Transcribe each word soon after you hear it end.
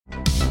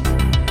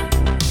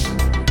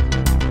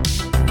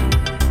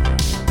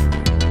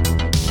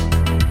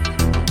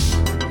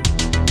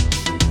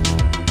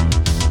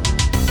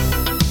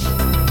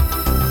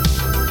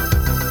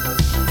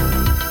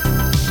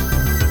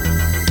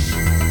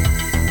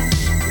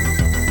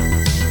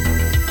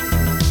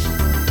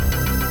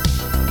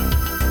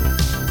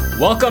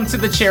Welcome to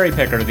The Cherry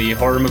Picker, the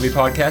horror movie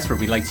podcast where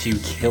we like to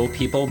kill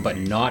people, but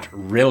not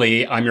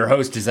really. I'm your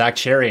host, Zach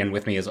Cherry, and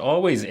with me as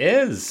always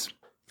is...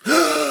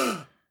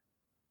 I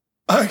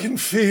can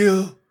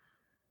feel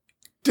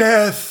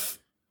death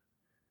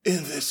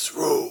in this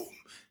room.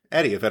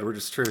 Eddie of Edward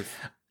is Truth.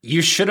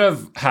 You should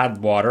have had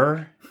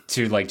water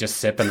to just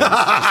sip and then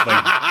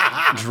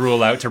just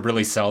drool out to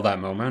really sell that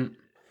moment.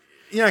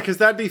 Yeah, because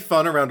that'd be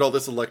fun around all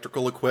this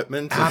electrical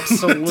equipment.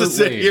 Absolutely. To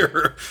sit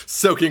here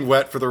soaking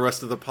wet for the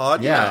rest of the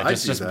pod. Yeah,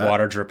 just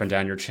water dripping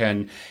down your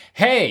chin.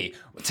 Hey,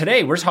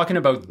 today we're talking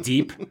about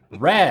Deep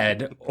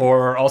Red,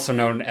 or also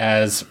known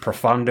as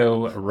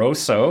Profondo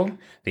Rosso,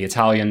 the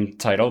Italian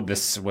title.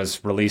 This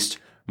was released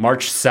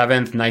March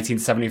 7th,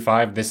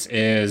 1975. This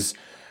is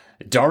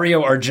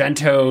Dario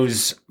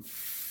Argento's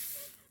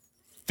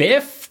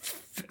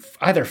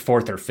either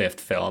fourth or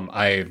fifth film.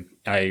 I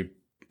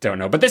don't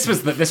know, but this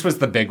was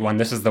the big one.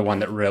 This is the one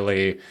that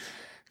really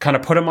kind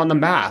of put him on the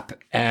map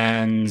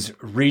and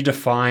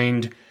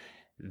redefined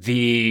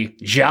the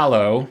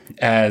giallo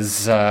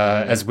as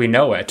we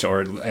know it,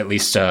 or at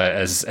least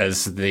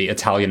as the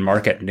Italian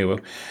market knew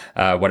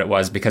what it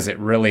was, because it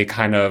really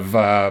kind of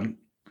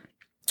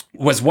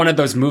was one of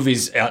those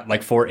movies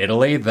for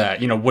Italy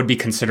that would be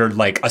considered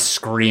like a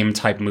Scream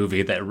type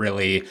movie that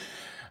really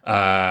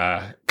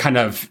kind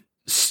of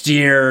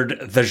steered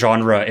the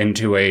genre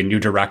into a new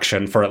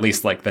direction for at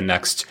least the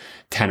next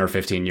 10 or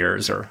 15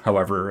 years, or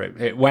however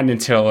it went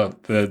until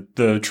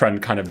the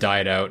trend kind of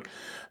died out.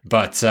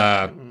 But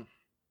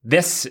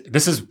this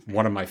is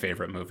one of my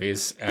favorite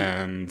movies,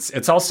 and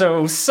it's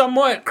also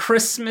somewhat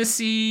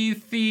Christmassy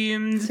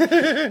themed.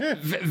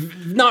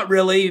 Not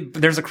really,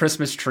 but there's a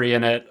Christmas tree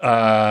in it.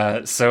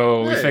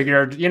 So we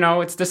figured,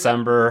 it's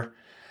December.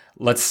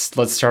 Let's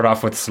start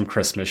off with some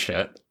Christmas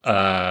shit.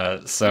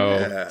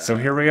 So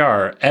here we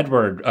are.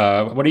 Edward,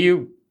 what do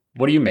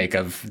you make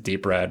of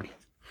Deep Red?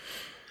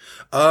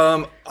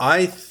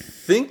 I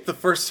think the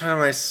first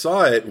time I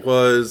saw it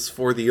was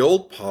for the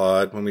old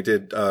pod when we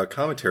did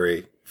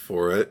commentary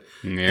for it.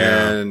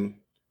 Yeah. And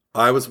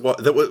I was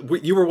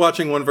you were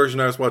watching one version,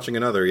 I was watching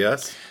another,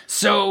 yes?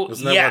 So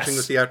wasn't I watching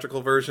the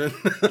theatrical version?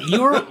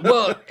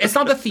 It's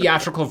not the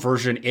theatrical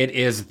version, it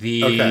is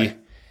the okay.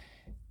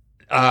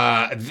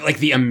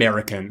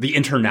 The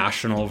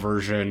international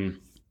version.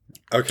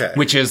 Okay.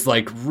 Which is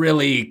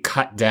really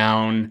cut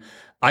down.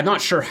 I'm not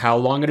sure how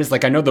long it is.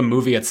 I know the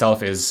movie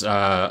itself is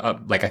I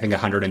think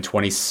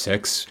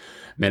 126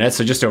 minutes,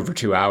 so just over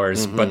 2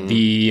 hours. Mm-hmm. But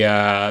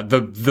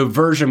the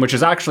version, which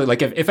is actually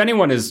if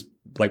anyone is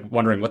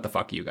wondering what the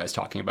fuck are you guys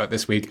talking about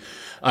this week,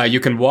 you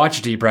can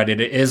watch Deep Red.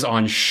 It is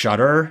on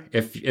Shudder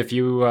if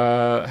you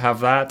have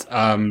that.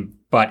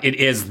 But it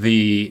is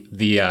the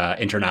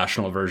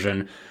international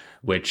version,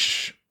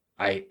 which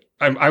I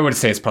would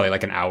say it's probably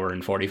an hour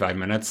and 45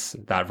 minutes,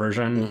 that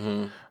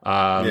version.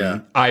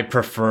 Mm-hmm. I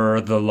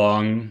prefer the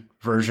long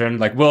version.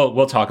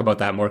 We'll talk about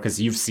that more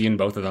because you've seen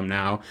both of them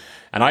now,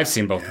 and I've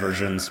seen both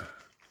versions.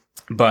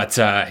 But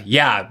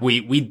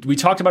we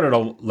talked about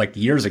it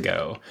years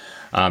ago,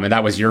 and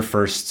that was your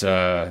first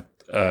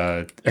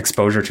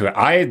exposure to it.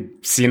 I'd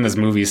seen this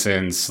movie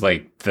since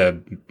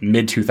the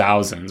mid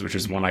 2000s, which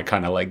is when I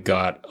kind of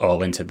got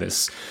all into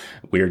this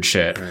weird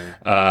shit.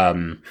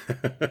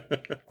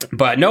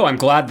 But no, I'm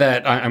glad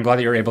that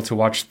you're able to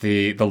watch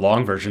the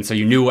long version, so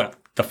you knew what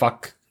the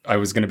fuck I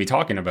was going to be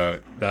talking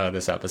about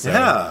this episode.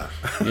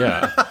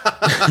 Yeah.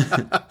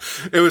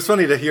 It was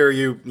funny to hear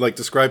you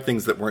describe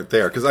things that weren't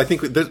there, because I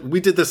think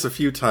we did this a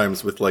few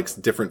times with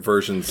different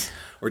versions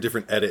or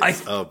different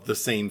edits of the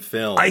same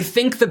film. I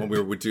think when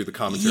we would do the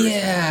commentary.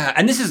 Yeah,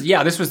 and this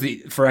was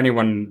for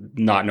anyone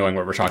not knowing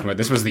what we're talking about,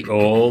 this was the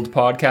old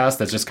podcast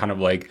that's just kind of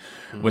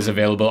was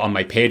available on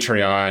my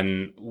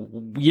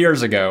Patreon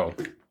years ago.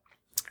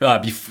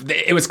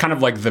 It was kind of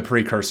the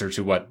precursor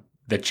to what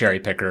the Cherry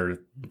Picker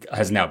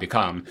has now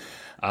become.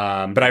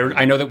 But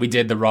I know that we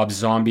did the Rob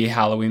Zombie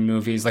Halloween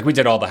movies. We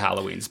did all the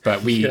Halloweens,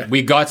 but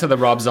we got to the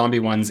Rob Zombie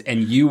ones,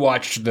 and you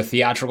watched the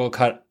theatrical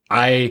cut.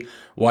 I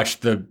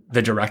watched the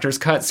director's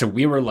cut. So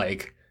we were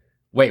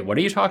wait, what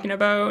are you talking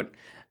about?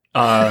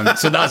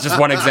 So that's just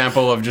one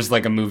example of just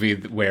a movie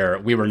where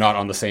we were not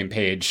on the same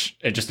page,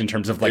 just in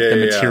terms of the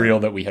material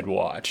that we had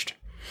watched.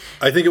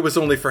 I think it was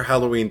only for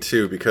Halloween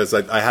too, because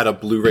I had a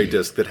Blu-ray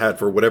disc that had,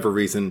 for whatever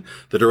reason,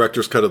 the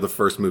director's cut of the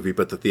first movie,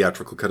 but the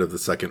theatrical cut of the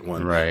second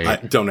one.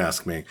 Right. Don't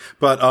ask me.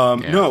 But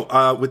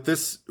with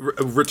this,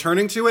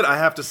 returning to it, I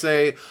have to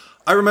say,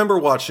 I remember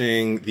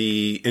watching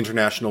the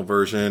international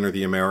version or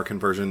the American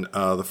version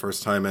the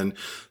first time and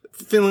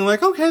feeling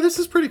okay, this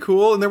is pretty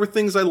cool. And there were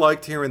things I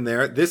liked here and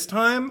there. This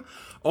time,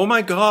 oh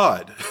my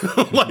God.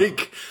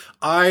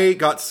 I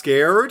got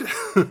scared.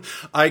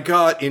 I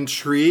got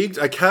intrigued.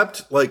 I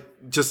kept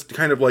just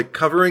kind of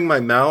covering my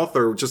mouth,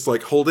 or just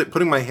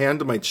putting my hand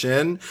to my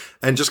chin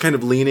and just kind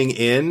of leaning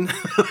in.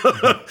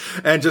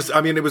 And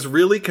it was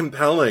really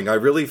compelling.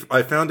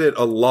 I found it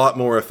a lot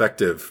more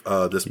effective,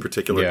 this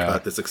particular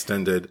cut, this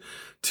extended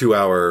 2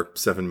 hour,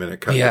 7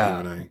 minute cut.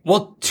 Yeah.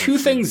 Well, two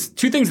things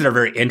that are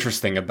very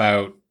interesting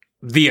about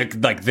the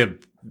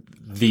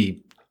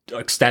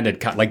extended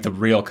cut, like the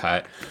real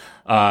cut.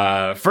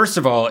 First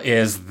of all,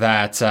 is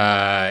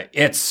that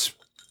it's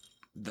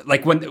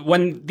like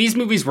when these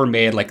movies were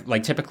made,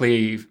 like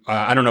typically,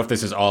 I don't know if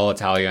this is all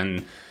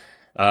Italian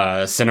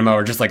cinema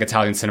or just like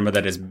Italian cinema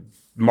that is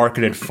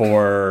marketed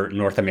for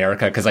North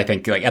America, because I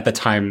think like at the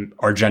time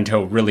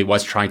Argento really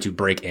was trying to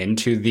break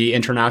into the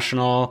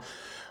international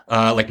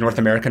like North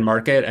American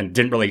market, and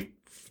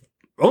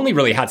only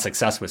really had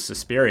success with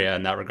Suspiria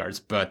in that regards.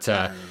 But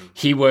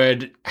he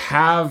would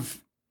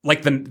have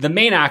like the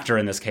main actor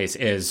in this case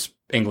is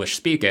English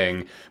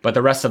speaking, but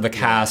the rest of the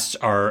cast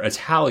are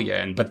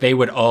Italian, but they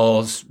would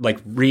all like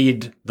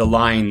read the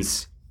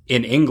lines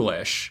in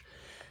English.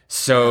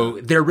 So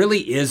there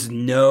really is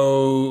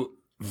no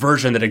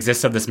version that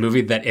exists of this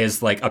movie that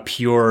is like a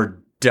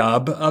pure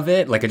dub of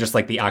it, like just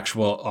like the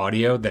actual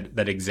audio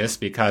that exists,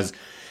 because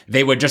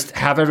they would just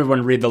have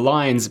everyone read the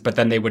lines, but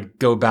then they would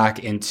go back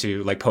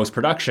into like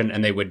post-production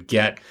and they would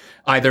get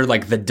either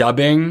like the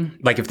dubbing,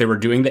 like if they were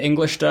doing the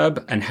English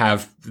dub, and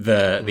have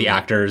the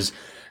actors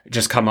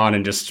just come on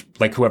and just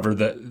like whoever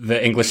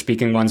the English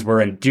speaking ones were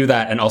and do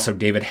that. And also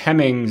David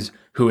Hemmings,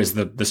 who is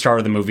the star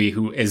of the movie,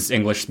 who is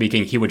English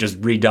speaking, he would just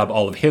redub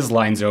all of his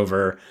lines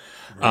over.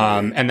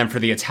 Right. And then for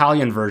the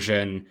Italian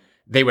version,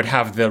 they would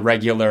have the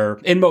regular,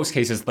 in most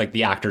cases, like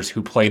the actors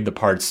who played the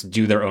parts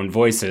do their own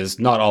voices,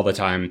 not all the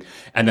time.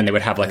 And then they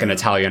would have like an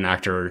Italian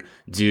actor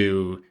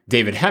do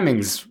David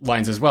Hemmings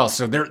lines as well.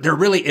 So there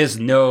really is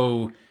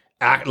no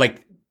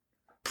like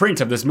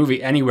print of this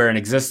movie anywhere in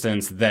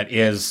existence that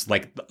is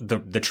like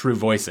the true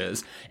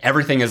voices.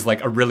 Everything is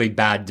like a really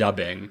bad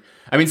dubbing.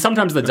 I mean,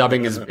 sometimes the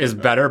dubbing is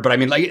better, but I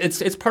mean, like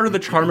it's part of the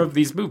charm of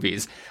these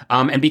movies.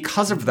 And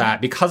because of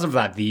that,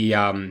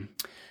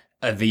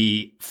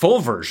 the full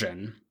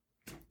version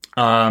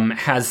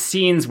has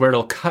scenes where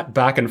it'll cut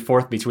back and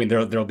forth between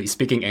there'll be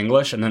speaking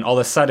English, and then all of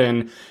a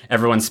sudden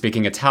everyone's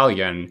speaking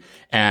Italian,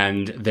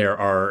 and there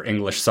are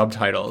English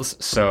subtitles.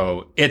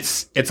 So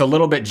it's a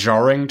little bit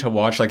jarring to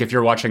watch. Like if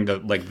you're watching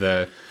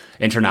the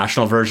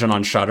international version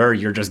on Shudder,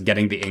 you're just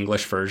getting the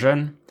English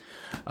version,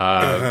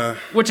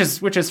 which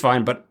is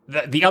fine. But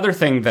the other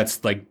thing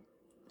that's like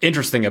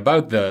interesting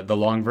about the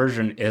long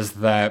version is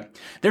that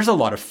there's a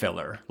lot of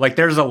filler. Like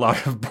there's a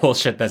lot of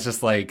bullshit that's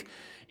just like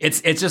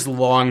it's just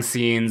long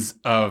scenes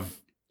of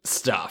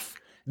stuff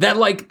that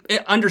like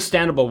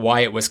understandable why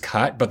it was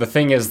cut. But the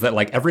thing is that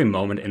like every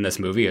moment in this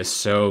movie is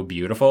so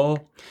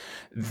beautiful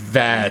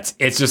that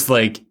it's just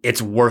like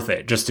it's worth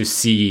it just to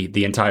see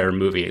the entire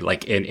movie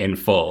like in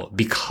full,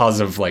 because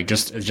of like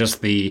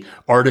just the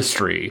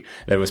artistry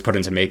that was put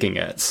into making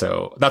it.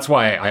 So that's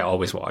why I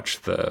always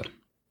watch the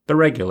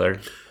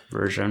regular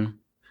version.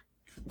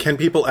 Can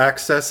people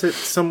access it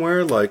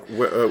somewhere? Like,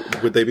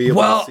 would they be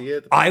able to see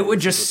it? I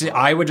would just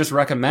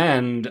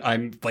recommend,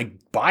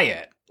 buy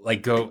it.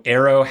 Like,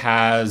 Arrow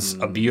has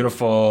a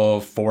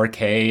beautiful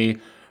 4K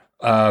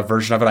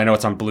version of it. I know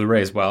it's on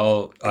Blu-ray as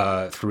well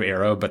through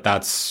Arrow, but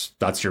that's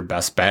your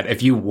best bet.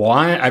 If you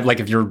want,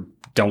 if you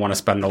don't want to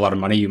spend a lot of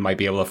money, you might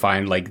be able to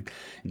find like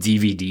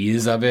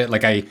DVDs of it.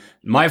 Like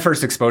my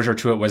first exposure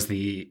to it was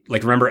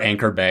remember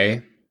Anchor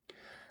Bay?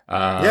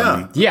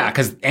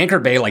 Because Anchor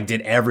Bay like did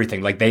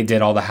everything. Like they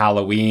did all the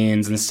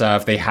Halloweens and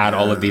stuff. They had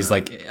all of these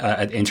like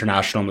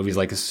international movies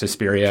like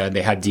Suspiria.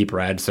 They had Deep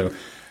Red. So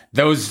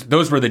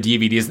those were the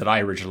DVDs that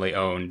I originally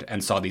owned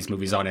and saw these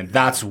movies on. And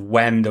that's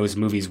when those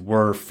movies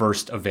were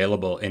first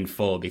available in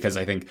full. Because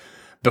I think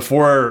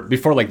before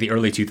like the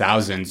early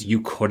 2000s,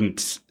 you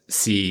couldn't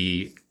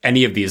see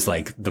any of these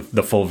like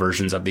the full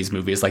versions of these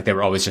movies. Like they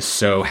were always just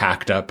so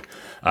hacked up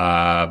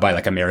by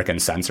like American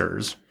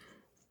censors.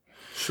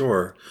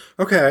 Sure.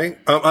 Okay.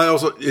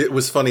 It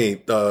was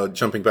funny,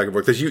 jumping back and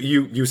forth, because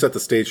you set the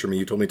stage for me.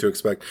 You told me to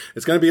expect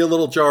it's going to be a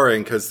little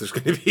jarring because there's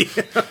going to be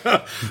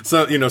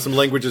some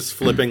languages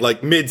flipping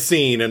like mid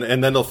scene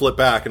and then they'll flip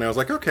back. And I was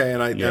like, okay.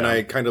 And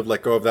I kind of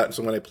let go of that. And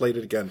so when I played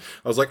it again,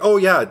 I was like, oh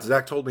yeah,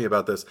 Zach told me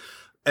about this.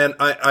 And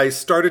I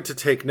started to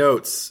take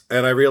notes,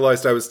 and I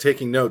realized I was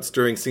taking notes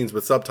during scenes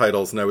with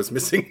subtitles and I was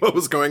missing what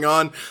was going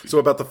on. So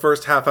about the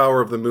first half hour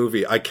of the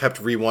movie, I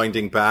kept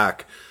rewinding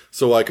back.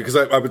 So like, because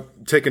I would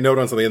take a note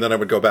on something and then I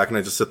would go back and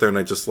I just sit there and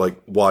I just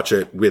like watch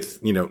it with,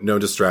 no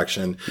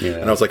distraction. Yeah.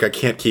 And I was like, I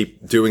can't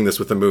keep doing this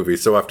with the movie.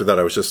 So after that,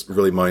 I was just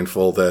really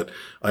mindful that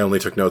I only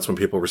took notes when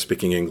people were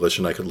speaking English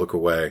and I could look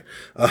away.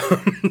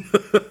 But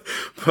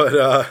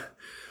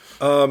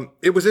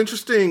it was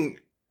interesting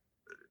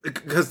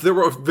because there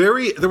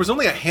was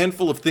only a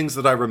handful of things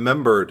that I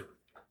remembered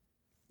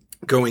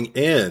going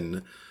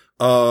in.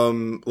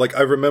 Like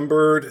I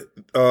remembered,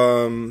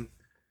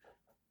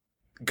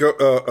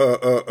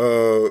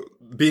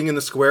 being in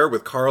the square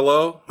with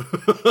Carlo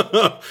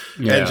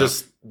and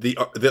just the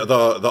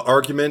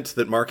argument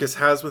that Marcus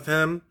has with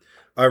him.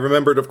 I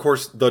remembered, of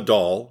course, the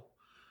doll,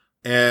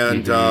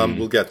 and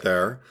we'll get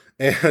there.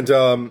 And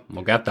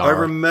we'll get there. I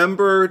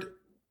remembered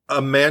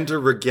Amanda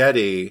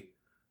Rigetti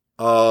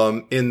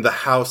in the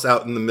house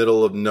out in the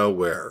middle of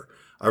nowhere.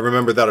 I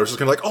remember that. I was just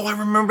kind of like, oh, I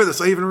remember this.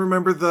 I even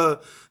remember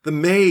the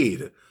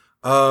maid.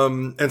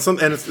 And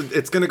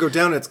it's going to go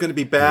down. And it's going to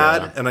be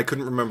bad, and I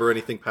couldn't remember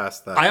anything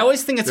past that. I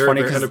always think it's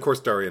funny because, and of course,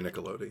 Daria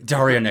Nicolodi.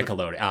 Daria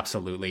Nicolodi,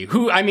 absolutely.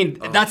 Who, I mean,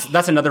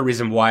 that's another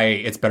reason why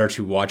it's better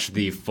to watch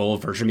the full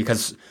version,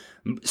 because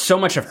so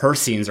much of her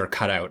scenes are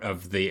cut out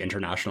of the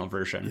international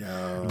version.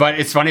 Yeah. But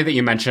it's funny that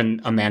you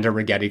mentioned Amanda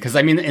Rigetti, because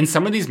I mean, in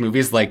some of these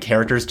movies, like,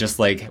 characters just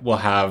like will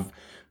have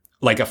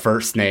like a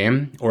first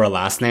name or a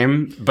last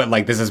name, but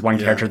like this is one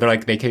character. They're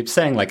like, they keep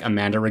saying like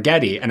Amanda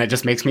Rigetti, and it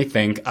just makes me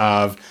think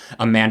of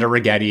Amanda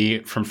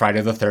Rigetti from Friday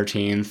the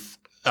 13th,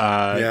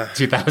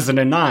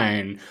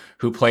 2009,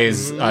 who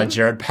plays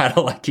Jared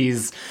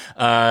Padalecki's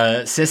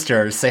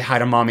sister. Say hi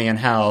to mommy in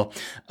hell,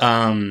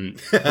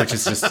 which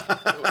is just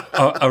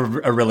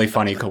a really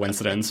funny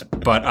coincidence.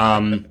 But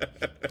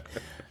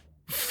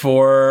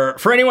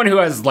for anyone who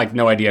has like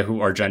no idea who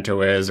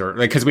Argento is, or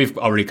like, because we've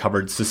already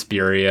covered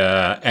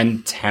Suspiria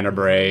and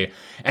Tenebrae,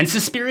 and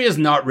Suspiria is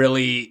not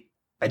really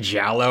a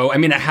giallo. I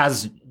mean, it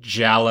has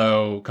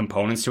giallo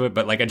components to it,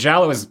 but like a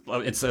giallo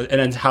it's an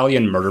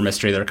Italian murder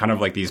mystery. They're kind of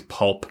like these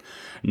pulp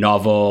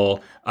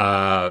novel,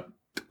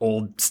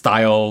 old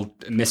style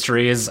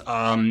mysteries.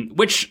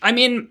 Which, I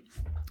mean,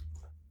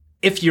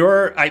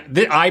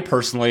 I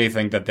personally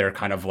think that they're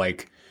kind of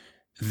like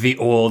the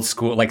old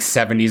school, like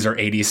 70s or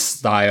 80s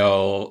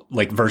style,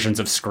 like versions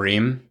of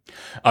Scream,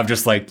 of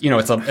just like, you know,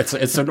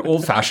 it's an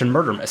old fashioned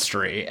murder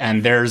mystery,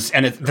 and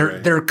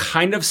they're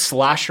kind of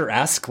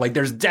slasher-esque. Like,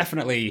 there's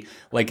definitely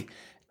like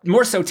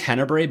more so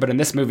Tenebrae, but in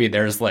this movie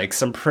there's like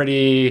some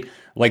pretty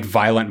like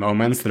violent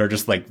moments that are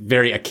just like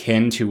very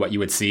akin to what you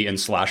would see in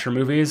slasher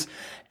movies,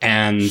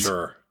 and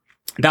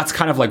that's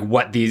kind of like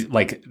what the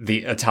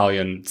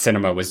Italian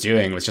cinema was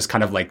doing, was just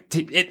kind of like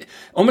it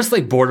almost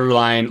like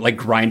borderline like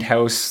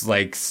grindhouse,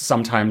 like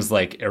sometimes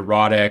like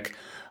erotic,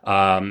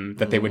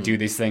 that they would do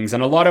these things.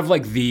 And a lot of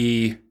like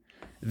the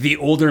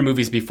older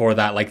movies before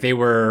that, like they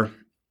were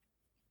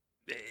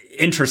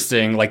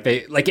interesting, like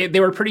they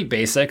were pretty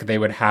basic. They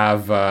would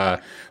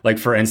have like,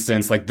 for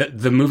instance, like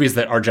the movies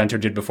that Argento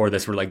did before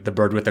this were like The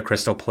Bird with the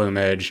Crystal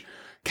Plumage,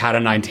 Cat o'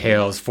 Nine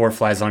Tails, Four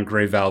Flies on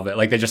Grey Velvet.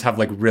 Like, they just have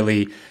like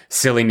really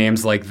silly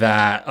names like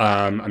that.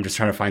 I'm just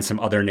trying to find some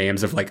other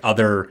names of like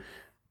other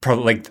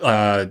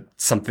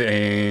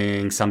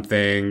something,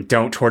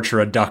 Don't Torture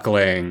a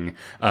Duckling,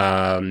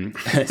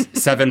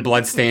 Seven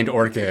Bloodstained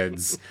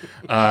Orchids,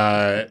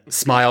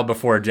 Smile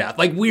Before Death,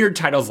 like weird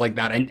titles like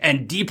that.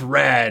 And Deep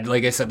Red,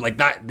 like I said, like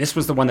that, this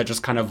was the one that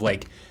just kind of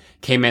like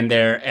came in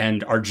there,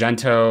 and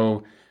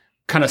Argento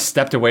kind of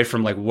stepped away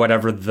from like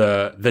whatever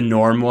the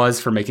norm was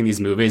for making these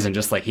movies, and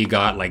just like he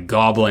got like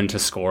Goblin to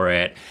score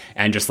it,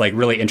 and just like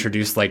really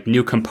introduced like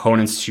new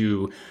components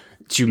to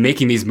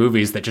making these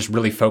movies that just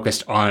really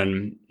focused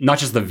on not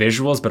just the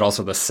visuals but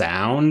also the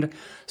sound.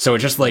 So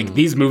it's just like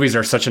these movies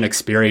are such an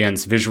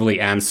experience visually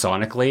and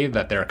sonically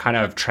that they're kind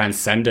of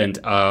transcendent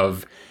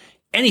of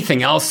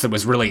anything else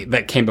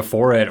that came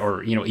before it,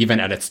 or, you know, even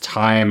at its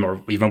time,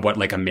 or even what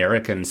like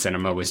American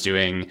cinema was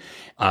doing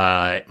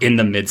in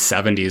the mid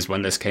 70s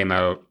when this came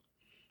out.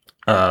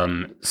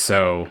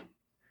 So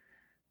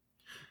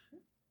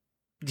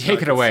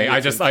take it away. I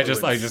just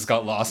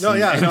got lost. No,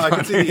 I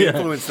can see the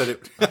influence that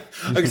it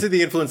I can see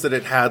the influence that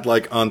it had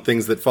like on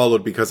things that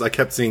followed, because I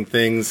kept seeing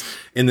things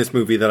in this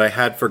movie that I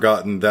had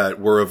forgotten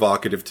that were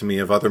evocative to me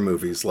of other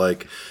movies.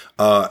 Like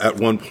at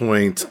one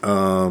point,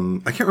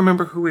 I can't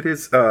remember who it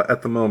is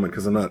at the moment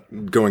because I'm not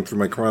going through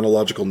my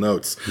chronological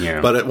notes. Yeah.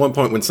 But at one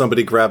point when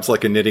somebody grabs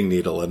like a knitting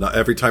needle, and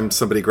every time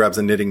somebody grabs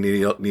a knitting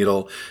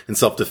needle in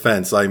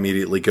self-defense, I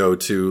immediately go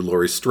to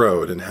Laurie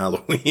Strode in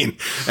Halloween.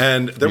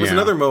 And there was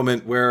another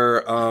moment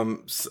where,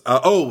 when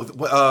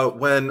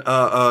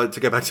to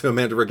get back to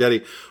Amanda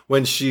Rigetti,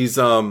 when she's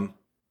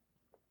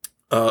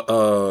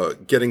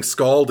getting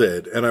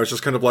scalded, and I was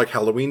just kind of like,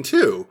 Halloween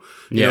 2,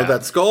 you know,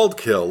 that scald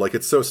kill, like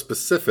it's so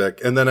specific.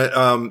 And then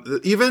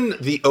even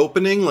the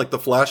opening, like the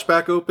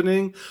flashback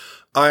opening,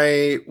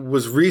 I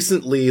was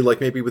recently,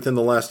 like maybe within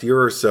the last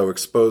year or so,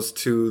 exposed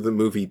to the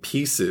movie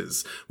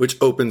Pieces, which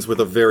opens with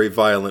a very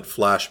violent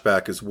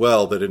flashback as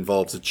well that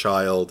involves a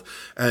child.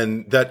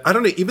 And that, I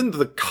don't know, even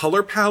the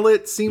color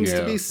palette seems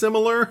to be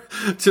similar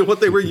to what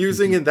they were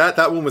using in that.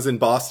 That one was in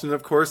Boston,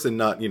 of course, and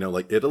not, you know,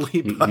 like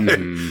Italy.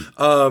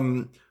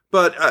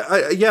 But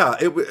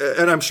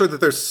and I'm sure that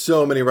there's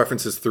so many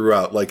references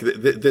throughout. Like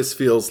this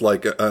feels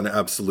like an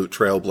absolute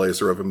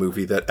trailblazer of a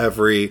movie that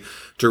every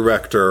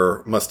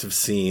director must have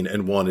seen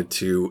and wanted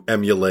to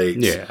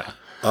emulate.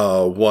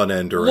 One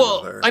end or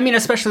another. I mean,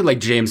 especially like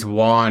James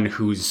Wan,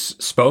 who's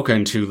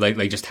spoken to like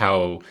just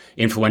how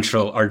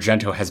influential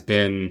Argento has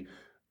been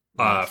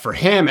for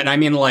him. And I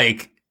mean,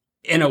 like,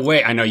 in a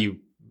way, I know you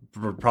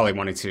were probably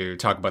wanting to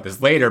talk about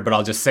this later, but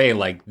I'll just say,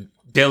 like,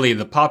 Billy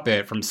the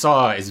Puppet from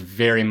Saw is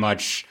very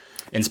much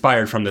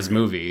inspired from this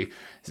movie.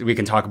 So we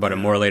can talk about it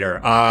more later.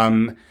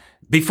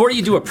 Before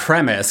you do a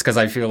premise, because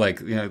I feel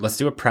like, you know, let's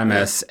do a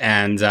premise,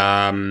 and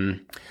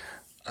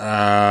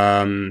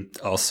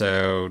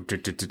also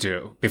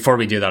before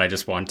we do that, I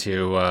just want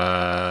to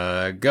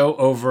go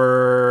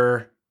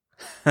over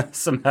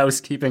some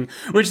housekeeping,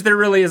 which there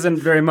really isn't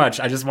very much.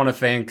 I just want to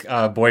thank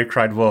Boy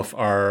Cried Wolf,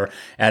 our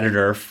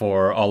editor,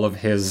 for all of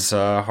his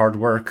hard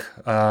work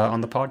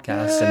on the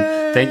podcast,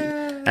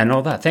 and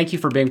all that. Thank you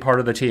for being part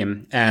of the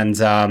team.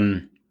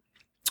 And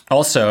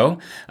also,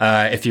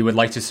 if you would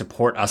like to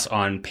support us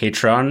on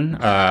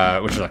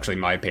Patreon, which is actually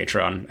my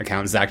Patreon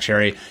account, Zach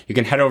Cherry, you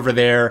can head over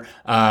there.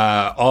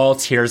 All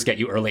tiers get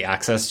you early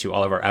access to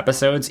all of our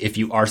episodes. If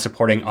you are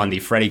supporting on the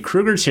Freddy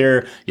Krueger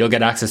tier, you'll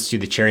get access to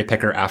the Cherry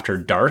Picker After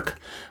Dark,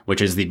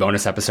 which is the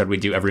bonus episode we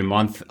do every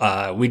month.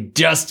 We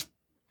just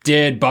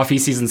did Buffy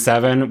season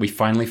 7. We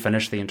finally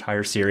finished the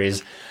entire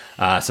series.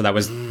 So that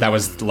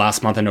was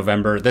last month in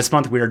November. This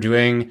month we are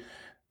doing,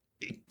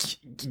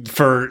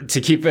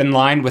 to keep in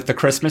line with the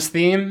Christmas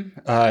theme,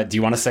 do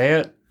you want to say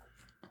it?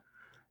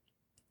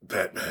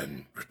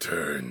 Batman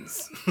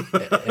Returns.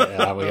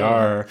 Yeah, we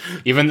are.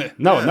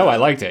 No, I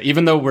liked it.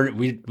 Even though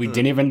we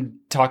didn't even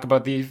talk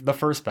about the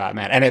first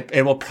Batman, and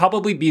it will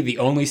probably be the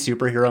only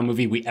superhero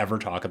movie we ever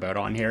talk about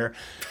on here.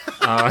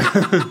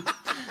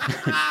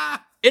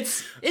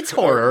 It's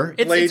horror.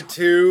 Blade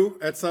 2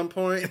 at some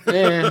point,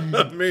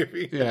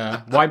 maybe.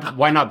 Yeah.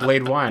 Why not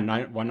Blade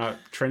 1? Why not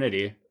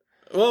Trinity?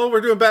 Well,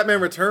 we're doing Batman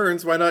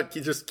Returns. Why not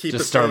just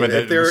start with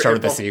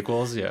the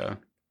sequels? Yeah.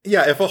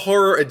 Yeah, if a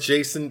horror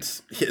adjacent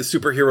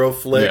superhero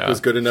flick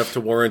was good enough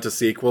to warrant a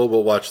sequel,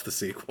 we'll watch the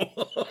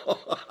sequel.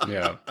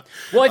 Yeah.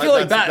 Well, I feel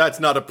like that's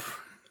not a.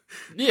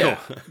 Yeah,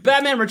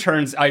 Batman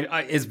Returns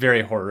is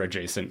very horror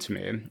adjacent to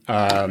me,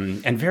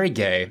 and very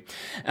gay,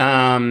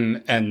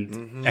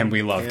 and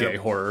we love gay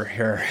horror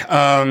here.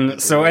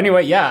 So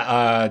anyway,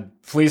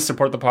 please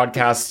support the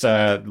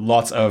podcast.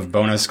 Lots of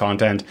bonus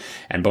content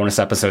and bonus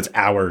episodes,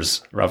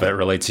 hours of it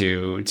really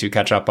to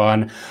catch up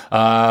on.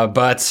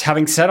 But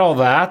having said all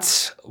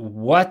that,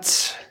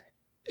 what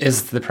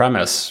is the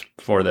premise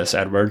for this,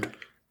 Edward?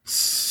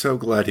 So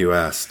glad you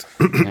asked.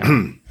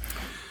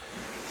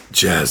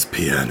 Jazz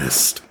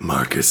pianist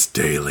Marcus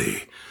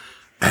Daly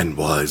and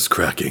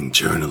wisecracking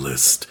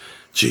journalist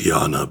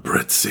Gianna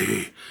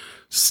Brizzi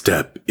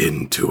step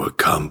into a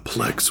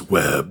complex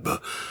web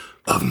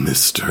of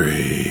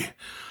mystery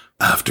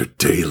after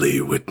Daly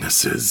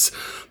witnesses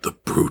the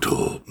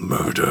brutal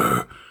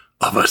murder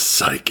of a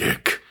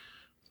psychic.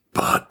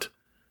 But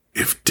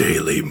if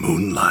Daly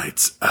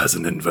moonlights as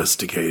an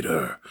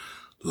investigator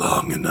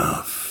long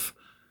enough,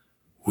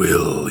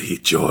 will he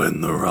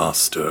join the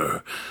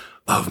roster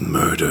of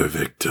murder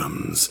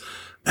victims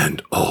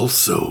and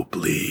also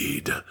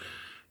bleed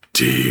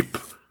deep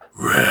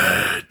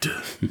red?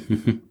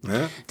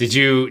 Yeah. Did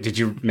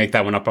you make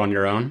that one up on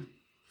your own?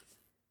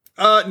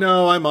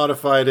 No, I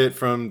modified it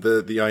from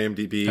the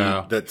IMDb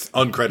that's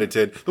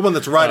uncredited, the one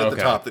that's right at the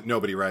top that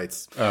nobody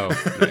writes. Oh,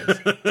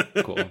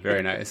 nice. Cool,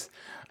 very nice.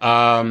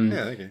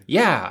 Thank you.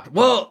 Yeah,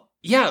 well,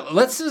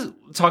 let's just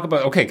talk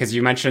about because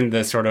you mentioned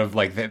the sort of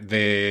like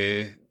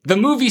the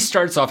movie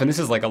starts off, and this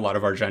is like a lot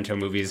of Argento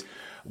movies,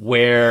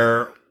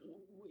 where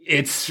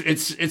it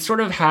sort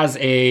of has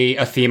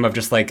a theme of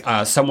just like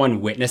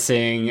someone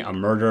witnessing a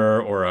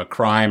murder or a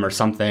crime or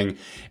something,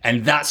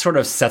 and that sort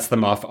of sets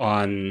them off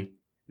on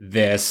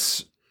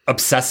this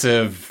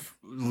obsessive,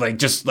 like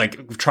just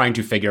like trying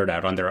to figure it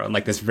out on their own,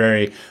 like this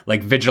very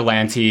like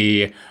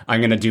vigilante,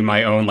 I'm gonna do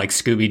my own like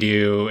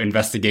Scooby-Doo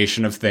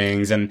investigation of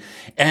things, and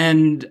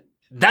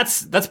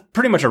that's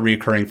pretty much a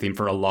recurring theme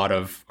for a lot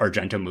of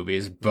Argento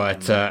movies.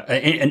 But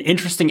an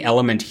interesting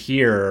element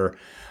here,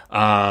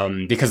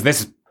 because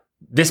this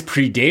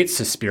predates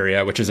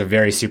Suspiria, which is a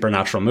very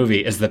supernatural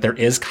movie, is that there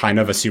is kind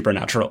of a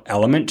supernatural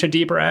element to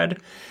Deep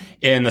Red,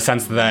 in the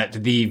sense that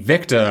the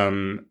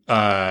victim,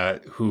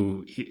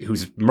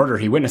 whose murder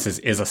he witnesses,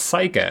 is a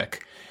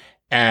psychic,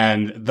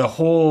 and the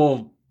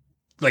whole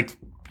like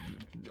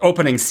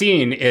opening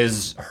scene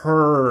is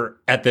her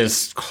at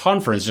this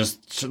conference,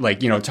 just like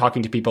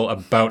talking to people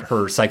about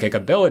her psychic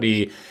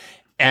ability,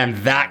 and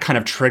that kind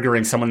of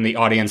triggering someone in the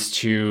audience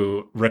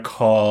to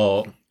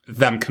recall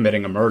them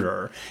committing a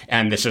murder.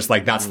 And it's just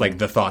like, that's like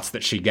the thoughts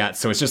that she gets.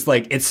 So it's just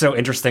like, it's so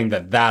interesting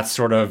that that's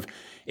sort of,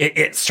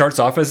 it starts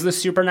off as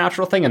this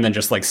supernatural thing and then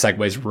just like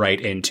segues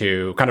right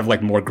into kind of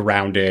like more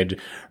grounded,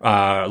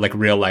 like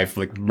real life,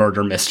 like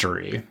murder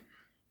mystery.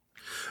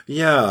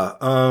 Yeah.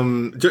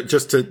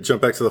 Just to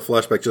jump back to the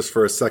flashback just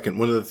for a second,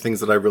 one of the things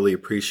that I really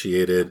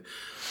appreciated,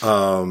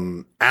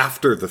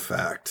 after the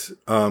fact,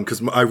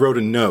 cause I wrote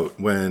a note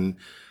when,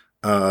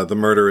 the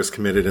murder is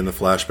committed in the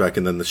flashback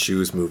and then the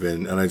shoes move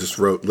in. And I just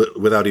wrote,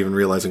 without even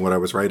realizing what I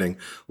was writing,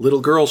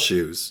 little girl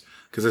shoes.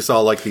 Cause I saw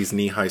like these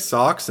knee-high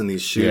socks and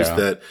these shoes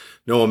that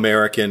no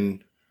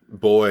American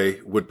boy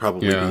would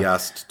probably be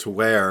asked to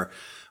wear.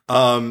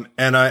 And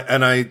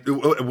I,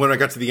 when I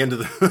got to the end of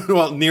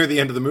the, near the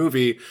end of the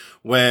movie,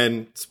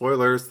 when,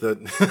 spoilers,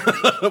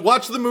 that,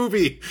 watch the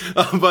movie,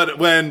 but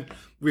when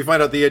we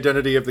find out the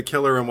identity of the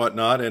killer and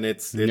whatnot, and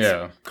it's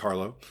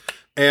Carlo.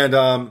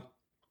 And,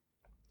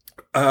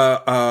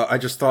 I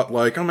just thought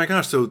like, oh my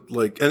gosh, so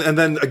like, and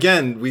then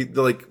again, we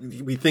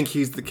think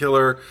he's the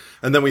killer,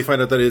 and then we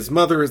find out that his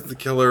mother is the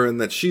killer,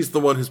 and that she's the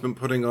one who's been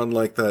putting on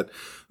like that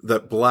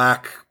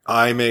black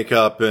eye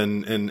makeup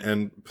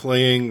and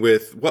playing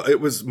with, well, it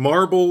was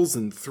marbles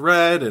and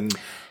thread and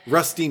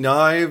rusty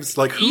knives.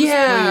 Like, who's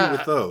playing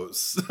with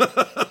those?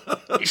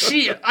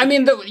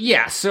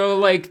 So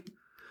like,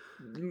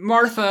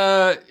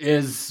 Martha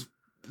is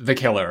the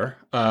killer.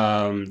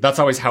 That's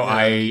always how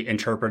I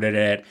interpreted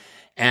it.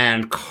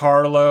 And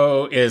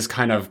Carlo is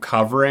kind of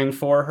covering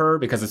for her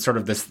because it's sort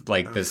of this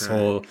like this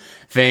whole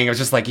thing. It was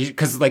just like,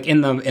 because like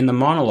in the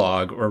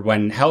monologue, or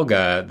when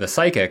Helga, the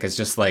psychic, is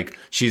just like,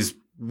 she's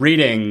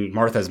reading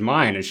Martha's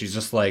mind, and she's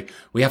just like,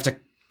 we have to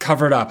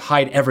cover it up,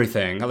 hide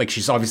everything. Like,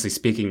 she's obviously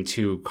speaking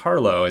to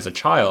Carlo as a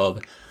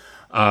child.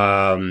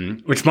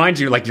 Which, mind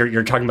you, like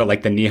you're talking about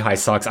like the knee-high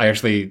socks.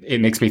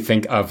 It makes me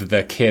think of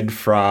the kid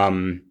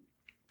from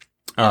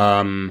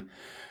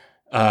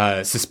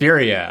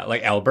Suspiria,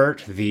 like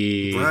Albert, was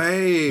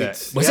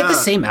it the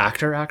same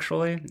actor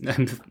actually?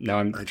 No,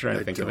 I'm trying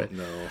to think of it.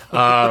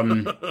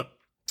 No.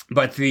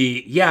 But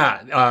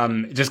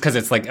just because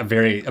it's like a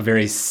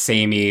very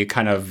samey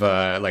kind of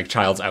like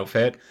child's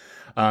outfit.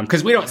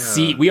 Because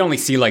we only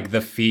see like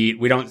the feet.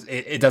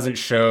 It doesn't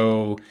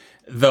show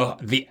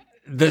the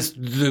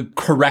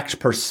correct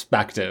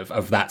perspective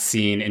of that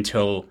scene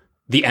until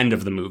the end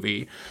of the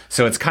movie.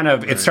 So it's kind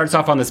of, it starts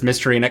off on this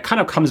mystery, and it kind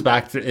of comes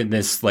back in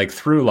this like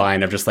through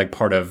line of just like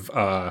part of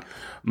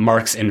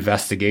Mark's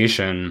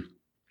investigation.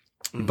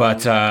 Mm-hmm.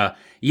 But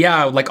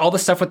like all the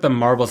stuff with the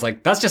marbles,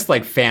 like that's just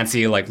like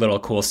fancy, like little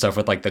cool stuff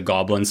with like the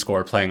Goblin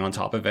score playing on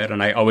top of it.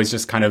 And I always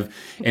just kind of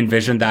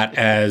envisioned that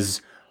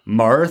as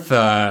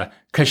Martha,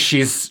 because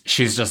she's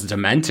just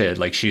demented.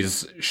 Like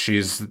she's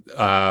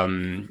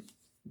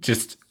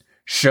just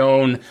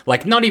shown,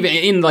 like, not even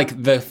in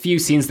like the few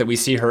scenes that we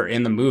see her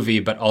in the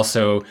movie, but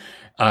also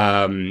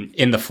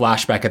in the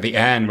flashback at the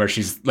end, where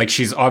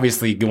she's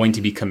obviously going to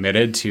be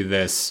committed to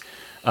this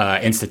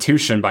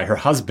institution by her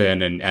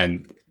husband,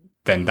 and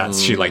then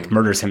she like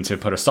murders him to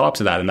put a stop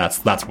to that, and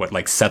that's what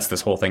like sets this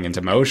whole thing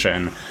into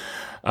motion.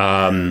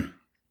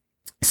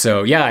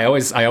 So yeah, I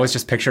always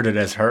just pictured it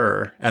as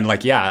her, and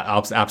like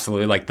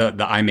absolutely, like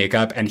the eye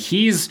makeup, and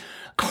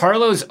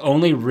Carlo's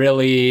only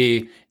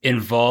really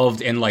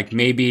involved in like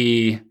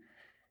maybe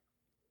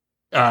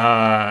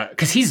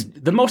because he's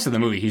the most of the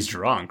movie he's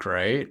drunk,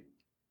 right?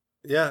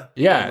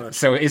 Yeah.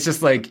 So it's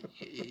just like,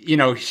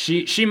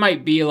 she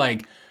might be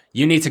like,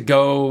 you need to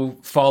go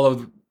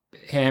follow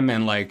him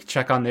and like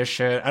check on this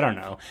shit. I don't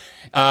know.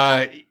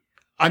 I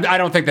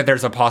don't think that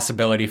there's a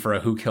possibility for a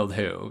who killed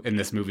who in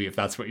this movie, if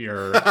that's what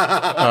you're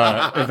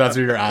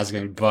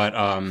asking. But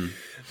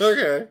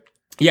okay.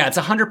 Yeah, it's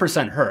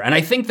 100% her. And I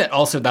think that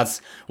also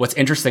that's what's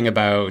interesting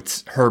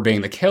about her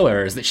being the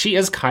killer, is that she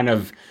is kind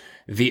of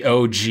the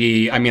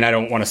OG. I mean, I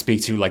don't want to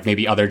speak to like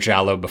maybe other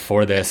Giallo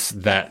before this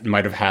that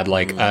might have had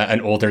like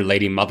an older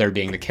lady mother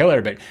being the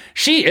killer, but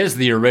she is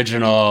the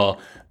original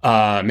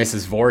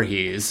Mrs.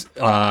 Voorhees,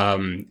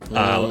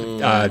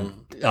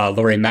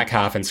 Laurie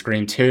Metcalf in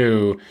Scream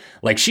 2.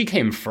 Like, she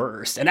came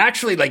first. And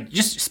actually, like,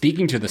 just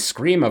speaking to the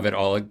scream of it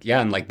all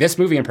again, like this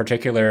movie in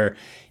particular,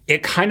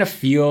 it kind of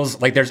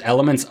feels like there's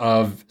elements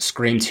of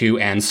Scream 2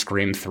 and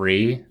Scream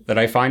 3 that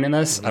I find in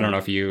this. I don't know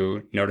if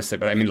you noticed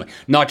it, but I mean, like,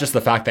 not just the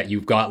fact that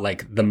you've got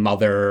like the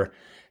mother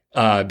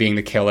being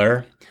the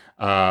killer,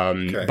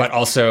 but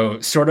also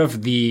sort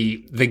of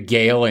the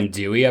Gale and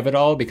Dewey of it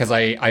all, because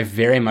I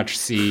very much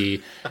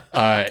see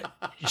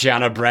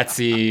Gianna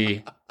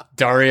Brezzi,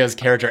 Daria's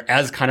character,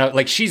 as kind of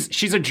like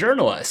she's a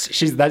journalist.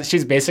 She's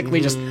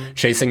basically just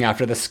chasing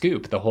after the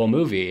scoop the whole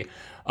movie.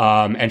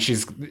 And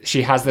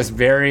she has this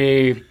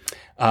very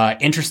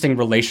interesting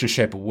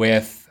relationship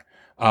with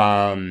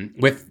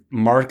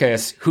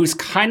Marcus, who's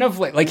kind of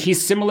like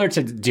he's similar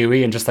to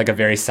Dewey and just like a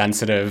very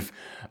sensitive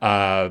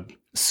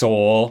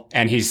soul,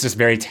 and he's just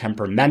very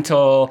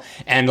temperamental,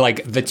 and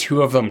like the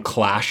two of them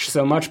clash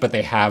so much, but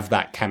they have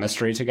that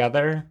chemistry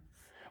together,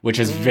 which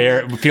is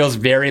feels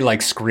very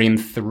like Scream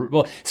 3,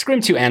 well, Scream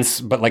 2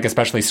 but like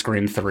especially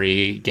Scream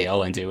 3,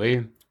 Gale and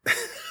Dewey.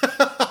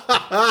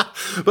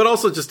 But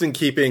also just in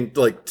keeping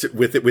like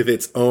with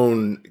its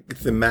own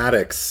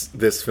thematics,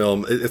 this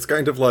film, it's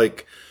kind of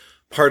like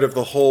part of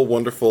the whole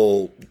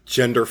wonderful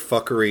gender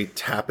fuckery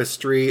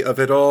tapestry of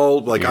it all.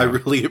 Like, I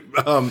really,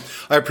 I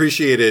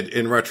appreciated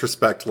in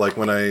retrospect, like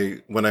when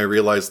I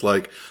realized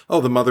like,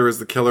 oh, the mother is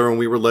the killer, and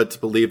we were led to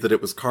believe that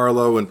it was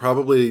Carlo, and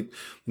probably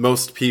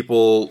most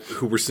people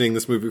who were seeing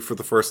this movie for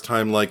the first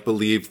time, like,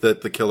 believed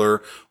that the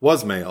killer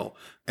was male.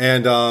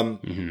 And,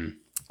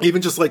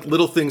 even just like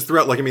little things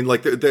throughout, like, I mean,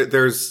 like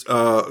there's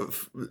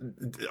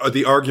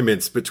the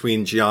arguments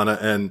between Gianna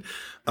and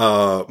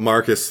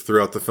Marcus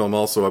throughout the film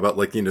also about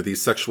like,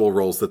 these sexual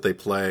roles that they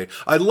play.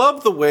 I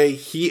love the way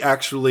he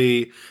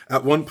actually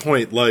at one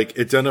point like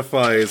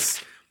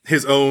identifies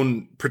his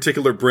own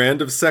particular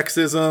brand of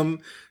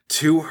sexism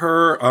to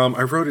her.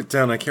 I wrote it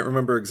down. I can't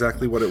remember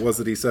exactly what it was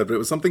that he said, but it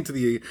was something to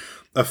the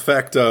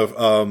effect of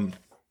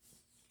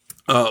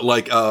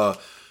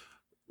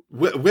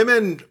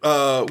women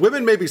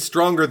may be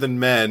stronger than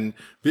men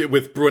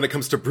when it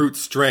comes to brute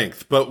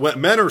strength, but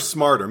men are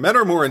smarter. Men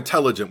are more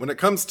intelligent. When it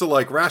comes to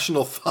like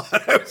rational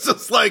thought, I was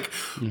just like,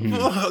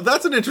 oh,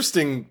 that's an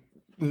interesting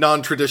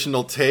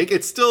non-traditional take.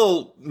 It's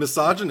still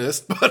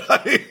misogynist,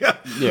 but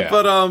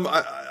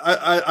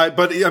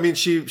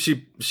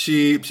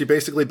she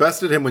basically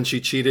bested him when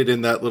she cheated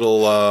in that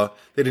little,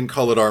 they didn't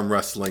call it arm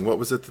wrestling. What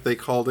was it that they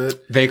called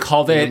it? They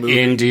called it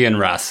Indian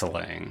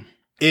wrestling.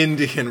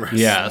 Indian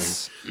wrestling.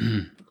 Yes.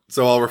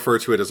 So I'll refer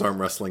to it as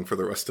arm wrestling for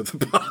the rest of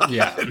the pod.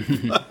 Yeah.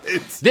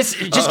 This,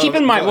 just keep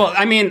in mind, well,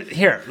 I mean,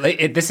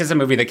 this is a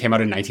movie that came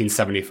out in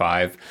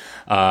 1975.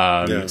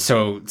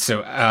 So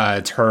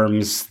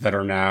terms that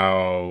are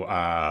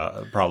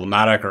now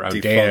problematic or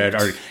outdated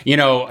Defunct.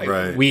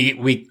 or,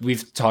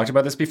 we've talked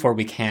about this before.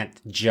 We can't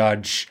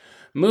judge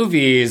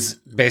movies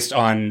based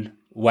on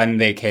when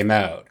they came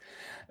out.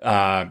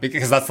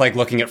 Because that's like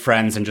looking at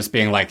Friends and just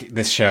being like,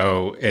 this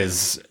show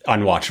is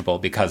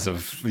unwatchable because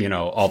of,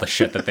 all the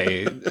shit that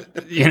they,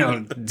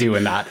 do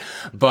in that.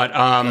 But,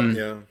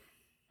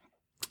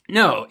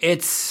 no,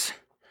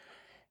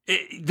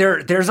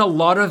 there's a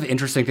lot of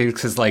interesting things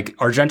because like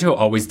Argento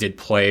always did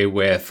play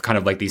with kind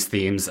of like these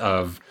themes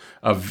of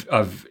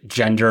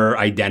gender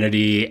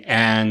identity.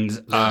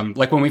 And,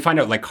 like when we find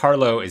out like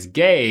Carlo is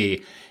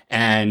gay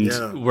and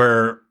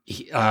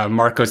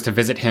Mark goes to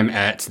visit him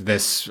at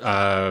this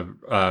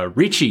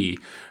Ricci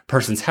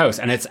person's house,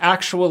 and it's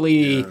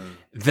actually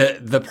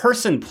the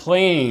person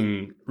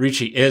playing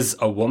Ricci is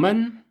a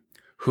woman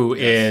who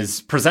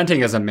is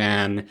presenting as a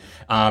man,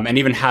 and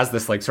even has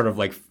this like sort of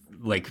like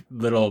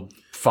little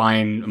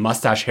fine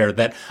mustache hair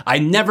that I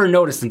never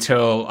noticed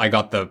until I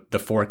got the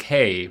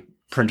 4K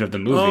print of the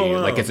movie. Oh,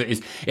 wow. Like it's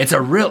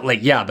a real the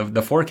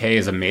 4K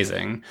is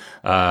amazing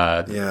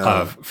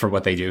for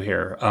what they do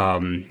here.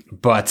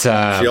 But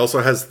she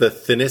also has the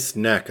thinnest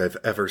neck I've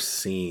ever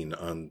seen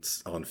on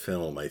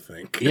film, I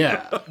think.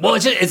 Yeah. Well,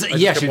 she's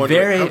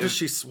very. How does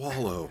she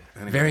swallow?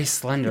 Anyway. Very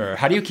slender.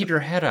 How do you keep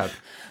your head up?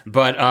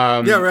 But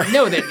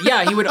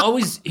he would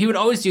always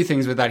do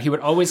things with that. He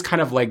would always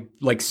kind of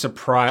like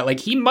surprise.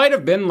 Like he might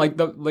have been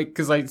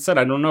because I said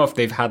I don't know if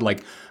they've had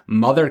like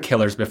mother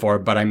killers before,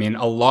 but I mean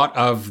a lot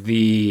of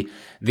the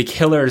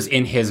killers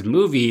in his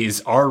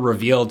movies are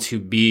revealed to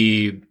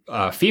be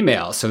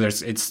female. So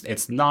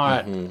it's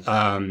not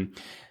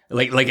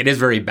like it is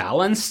very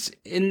balanced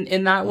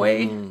in that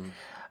way.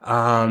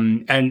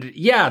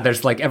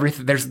 There's like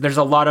everything. There's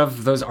a lot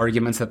of those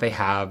arguments that they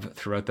have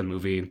throughout the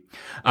movie.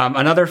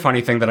 Another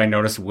funny thing that I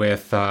noticed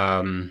with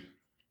Mark,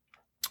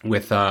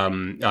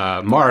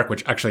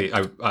 which actually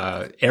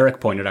Eric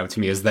pointed out to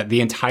me, is that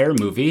the entire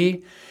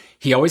movie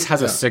he always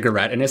has a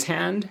cigarette in his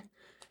hand,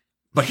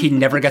 but he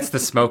never gets to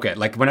smoke it.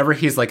 Like whenever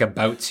he's like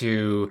about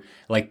to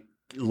like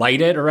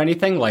light it or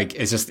anything, like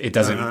it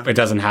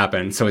doesn't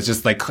happen. So it's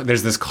just like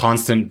there's this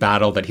constant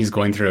battle that he's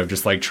going through of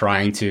just like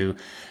trying to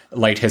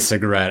light his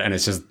cigarette, and it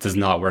just does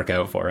not work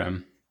out for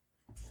him.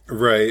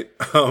 Right.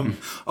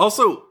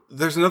 Also,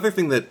 there's another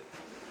thing that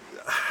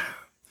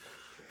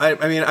I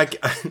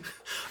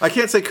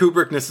can't say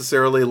Kubrick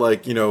necessarily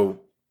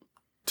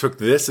took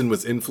this and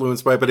was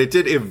influenced by it, but it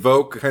did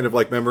evoke kind of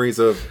like memories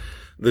of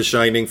The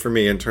Shining for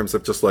me in terms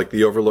of just like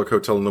the Overlook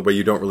Hotel and the way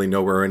you don't really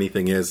know where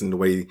anything is and the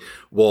way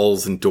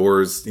walls and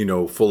doors,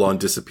 full on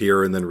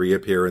disappear and then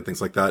reappear and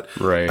things like that.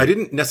 Right. I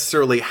didn't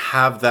necessarily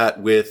have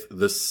that with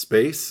The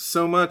Space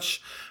so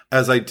much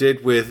as I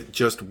did with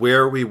just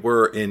where we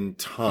were in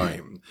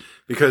time.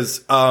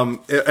 Because,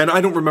 and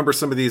I don't remember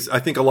some of these. I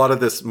think a lot of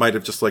this might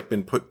have just like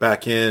been put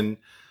back in.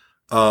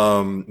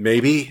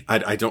 Maybe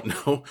I don't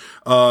know,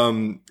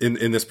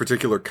 in this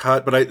particular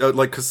cut,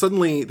 but cause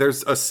suddenly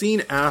there's a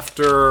scene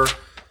after,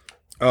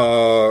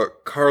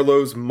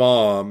 Carlo's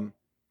mom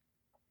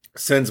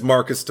sends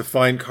Marcus to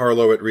find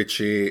Carlo at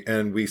Ricci,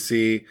 and we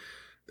see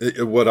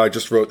what I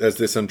just wrote as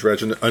this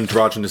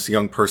androgynous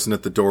young person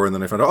at the door, and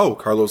then I found out,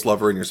 Carlo's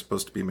lover, and you're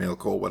supposed to be male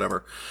Cole,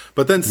 whatever.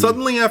 But then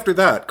suddenly after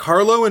that,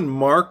 Carlo and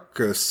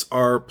Marcus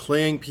are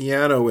playing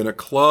piano in a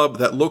club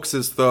that looks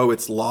as though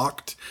it's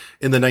locked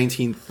in the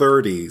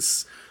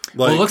 1930s. It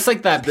looks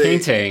like that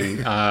painting.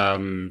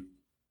 The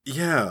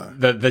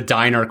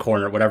diner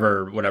corner,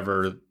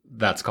 whatever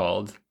that's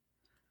called.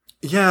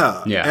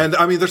 Yeah. And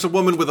I mean, there's a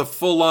woman with a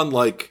full-on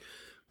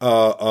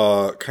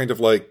kind of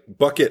like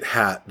bucket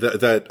hat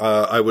that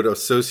I would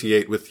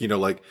associate with,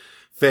 like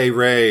Fay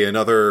Wray and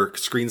other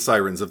screen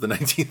sirens of the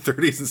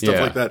 1930s and stuff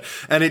like that.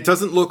 And it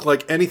doesn't look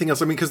like anything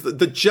else. I mean, because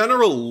the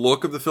general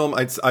look of the film,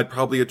 I'd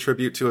probably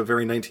attribute to a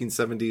very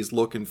 1970s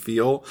look and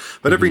feel.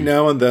 But every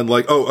now and then,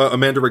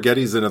 Amanda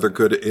Righetti's another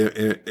good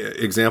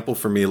example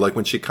for me. Like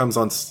when she comes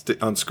on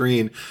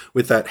screen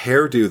with that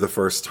hairdo the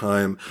first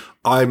time,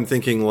 I'm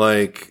thinking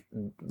like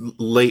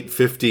late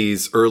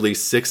 50s, early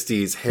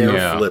 60s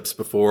hair flips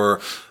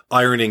before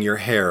ironing your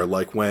hair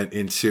went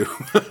into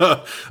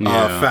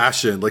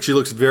fashion. Like she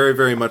looks very,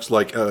 very much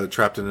like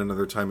Trapped in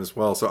Another Time as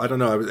well. So I don't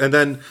know. And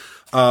then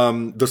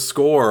the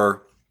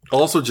score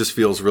also just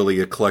feels really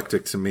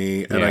eclectic to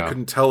me, and I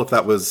couldn't tell if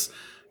that was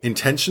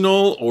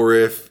intentional or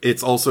if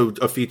it's also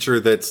a feature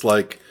that's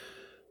like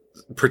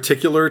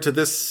particular to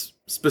this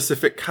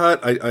specific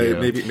cut.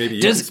 Maybe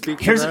you can speak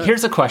to that.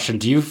 Here's a question.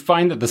 Do you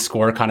find that the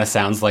score kind of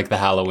sounds like the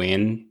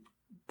Halloween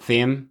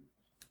theme?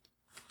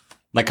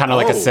 Like kind of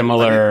like a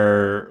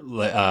similar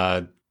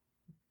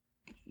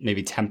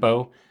maybe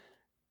tempo?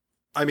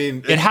 I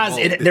mean,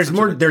 there's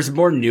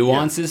more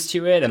nuances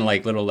to it, and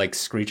like little like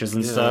screeches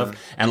and stuff,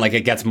 and like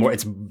it gets more.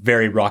 It's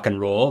very rock and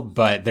roll,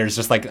 but there's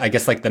just like I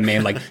guess like the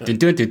main like like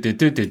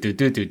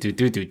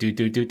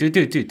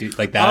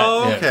that.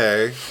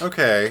 Oh,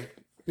 okay.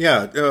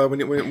 Yeah,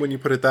 when you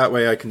put it that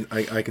way, I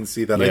can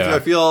see that. I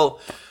feel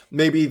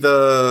maybe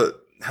the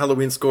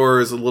Halloween score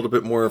is a little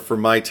bit more, for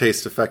my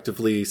taste,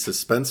 effectively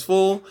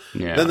suspenseful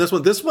than this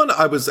one. This one,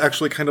 I was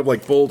actually kind of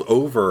like bowled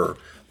over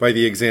by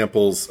the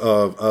examples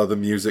of the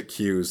music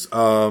cues.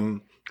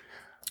 But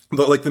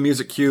like the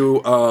music cue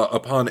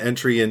upon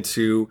entry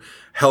into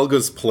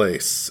Helga's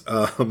place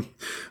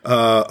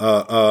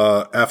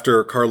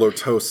after Carlo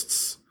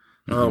toasts.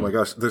 Oh my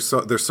gosh, there's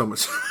so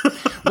much.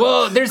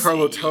 Well, there's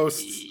Carlo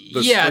toasts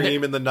the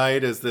scream in the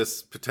night as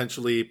this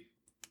potentially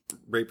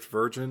raped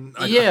virgin.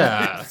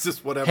 It's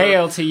just whatever.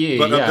 Hail to you.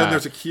 But then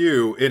there's a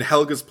cue in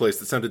Helga's place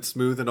that sounded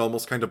smooth and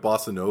almost kind of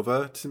bossa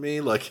nova to me.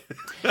 Like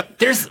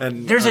there's a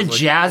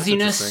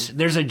jazziness.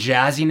 There's a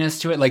jazziness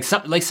to it. Like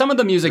some of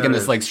the music in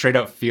this like straight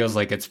up feels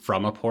like it's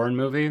from a porn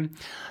movie.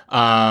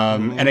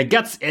 And it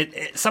gets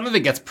some of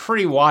it gets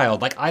pretty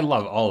wild. Like I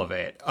love all of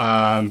it.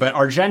 But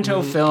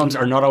Argento films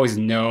are not always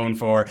known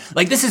for,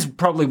 like, this is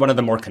probably one of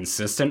the more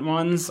consistent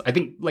ones. I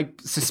think like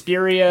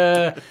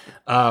Suspiria,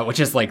 which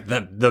is like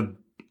the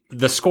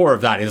score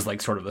of that is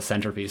like sort of the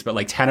centerpiece, but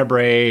like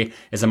Tenebrae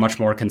is a much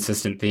more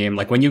consistent theme.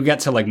 Like when you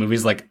get to like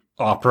movies like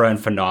Opera and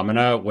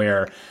Phenomena,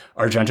 where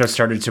Argento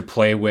started to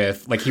play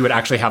with, like, he would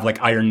actually have like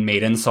Iron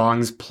Maiden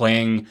songs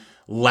playing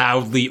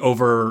loudly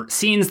over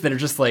scenes that are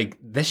just like,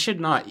 this should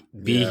not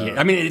be here.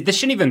 I mean, this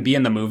shouldn't even be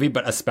in the movie,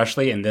 but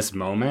especially in this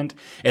moment,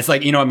 it's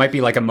like, you know, it might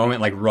be like a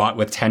moment like wrought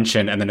with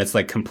tension, and then it's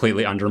like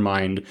completely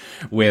undermined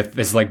with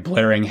this like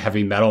blaring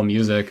heavy metal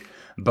music.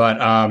 But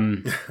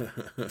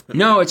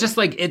no, it's just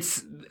like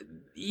it's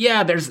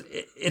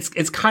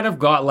kind of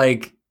got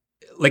like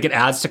it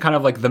adds to kind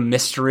of like the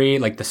mystery,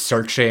 like the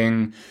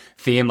searching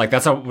theme. Like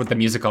that's what the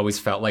music always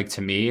felt like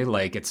to me.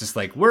 Like it's just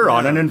like we're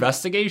on an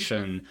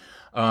investigation.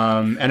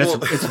 And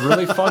it's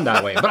really fun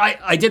that way. But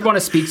I did want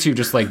to speak to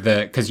just like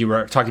because you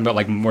were talking about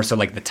like more so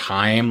like the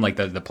time, like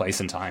the place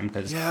and time.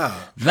 Because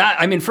that,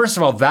 I mean, first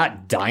of all,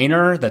 that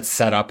diner that's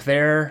set up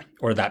there,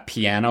 or that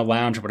piano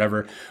lounge or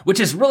whatever, which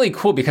is really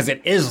cool because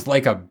it is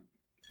like a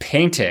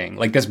painting.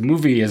 Like this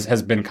movie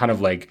has been kind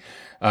of like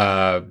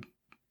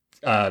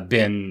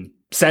been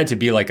said to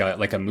be like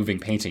a moving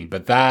painting,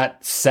 but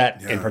that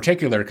set in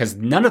particular, because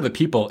none of the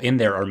people in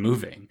there are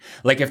moving.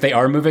 Like if they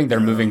are moving,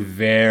 they're moving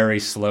very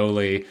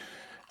slowly.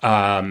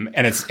 And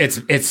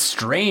it's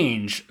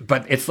strange,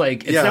 but it's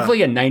like, it's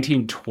definitely a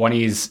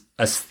 1920s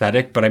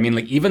aesthetic. But I mean,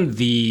 like even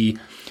the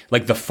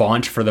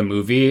font for the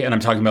movie, and I'm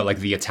talking about like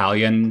the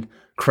Italian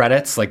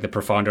credits, like the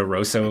Profondo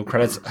Rosso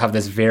credits, have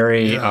this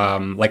very,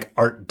 like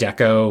Art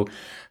Deco,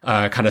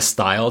 kind of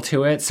style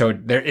to it. So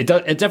it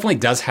definitely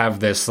does have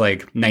this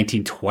like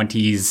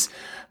 1920s,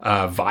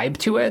 vibe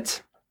to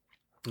it.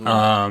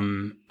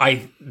 The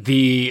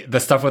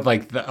stuff with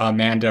like the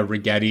Amanda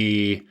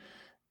Righetti,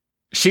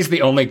 she's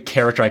the only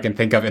character I can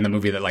think of in the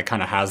movie that like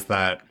kind of has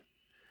that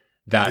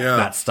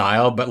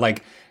style. But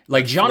like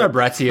Gianna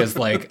Brezzi is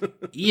like,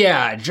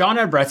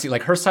 Gianna Brezzi,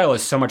 like her style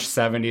is so much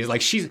 70s.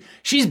 Like she's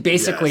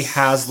basically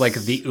has like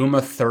the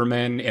Uma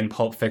Thurman in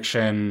Pulp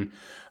Fiction,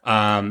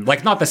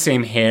 like not the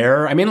same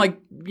hair. I mean, like,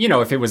 you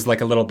know, if it was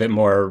like a little bit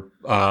more,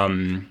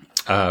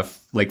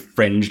 like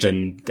fringed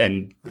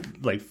and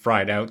like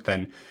fried out,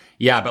 then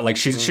but like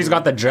she's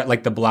got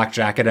the black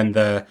jacket and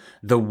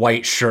the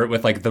white shirt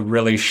with like the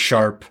really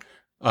sharp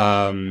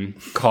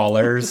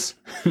collars,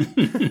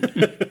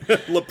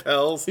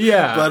 lapels.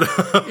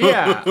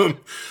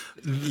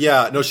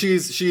 No, she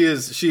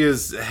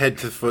is head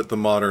to foot the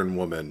modern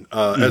woman,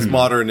 as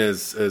modern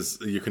as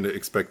you can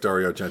expect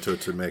Dario Argento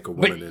to make a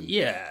woman.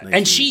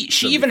 And she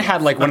even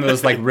had like one of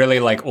those like really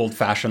like old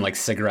fashioned like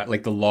cigarette,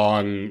 like the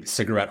long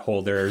cigarette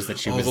holders that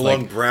she was the like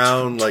long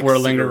brown like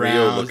twirling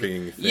around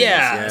looking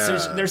things.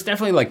 So there's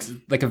definitely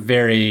like a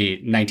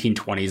very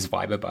 1920s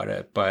vibe about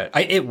it, but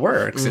it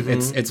works.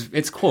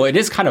 It's cool. It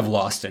is kind of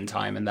lost in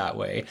time in that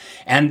way.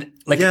 And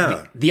like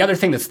the other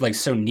thing that's like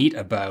so neat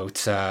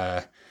about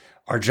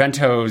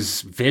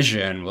Argento's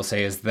vision, we'll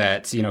say, is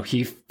that, you know,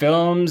 he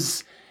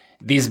films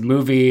these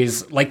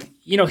movies, like,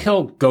 you know,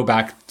 he'll go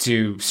back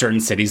to certain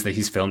cities that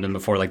he's filmed in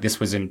before, like this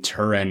was in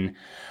Turin,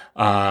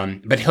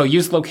 but he'll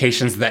use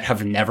locations that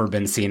have never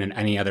been seen in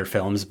any other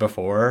films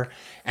before,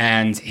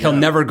 and he'll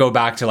never go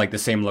back to like the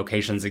same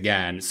locations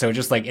again. So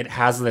just like it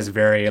has this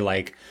very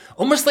like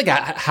almost like a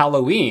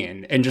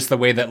Halloween, in just the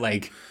way that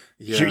like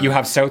you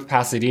have South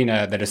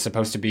Pasadena that is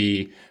supposed to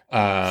be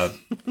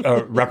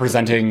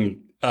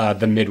representing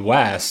the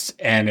Midwest,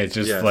 and it's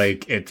just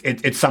like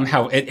it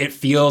somehow it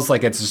feels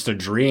like it's just a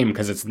dream,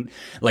 because it's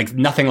like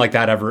nothing like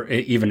that ever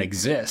even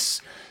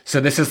exists. So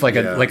this is like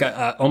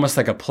a almost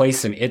like a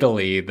place in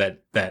Italy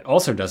that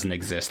also doesn't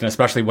exist, and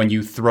especially when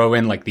you throw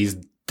in like these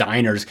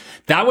diners.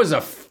 That was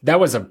a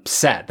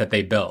set that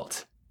they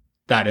built.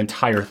 That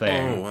entire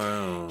thing. Oh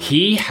wow!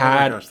 He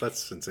had. Oh my gosh,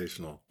 that's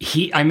sensational.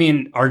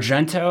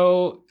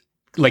 Argento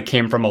like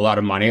came from a lot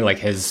of money. Like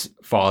his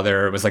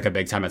father was like a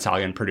big time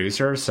Italian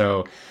producer,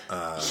 so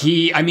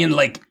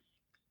like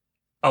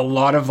a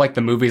lot of like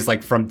the movies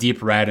like from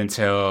Deep Red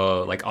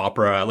until like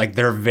Opera, like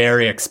they're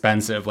very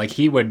expensive. Like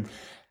he would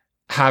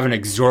have an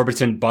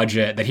exorbitant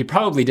budget that he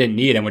probably didn't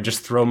need and would just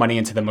throw money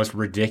into the most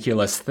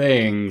ridiculous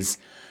things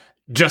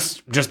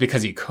just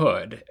because he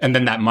could, and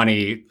then that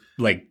money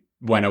like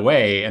went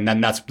away, and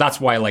then that's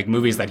why like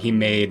movies that he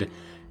made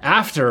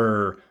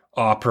after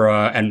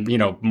Opera and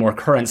more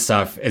current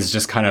stuff is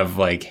just kind of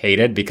like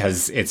hated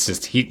because it's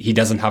just he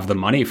doesn't have the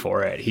money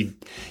for it. He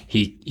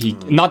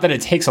not that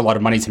it takes a lot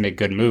of money to make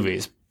good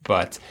movies,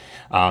 but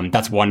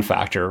that's one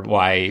factor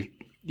why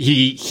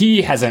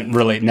he hasn't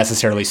really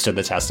necessarily stood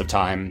the test of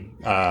time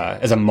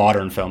as a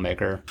modern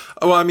filmmaker.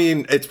 Well, I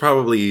mean, it's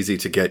probably easy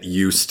to get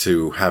used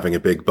to having a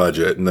big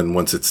budget, and then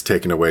once it's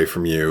taken away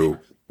from you,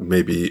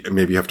 maybe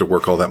you have to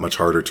work all that much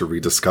harder to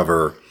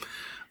rediscover.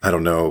 I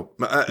don't know.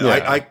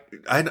 I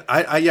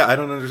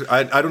don't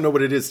understand. I don't know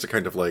what it is to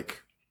kind of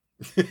like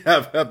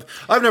have.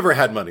 I've never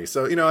had money,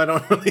 so I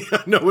don't really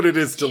know what it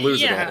is to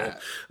lose it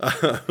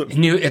all.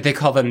 They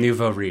call them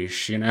nouveau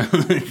riche,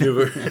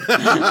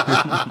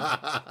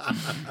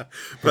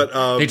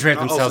 But they drape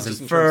themselves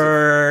in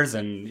furs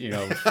and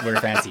wear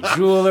fancy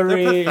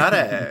jewelry. They're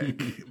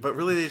pathetic, but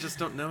really they just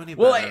don't know any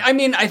better. Well, I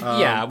mean,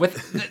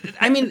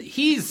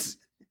 he's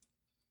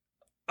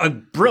a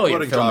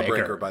brilliant filmmaker.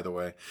 Jawbreaker, by the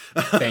way.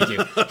 Thank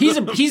you. He's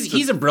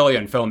a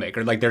brilliant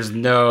filmmaker. Like, there's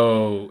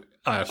no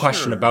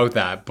question about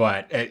that.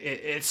 But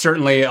it's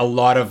certainly a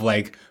lot of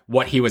like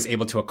what he was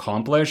able to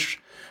accomplish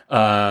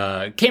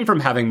came from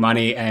having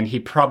money, and he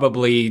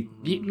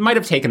might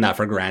have taken that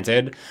for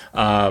granted.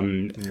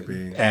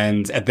 Maybe.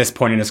 And at this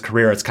point in his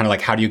career, it's kind of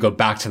like, how do you go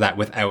back to that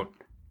without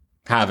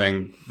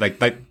having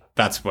like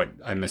that's what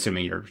I'm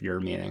assuming you're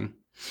meaning.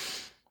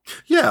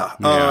 Yeah.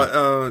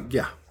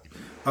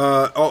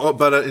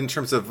 But in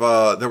terms of,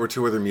 there were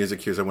two other music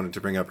cues I wanted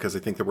to bring up because I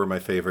think they were my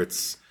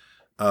favorites.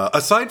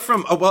 Aside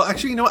from,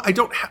 actually, what? I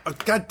don't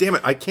God damn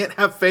it. I can't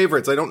have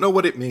favorites. I don't know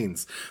what it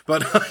means,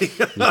 but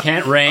you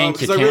can't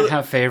rank. You can't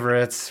have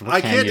favorites.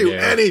 I can't do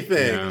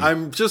anything. Yeah.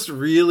 I'm just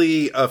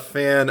really a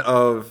fan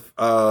of,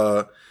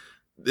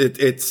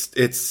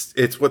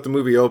 it's what the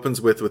movie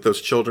opens with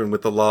those children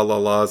with the la la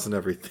la's and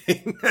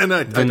everything, and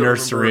the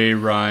nursery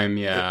rhyme,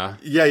 yeah.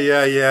 I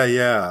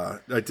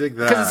dig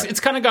that because it's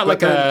kind of got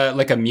like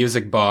a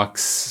music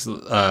box,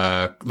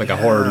 like a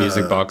horror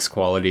music box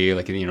quality,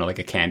 like like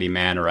a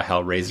Candyman or a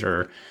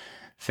Hellraiser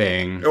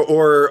thing,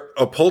 or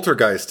a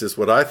Poltergeist is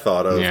what I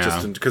thought of. Yeah.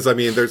 Just because I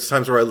mean, there's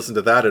times where I listen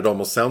to that, it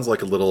almost sounds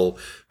like a little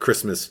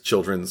Christmas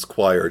children's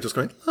choir, just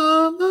going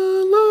la la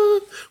la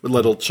with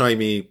little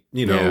chimey,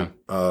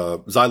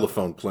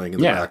 xylophone playing in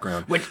the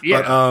background.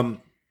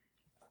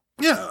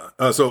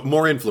 So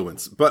more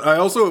influence. But I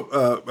also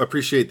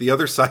appreciate the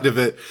other side of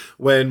it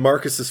when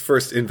Marcus is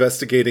first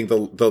investigating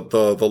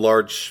the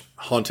large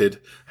haunted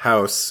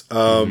house.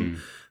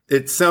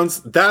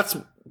 That's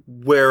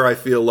where I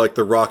feel like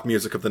the rock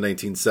music of the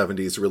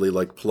 1970s really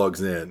like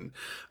plugs in.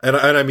 And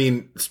I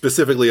mean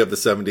specifically of the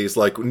 70s,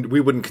 like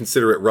we wouldn't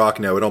consider it rock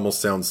now. It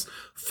almost sounds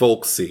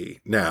folksy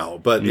now,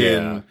 but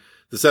in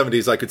the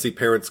 70s, I could see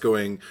parents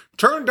going,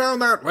 turn down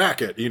that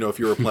racket, if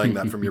you were playing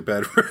that from your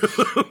bedroom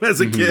as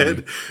a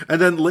kid.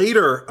 And then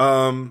later,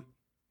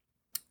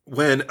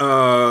 when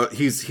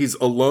he's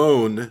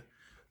alone,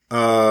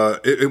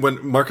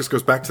 when Marcus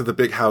goes back to the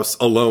big house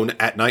alone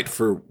at night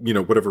for,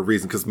 whatever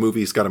reason, because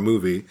movie's got a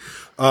movie,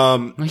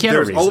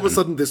 there's all of a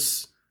sudden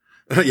this...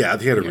 Yeah,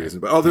 he had a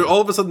reason. But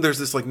all of a sudden there's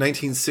this like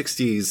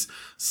 1960s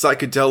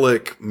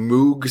psychedelic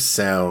Moog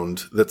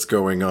sound that's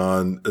going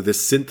on,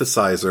 this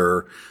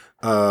synthesizer.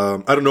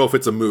 I don't know if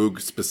it's a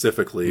Moog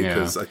specifically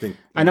because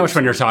I know which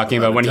one you're talking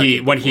about when he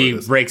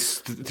breaks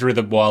through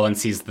the wall and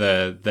sees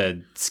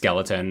the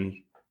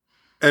skeleton.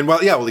 And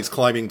he's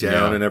climbing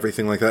down and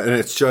everything like that, and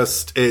it's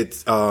just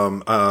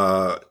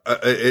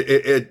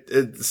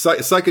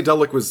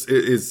psychedelic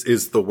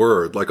is the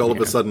word. Like all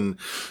of a sudden,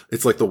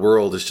 it's like the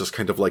world is just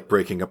kind of like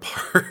breaking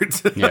apart,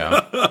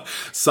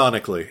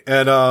 sonically.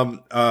 And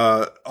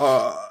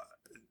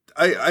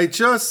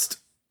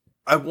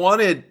I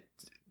wanted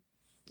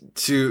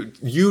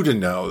you to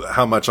know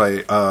how much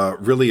I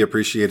really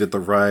appreciated the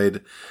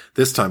ride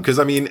this time. Because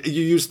I mean,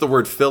 you used the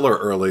word filler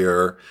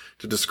earlier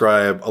to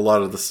describe a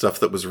lot of the stuff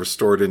that was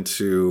restored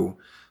into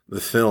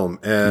the film.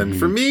 And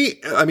for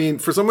me, I mean,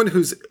 for someone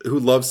who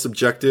loves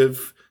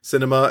subjective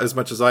cinema as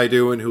much as I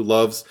do and who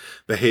loves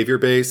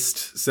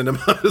behavior-based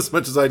cinema as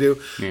much as I do,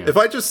 if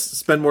I just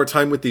spend more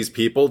time with these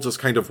people, just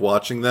kind of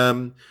watching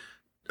them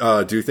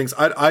do things,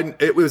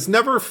 it was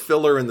never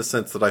filler in the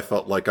sense that I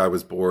felt like I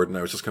was bored and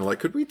I was just kind of like,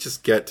 could we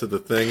just get to the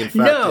thing? In fact,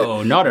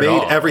 no, not at all.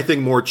 Made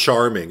everything more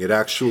charming. It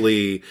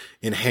actually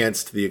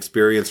enhanced the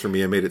experience for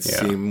me and made it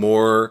seem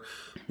more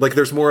like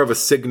there's more of a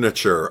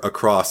signature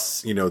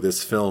across,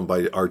 this film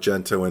by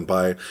Argento and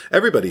by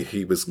everybody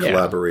he was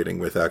collaborating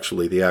with,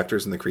 actually, the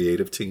actors and the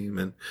creative team.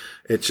 And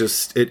it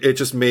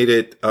just made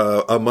it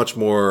a much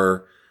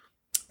more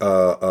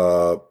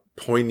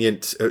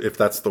poignant, if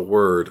that's the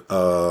word,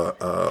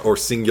 or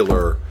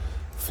singular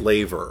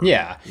flavor.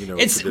 Yeah.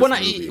 It's when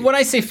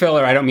I say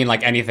filler, I don't mean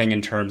like anything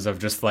in terms of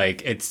just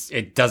like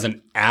it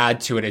doesn't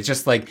add to it. It's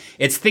just like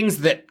it's things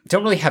that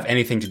don't really have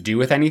anything to do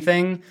with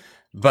anything,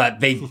 but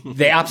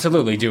they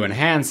absolutely do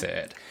enhance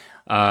it.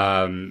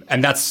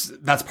 And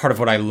that's part of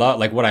what I love.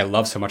 Like what I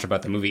love so much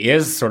about the movie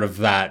is sort of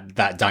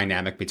that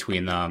dynamic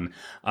between them.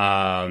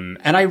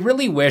 And I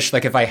really wish,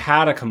 like, if I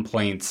had a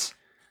complaint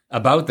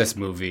about this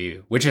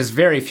movie, which is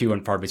very few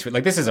and far between.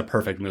 Like, this is a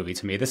perfect movie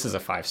to me. This is a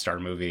 5-star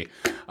movie.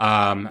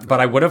 But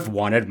I would have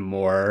wanted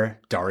more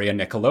Daria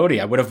Nicolodi.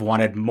 I would have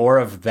wanted more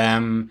of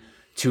them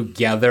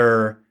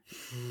together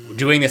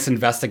doing this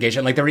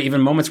investigation. Like, there were even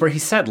moments where he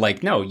said,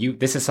 like, no,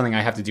 this is something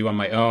I have to do on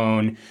my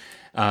own,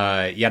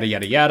 yada,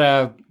 yada,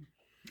 yada.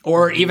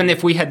 Or even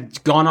if we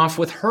had gone off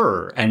with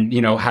her and,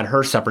 had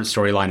her separate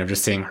storyline of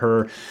just seeing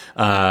her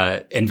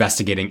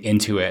investigating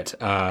into it.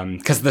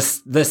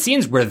 Because the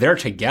scenes where they're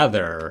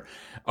together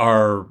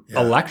are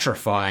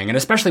electrifying. And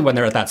especially when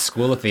they're at that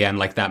school at the end,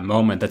 like that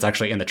moment that's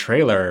actually in the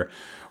trailer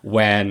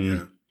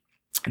when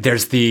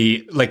there's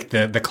the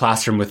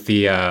classroom with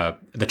the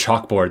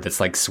chalkboard that's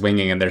like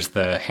swinging and there's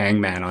the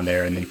hangman on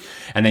there.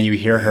 And then you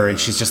hear her and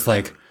she's just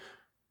like,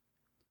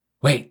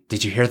 wait,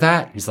 did you hear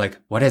that? And he's like,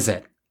 what is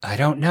it? I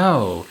don't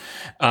know.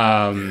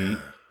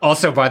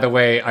 Also, by the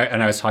way,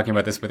 I was talking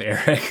about this with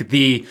Eric,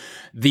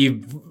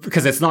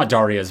 because it's not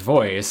Daria's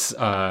voice,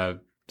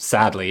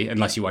 sadly,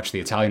 unless you watch the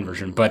Italian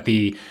version, but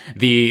the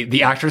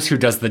actress who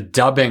does the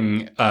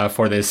dubbing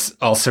for this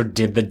also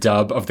did the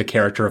dub of the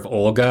character of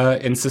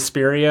Olga in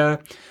Suspiria.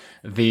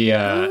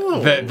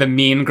 The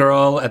mean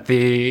girl at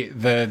the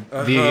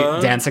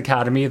dance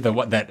academy,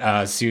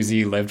 that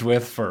Susie lived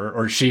with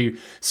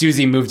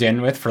Susie moved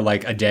in with for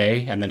like a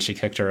day and then she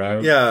kicked her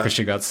out because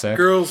she got sick.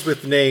 Girls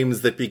with names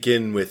that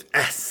begin with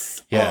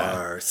S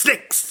are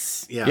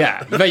six.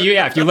 Yeah. But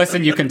if you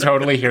listen, you can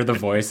totally hear the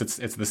voice.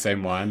 It's the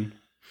same one.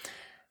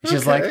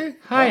 She's like,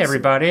 hi, awesome.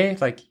 Everybody.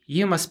 Like,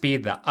 you must be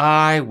the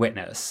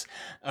eyewitness.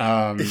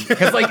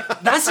 Because like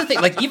that's the thing,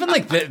 like even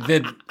like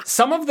the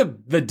some of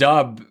the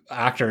dub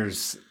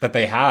actors that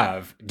they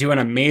have do an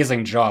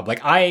amazing job.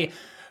 Like I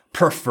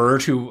think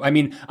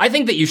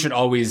that you should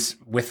always,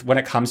 when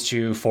it comes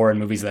to foreign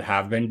movies that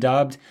have been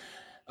dubbed,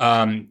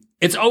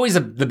 it's always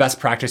the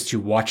best practice to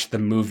watch the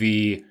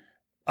movie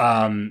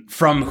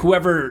from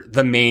whoever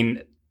the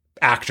main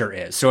actor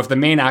is. So if the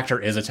main actor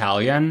is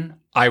Italian,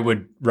 I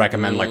would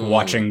recommend like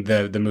watching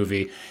the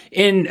movie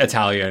in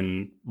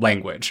Italian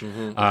language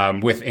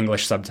with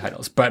English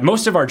subtitles. But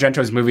most of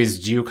Argento's movies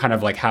do kind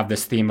of like have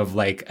this theme of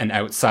like an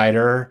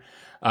outsider,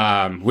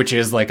 which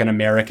is like an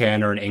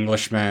American or an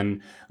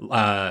Englishman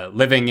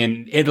living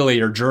in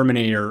Italy or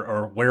Germany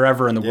or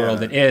wherever in the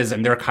world it is.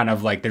 And they're kind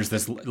of like, there's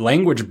this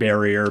language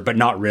barrier, but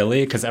not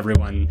really, because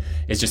everyone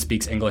just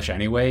speaks English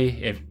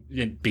anyway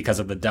because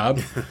of the dub.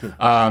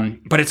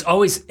 But it's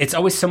always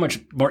so much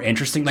more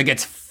interesting. Like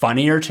it's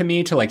funnier to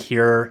me to like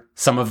hear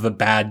some of the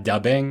bad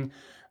dubbing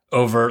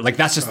over, like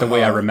that's just the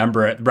way I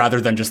remember it, rather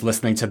than just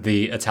listening to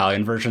the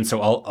Italian version. So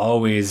I'll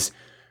always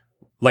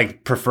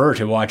like prefer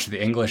to watch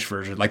the English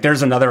version. Like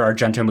there's another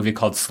Argento movie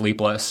called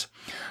Sleepless,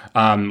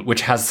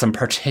 which has some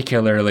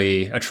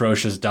particularly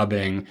atrocious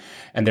dubbing.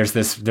 And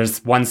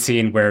there's one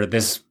scene where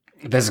this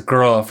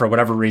girl, for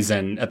whatever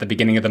reason, at the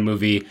beginning of the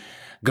movie,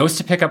 goes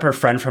to pick up her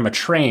friend from a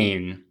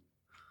train,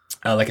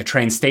 like a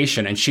train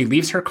station, and she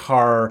leaves her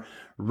car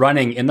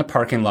running in the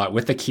parking lot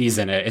with the keys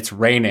in it. It's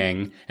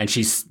raining, and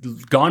she's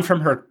gone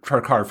from her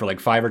car for like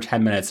 5 or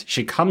 10 minutes.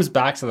 She comes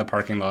back to the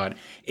parking lot.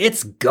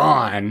 It's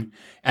gone.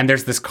 And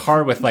there's this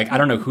car with like, I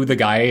don't know who the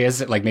guy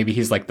is. Like maybe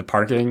he's like the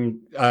parking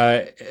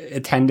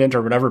attendant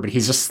or whatever, but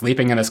he's just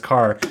sleeping in his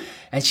car.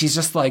 And she's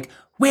just like,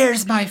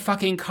 where's my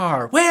fucking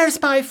car? Where's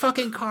my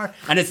fucking car?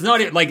 And it's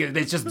not like, it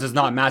just does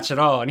not match at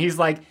all. And he's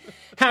like,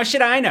 how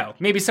should I know?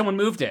 Maybe someone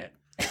moved it.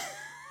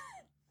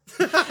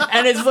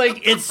 And it's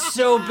like, it's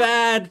so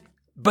bad.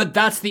 But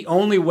that's the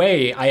only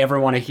way I ever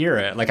want to hear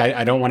it. Like,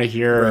 I don't want to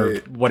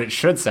hear what it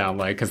should sound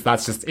like, because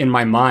that's just, in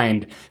my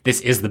mind, this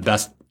is the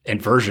best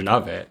version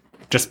of it,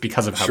 just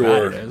because of how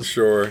bad it is.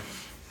 Sure.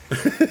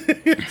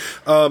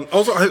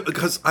 Also,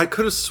 because I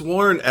could have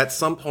sworn at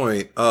some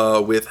point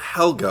with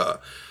Helga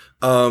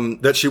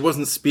that she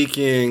wasn't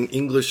speaking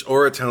English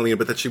or Italian,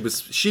 but that she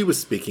was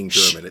speaking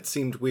German. It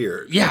seemed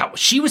weird. Yeah,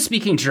 she was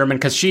speaking German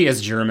because she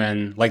is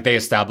German. Like, they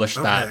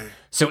established that.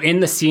 So in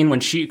the scene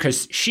when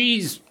because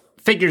she's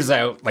figures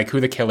out like who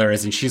the killer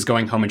is, and she's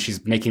going home and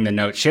she's making the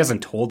note. She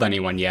hasn't told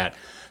anyone yet.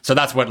 So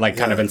that's what like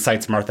kind of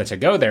incites Martha to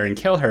go there and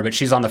kill her. But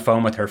she's on the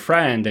phone with her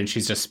friend and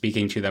she's just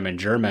speaking to them in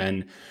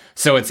German.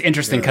 So it's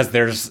interesting because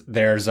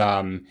there's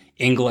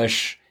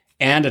English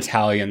and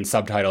Italian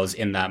subtitles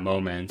in that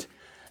moment.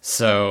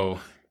 So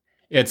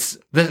it's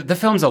the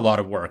film's a lot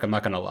of work. I'm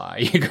not gonna lie.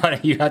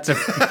 You had to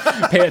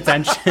pay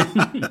attention.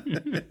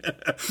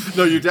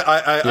 No,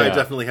 I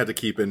definitely had to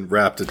keep in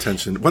rapt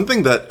attention. One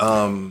thing that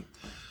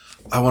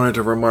I wanted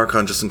to remark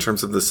on, just in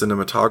terms of the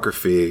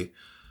cinematography,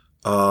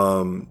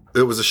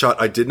 it was a shot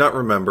I did not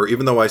remember,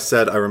 even though I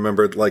said I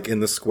remembered, like in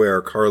the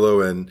square,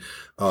 Carlo and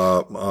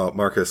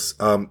Marcus.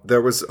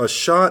 There was a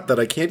shot that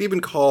I can't even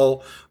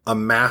call a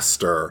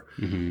master,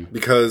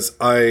 because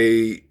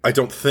I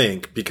don't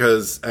think,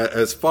 because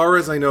as far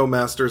as I know,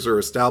 masters are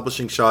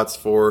establishing shots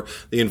for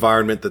the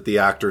environment that the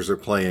actors are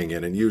playing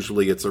in. And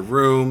usually it's a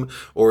room,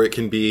 or it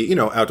can be, you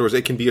know, outdoors.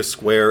 It can be a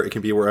square. It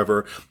can be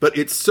wherever, but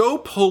it's so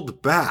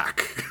pulled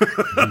back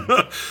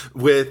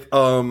with,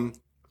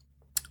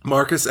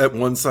 Marcus at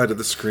one side of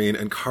the screen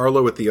and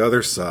Carlo at the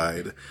other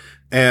side.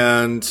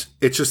 And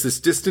it's just this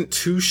distant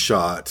two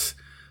shot.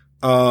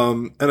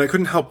 And I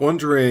couldn't help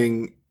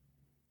wondering,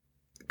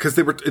 because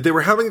they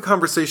were having a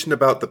conversation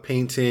about the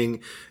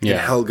painting in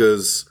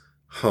Helga's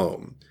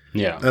home.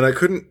 Yeah. And I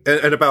couldn't,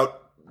 and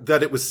about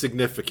that it was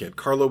significant.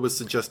 Carlo was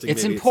suggesting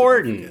it's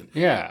important.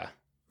 Yeah.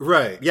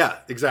 Right. Yeah,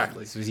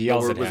 exactly. So he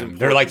yells at him.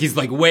 He's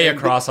like way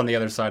across on the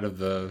other side of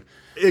the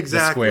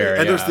square.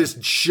 And there's this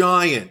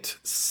giant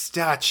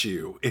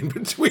statue in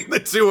between the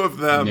two of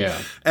them. Yeah.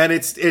 And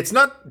it's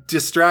not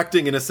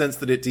distracting in a sense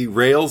that it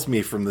derails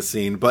me from the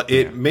scene, but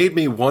it made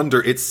me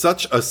wonder. It's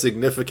such a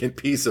significant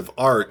piece of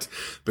art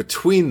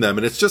between them.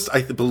 And it's just,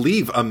 I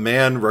believe, a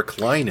man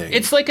reclining.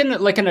 It's like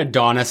an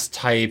Adonis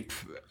type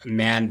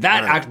man.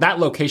 That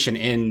location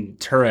in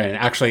Turin,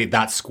 actually,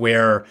 that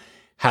square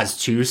has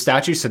two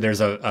statues. So there's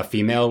a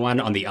female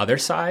one on the other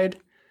side.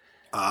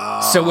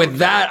 So with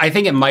that, I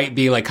think it might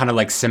be like kind of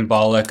like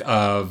symbolic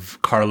of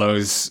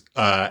Carlo's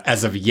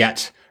as of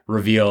yet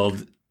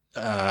revealed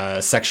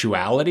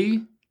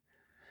sexuality,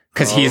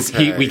 because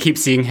we keep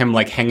seeing him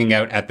like hanging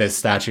out at this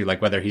statue,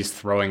 like whether he's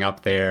throwing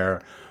up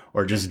there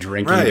or just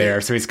drinking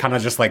there. So he's kind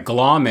of just like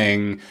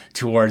glomming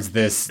towards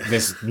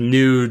this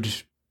nude,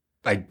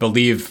 I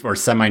believe, or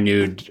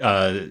semi-nude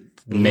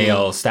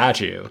male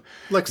statue,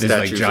 like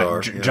statues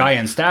are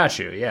giant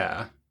statue,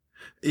 yeah.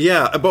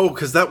 Yeah, but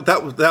because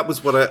that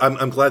was what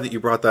I'm glad that you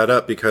brought that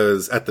up,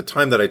 because at the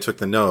time that I took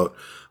the note,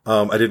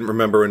 I didn't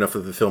remember enough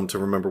of the film to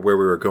remember where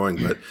we were going,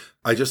 but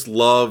I just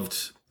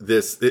loved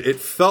this. It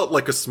felt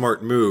like a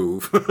smart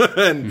move,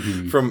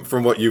 and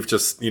from what you've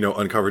just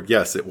uncovered,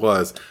 yes, it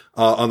was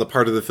on the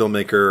part of the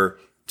filmmaker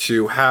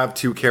to have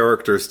two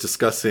characters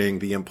discussing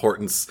the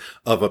importance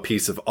of a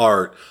piece of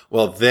art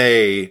while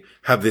they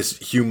have this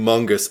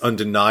humongous,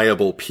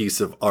 undeniable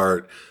piece of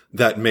art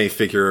that may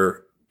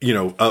figure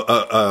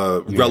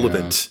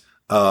relevant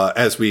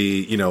as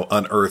we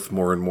unearth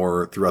more and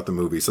more throughout the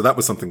movie. So that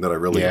was something that I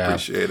really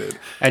appreciated.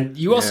 And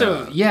you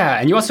also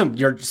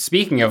you're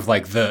speaking of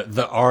like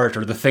the art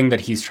or the thing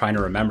that he's trying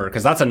to remember,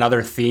 because that's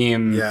another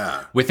theme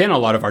within a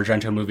lot of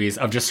Argento movies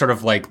of just sort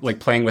of like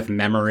playing with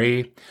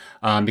memory.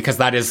 Because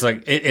that is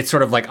like, it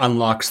sort of like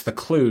unlocks the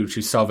clue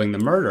to solving the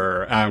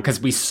murder. Because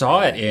we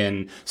saw it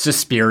in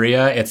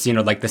Suspiria. It's,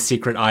 like the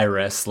secret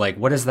iris. Like,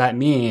 what does that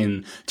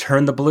mean?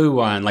 Turn the blue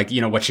one. Like,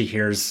 what she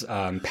hears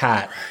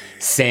Pat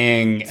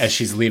saying as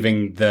she's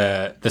leaving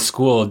the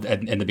school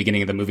in the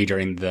beginning of the movie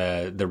during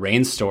the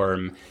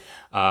rainstorm.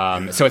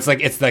 So it's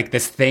like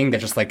this thing that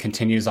just like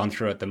continues on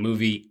throughout the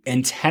movie.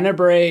 In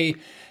Tenebrae,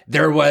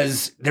 there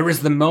was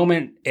the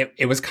moment,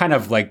 it was kind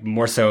of like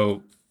more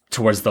so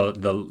towards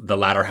the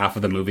latter half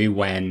of the movie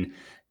when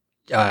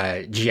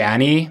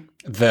Gianni,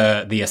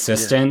 the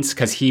assistant,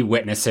 because he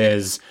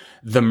witnesses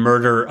the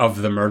murder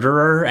of the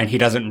murderer and he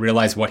doesn't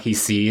realize what he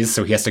sees,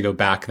 so he has to go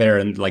back there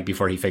and like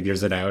before he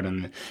figures it out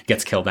and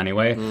gets killed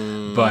anyway.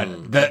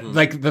 But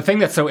the thing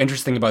that's so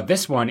interesting about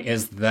this one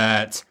is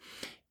that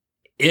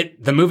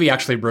the movie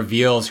actually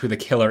reveals who the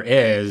killer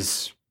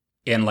is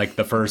in like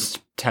the first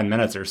 10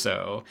 minutes or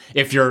so.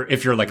 If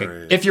you're like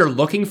if you're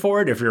looking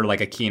for it, if you're like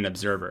a keen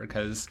observer,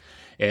 because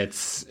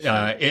it's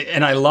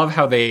and I love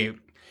how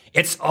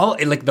it's all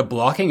like the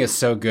blocking is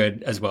so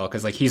good as well,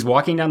 because like he's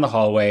walking down the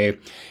hallway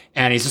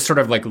and he's just sort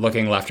of like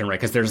looking left and right,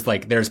 because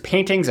there's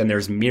paintings and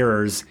there's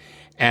mirrors,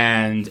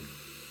 and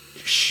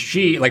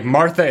she, like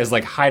Martha, is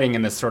like hiding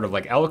in this sort of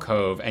like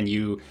alcove, and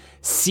you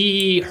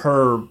see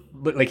her,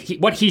 like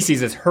what he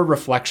sees is her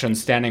reflection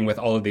standing with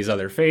all of these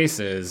other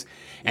faces,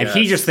 and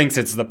he just thinks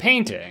it's the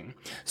painting.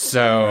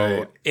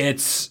 So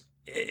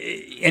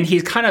and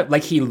he's kind of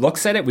like, he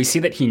looks at it, we see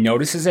that he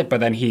notices it, but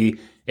then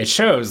it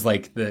shows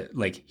like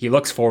he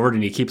looks forward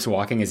and he keeps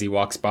walking as he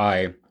walks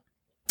by.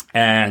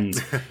 And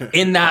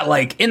in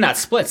that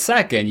split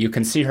second, you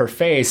can see her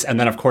face. And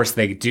then of course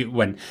they do,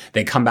 when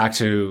they come back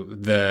to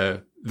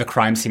the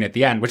crime scene at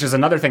the end, which is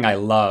another thing I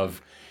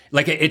love.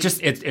 Like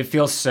it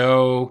feels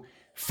so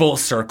full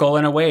circle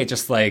in a way. It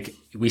just like,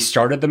 we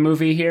started the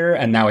movie here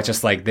and now it's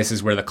just like, this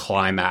is where the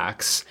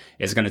climax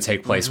is going to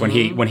take place. When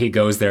he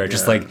goes there,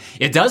 just like,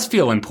 it does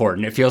feel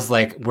important. It feels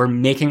like we're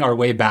making our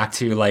way back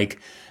to like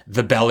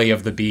the belly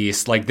of the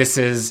beast. Like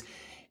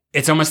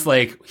it's almost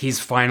like he's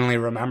finally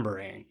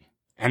remembering.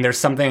 And there is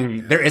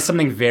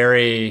something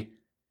very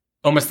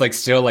almost like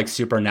still like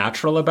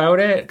supernatural about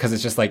it, because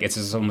it's just like it's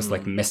just almost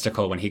like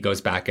mystical when he goes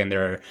back in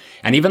there,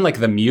 and even like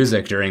the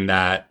music during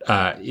that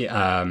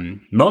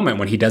moment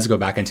when he does go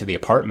back into the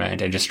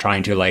apartment and just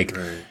trying to like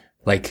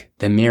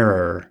the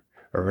mirror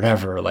or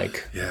whatever,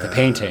 like the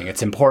painting,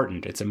 it's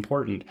important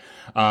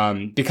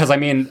because I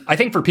mean, I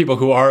think for people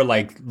who are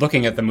like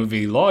looking at the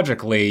movie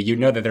logically, you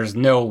know that there's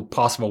no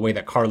possible way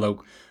that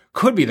Carlo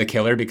could be the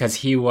killer because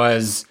he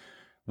was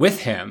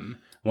with him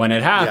when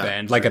it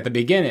happened, like at the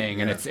beginning.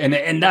 And it's, and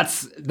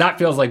that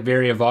feels like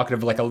very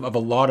evocative, like of a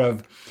lot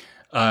of,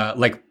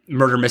 like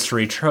murder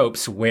mystery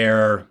tropes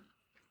where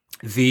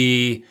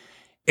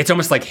it's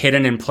almost like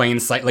hidden in plain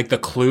sight. Like the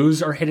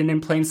clues are hidden in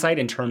plain sight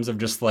in terms of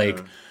just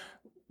like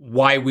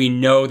why we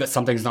know that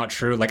something's not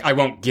true. Like I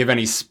won't give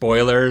any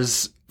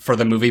spoilers for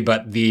the movie,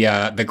 but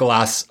the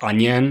glass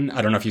onion,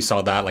 I don't know if you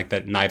saw that, like the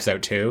Knives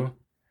Out 2.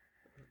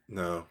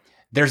 No.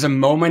 There's a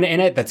moment in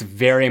it that's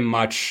very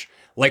much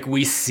like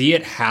we see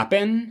it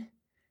happen,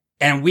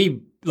 and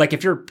we, like,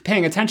 if you're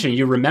paying attention,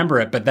 you remember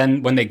it. But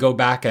then when they go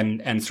back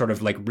and sort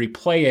of like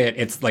replay it,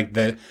 it's like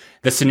the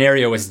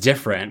scenario is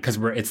different because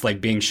it's like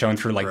being shown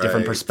through like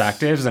different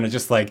perspectives. And it's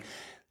just like,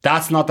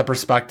 that's not the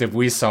perspective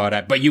we saw it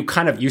at. But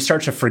you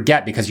start to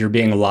forget because you're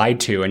being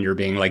lied to and you're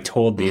being like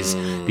told these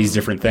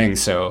different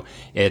things. So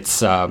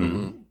it's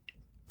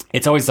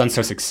always done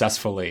so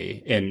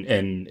successfuli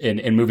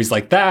in movies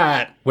like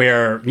that,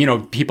 where, you know,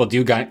 people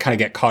do kind of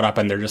get caught up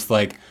and they're just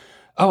like,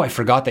 oh, I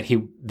forgot that he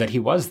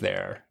was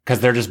there,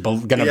 because they're just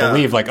going to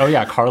believe like, oh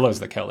yeah,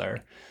 Carlo's the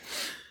killer.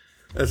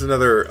 That's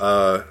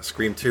another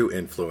Scream 2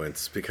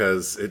 influence,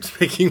 because it's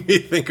making me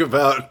think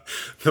about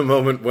the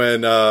moment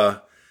when,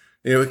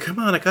 come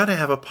on, I gotta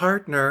have a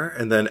partner.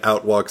 And then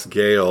out walks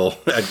Gail,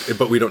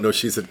 but we don't know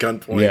she's at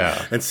gunpoint.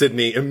 Yeah. And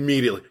Sydney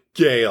immediately,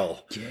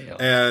 Gail.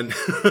 And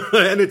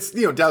and it's,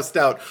 doused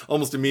out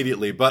almost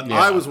immediately. But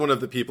I was one of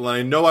the people, and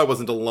I know I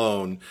wasn't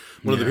alone.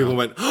 One of the people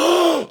went,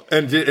 oh,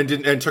 and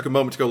took a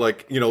moment to go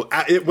like,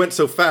 it went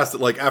so fast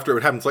that like after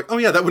it happened, it's like, oh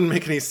yeah, that wouldn't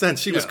make any sense.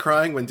 She was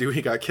crying when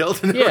Dewey got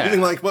killed and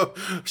everything. Like, well,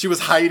 she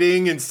was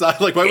hiding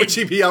inside. Like, why would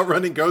she be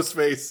outrunning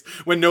Ghostface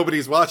when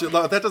nobody's watching?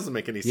 That doesn't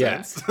make any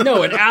sense.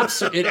 No, it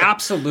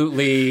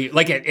absolutely,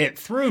 like it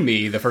threw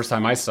me the first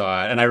time I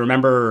saw it. And I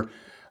remember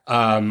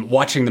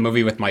watching the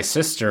movie with my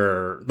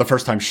sister the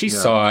first time she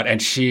saw it,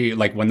 and she,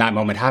 like, when that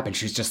moment happened,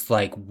 she's just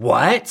like,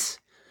 what?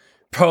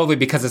 Probably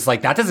because it's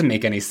like, that doesn't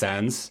make any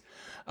sense.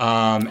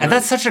 And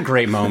that's such a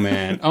great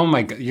moment. Oh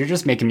my God, you're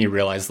just making me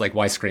realize like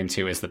why Scream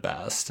 2 is the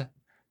best.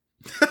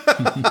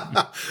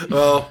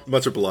 Well,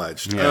 much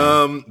obliged.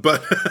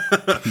 But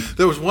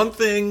there was one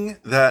thing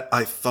that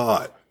I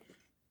thought,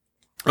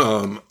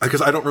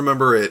 because I don't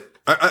remember it.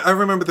 I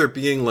remember there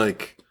being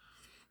like,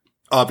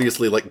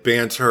 obviously like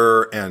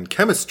banter and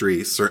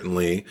chemistry,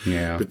 certainly,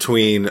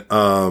 between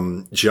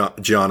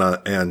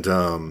Gianna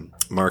and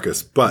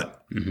Marcus.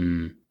 But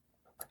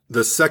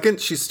the second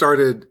she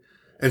started,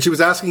 and she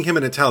was asking him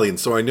in Italian,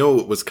 so I know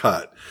it was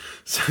cut.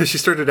 So she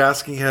started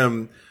asking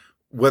him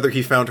whether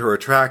he found her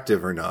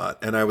attractive or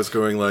not. And I was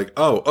going like,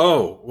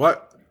 oh,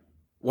 what?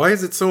 Why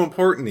is it so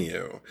important to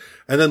you?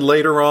 And then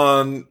later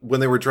on, when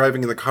they were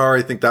driving in the car,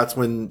 I think that's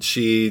when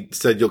she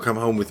said, you'll come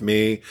home with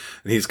me.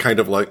 And he's kind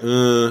of like,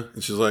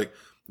 and she's like,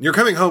 you're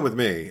coming home with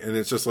me. And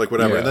it's just like,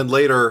 whatever. And then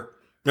later,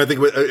 I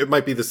think it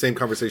might be the same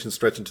conversation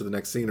stretch into the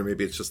next scene, or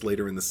maybe it's just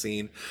later in the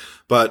scene.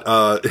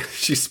 But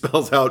she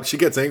spells out, she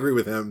gets angry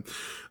with him,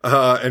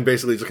 and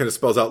basically just kind of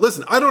spells out,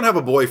 listen, I don't have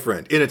a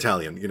boyfriend, in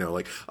Italian,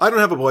 like, I don't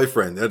have a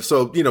boyfriend. And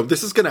so,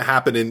 this is going to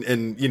happen.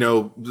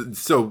 And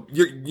so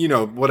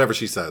you're, whatever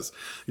she says,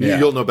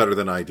 you'll know better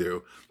than I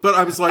do. But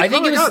I was like,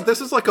 oh my God,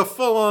 this is like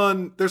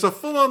there's a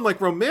full on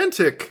like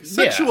romantic,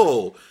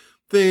 sexual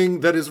thing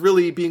that is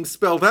really being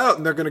spelled out,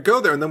 and they're going to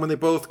go there. And then when they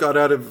both got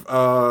out of,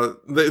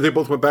 they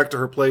both went back to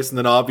her place, and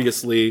then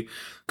obviously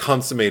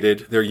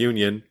consummated their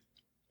union.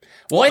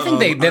 Well, I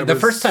think the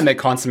first time they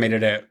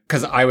consummated it,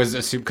 because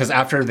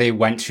after they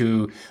went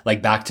to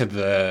like back to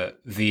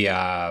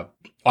the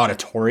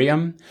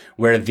auditorium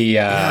where the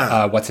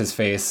what's his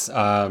face,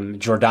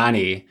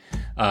 Giordani,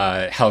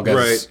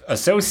 Helga's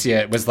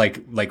associate, was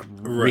like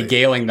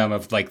regaling them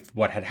of like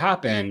what had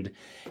happened.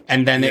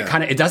 And then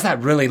it does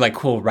that really like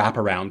cool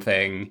wraparound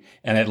thing,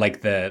 and it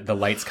like the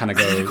lights kind of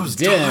go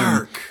dim,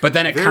 dark, but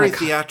then it very kind of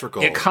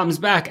theatrical. It comes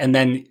back, and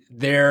then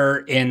they're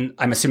in,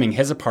 I'm assuming,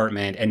 his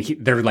apartment, and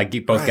they're like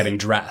both getting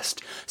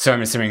dressed. So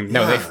I'm assuming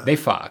they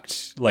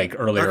fucked like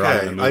earlier on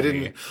in the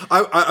movie.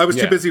 I was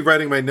too busy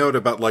writing my note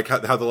about like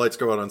how the lights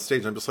go out on stage.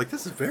 And I'm just like,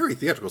 this is very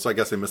theatrical. So I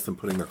guess I missed them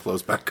putting their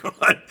clothes back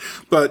on.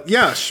 But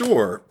yeah,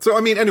 sure. So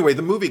I mean, anyway,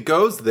 the movie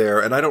goes there,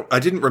 and I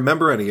didn't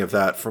remember any of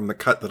that from the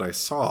cut that I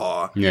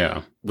saw.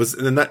 Yeah.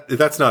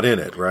 That's not in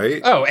it,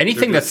 right? Oh,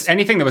 anything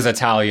that was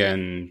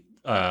Italian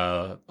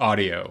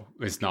audio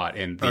is not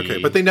in the...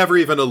 Okay, but they never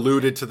even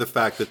alluded to the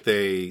fact that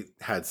they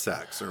had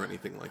sex or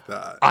anything like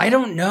that. I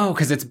don't know,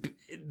 because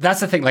that's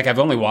the thing. Like, I've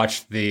only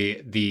watched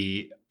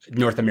the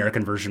North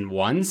American version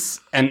once,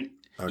 and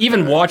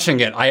even watching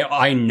it,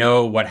 I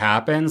know what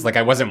happens. Like,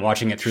 I wasn't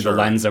watching it through the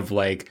lens of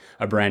like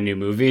a brand new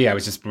movie. I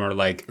was just more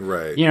like,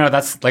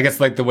 that's like, it's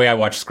like the way I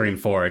watch Scream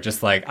 4.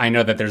 Just like, I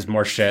know that there's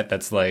more shit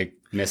that's like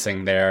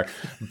missing there,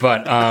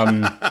 but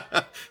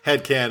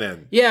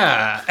headcanon.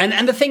 Yeah,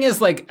 and the thing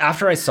is, like,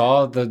 after I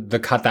saw the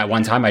cut that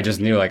one time, I just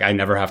knew like I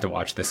never have to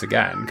watch this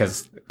again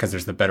because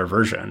there's the better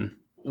version.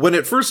 When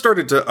it first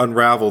started to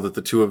unravel that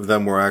the two of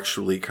them were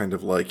actually kind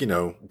of like,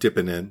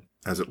 dipping in,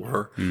 as it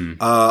were,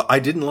 I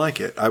didn't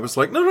like it. I was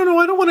like, no,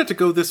 I don't want it to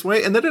go this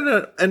way. And then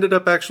it ended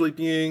up actually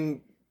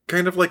being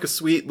kind of like a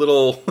sweet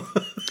little,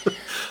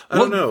 I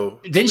don't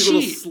know,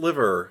 little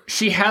sliver.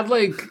 He had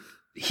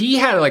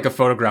like a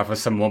photograph of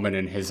some woman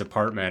in his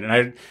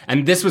apartment,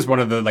 and this was one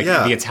of the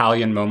the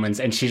Italian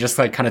moments, and she just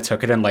like kind of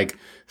took it and like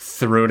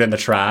threw it in the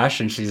trash,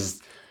 and she's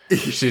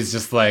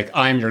just like,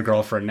 I'm your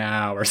girlfriend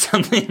now, or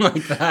something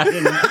like that.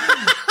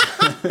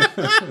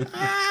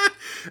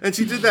 And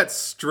she did that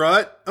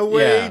strut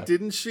away,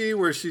 didn't she?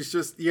 Where she's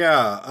just, and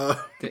I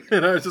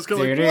was just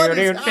going, what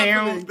is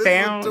happening? This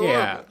is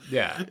adorable.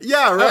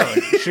 Yeah, right.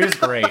 Oh, she was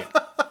great.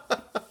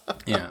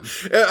 Yeah.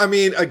 I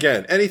mean,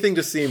 again, anything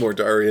to see more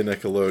Daria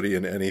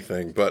Nickelodeon,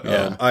 anything. But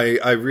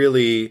I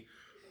really,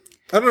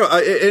 I don't know.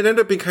 It ended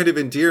up being kind of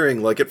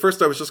endearing. Like, at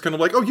first I was just kind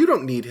of like, oh, you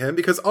don't need him.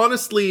 Because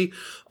honestly,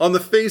 on the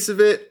face of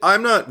it,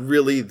 I'm not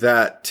really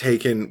that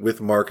taken with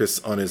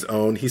Marcus on his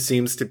own. He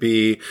seems to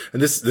be,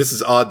 and this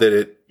is odd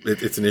that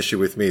it's an issue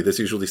with me. This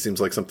usually seems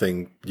like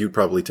something you'd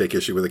probably take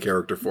issue with a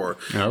character for.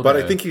 Okay. But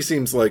I think he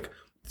seems like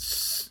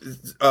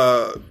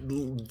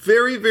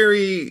very,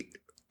 very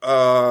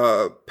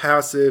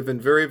passive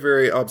and very,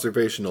 very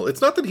observational.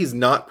 It's not that he's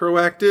not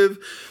proactive,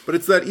 but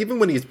it's that even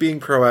when he's being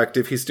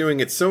proactive, he's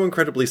doing it so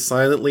incredibly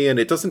silently, and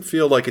it doesn't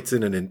feel like it's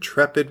in an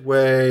intrepid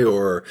way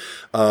or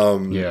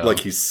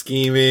like he's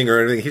scheming or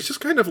anything. He's just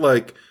kind of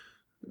like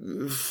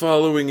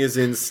following his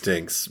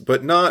instincts,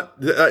 but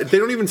not, they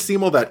don't even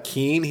seem all that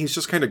keen. He's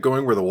just kind of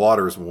going where the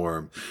water's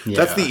warm. Yeah.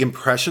 That's the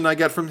impression I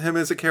get from him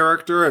as a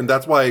character. And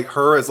that's why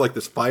her as like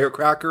this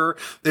firecracker,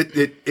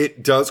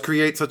 it does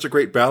create such a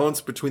great balance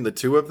between the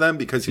two of them,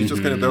 because he's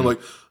just kind of there like,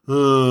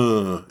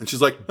 and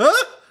she's like,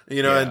 huh?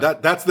 And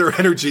that's their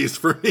energies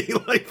for me,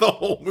 like the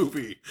whole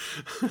movie.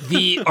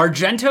 The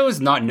Argento is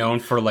not known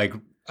for like,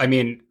 I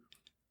mean,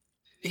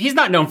 he's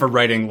not known for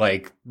writing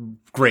like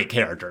great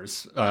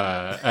characters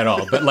at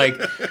all, but like,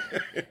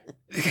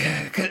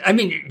 I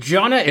mean,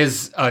 Gianna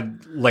is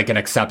like an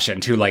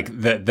exception to like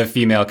the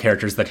female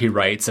characters that he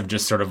writes, of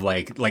just sort of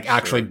like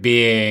actually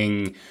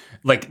being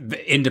like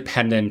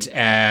independent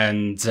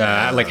and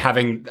like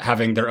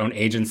having their own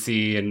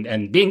agency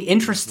and being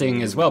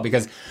interesting as well.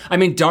 Because I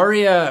mean,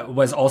 Daria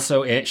was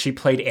also she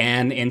played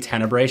Anne in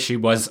Tenebrae. She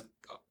was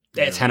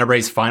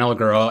Tenebrae's final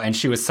girl, and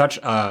she was such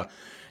a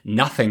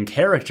nothing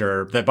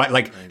character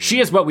that she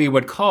is what we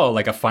would call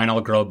like a final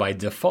girl by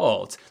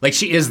default. Like,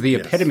 she is the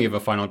epitome of a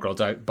final girl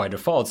by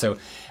default. So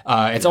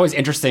it's always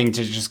interesting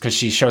to just, because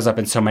she shows up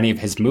in so many of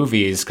his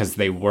movies, because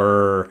I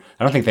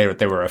don't think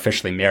they were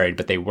officially married,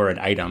 but they were an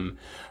item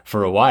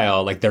for a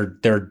while. Like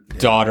their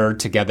daughter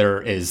together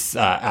is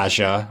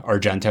Asia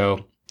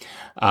Argento.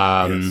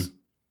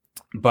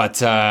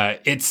 But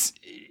it's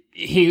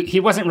he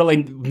wasn't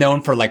really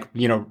known for like,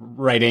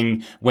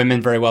 writing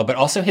women very well, but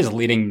also his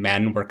leading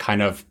men were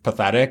kind of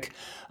pathetic.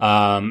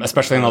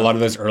 Especially in a lot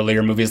of those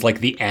earlier movies, like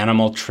the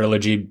Animal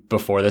trilogy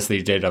before this,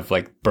 they did of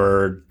like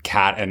Bird,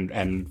 Cat,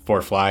 and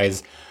Four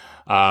Flies.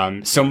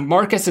 So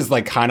Marcus is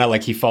like kind of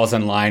like, he falls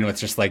in line with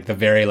just like the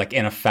very like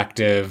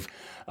ineffective,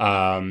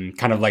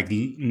 kind of like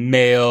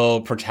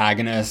male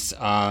protagonist.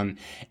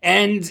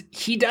 And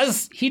he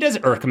does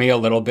irk me a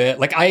little bit.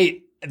 Like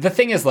the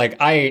thing is,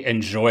 like, I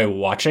enjoy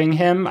watching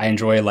him. I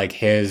enjoy like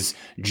his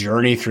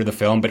journey through the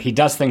film, but he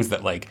does things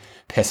that like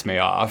piss me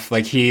off.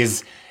 Like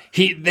there's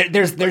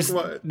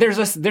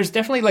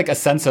definitely like a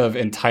sense of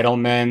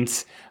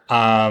entitlement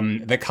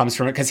that comes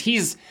from it,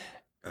 because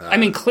I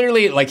mean,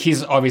 clearly, like,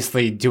 he's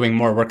obviously doing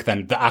more work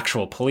than the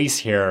actual police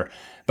here,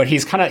 but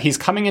he's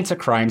coming into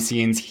crime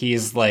scenes.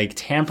 He's like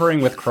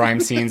tampering with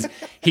crime scenes.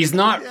 He's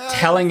not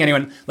telling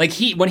anyone. Like,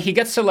 when he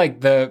gets to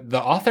like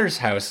the author's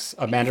house,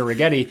 Amanda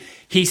Righetti,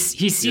 he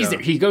sees it.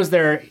 He goes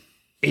there.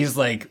 He's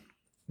like,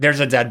 there's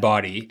a dead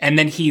body, and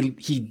then he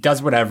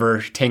does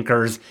whatever,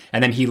 tinkers,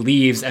 and then he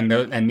leaves and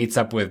meets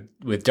up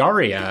with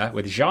Daria,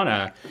 with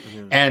Gianna,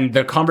 and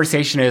the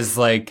conversation is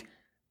like,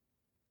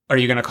 are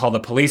you going to call the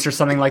police or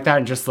something like that?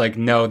 And just like,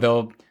 no,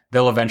 they'll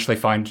eventually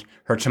find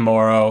her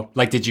tomorrow.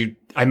 Like,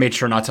 I made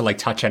sure not to like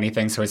touch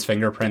anything, so his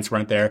fingerprints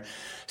weren't there.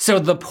 So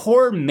the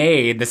poor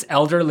maid, this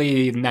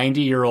elderly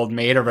 90-year-old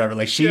maid or whatever,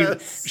 like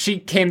she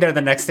came there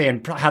the next day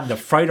and had the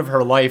fright of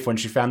her life when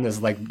she found this,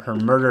 like, her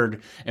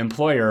murdered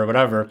employer or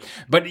whatever.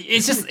 But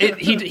it's just,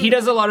 he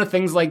does a lot of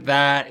things like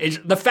that.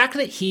 The fact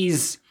that he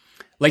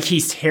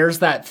tears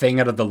that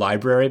thing out of the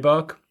library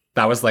book,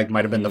 That was like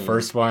might have been the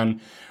first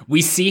one.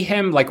 We see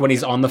him like when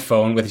he's on the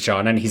phone with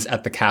John and he's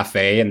at the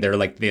cafe and they're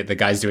like the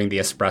guy's doing the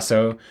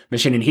espresso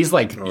machine and he's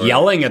like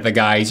yelling at the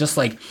guy. He's just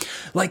like,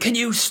 can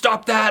you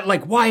stop that?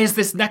 Like, why is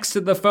this next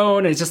to the phone?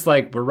 And it's just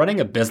like, we're running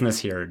a business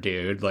here,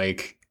 dude.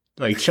 Like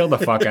chill the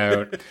fuck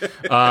out.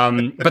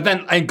 But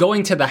then and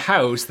going to the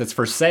house that's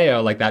for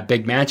sale, like that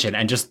big mansion,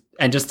 and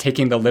just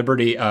taking the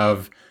liberty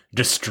of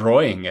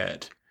destroying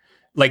it.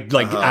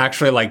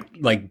 Actually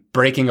like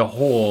breaking a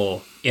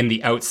hole in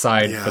the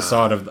outside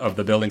facade of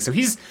the building. So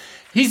he's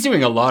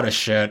doing a lot of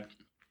shit.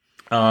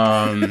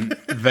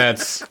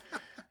 That's,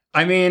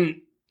 I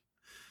mean,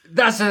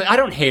 I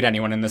don't hate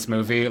anyone in this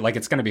movie. Like,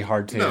 it's going to be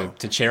hard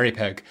to cherry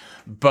pick,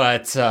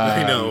 but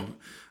I know.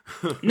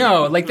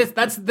 No, like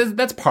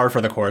that's par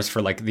for the course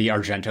for like the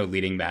Argento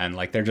leading man.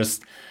 Like they're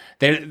just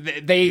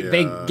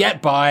they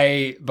get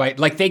by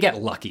like they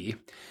get lucky.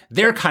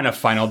 They're kind of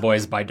final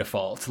boys by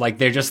default. Like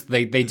they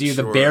do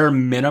the bare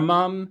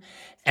minimum,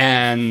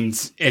 and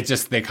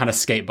they kind of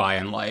skate by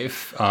in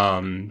life.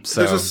 There's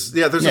a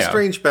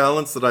strange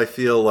balance that I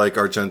feel like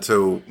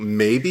Argento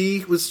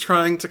maybe was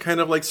trying to kind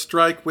of like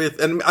strike with,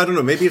 and I don't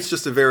know, maybe it's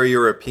just a very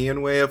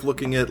European way of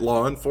looking at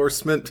law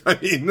enforcement. I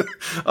mean,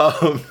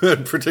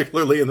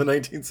 particularly in the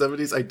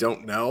 1970s, I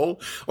don't know,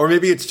 or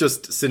maybe it's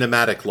just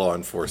cinematic law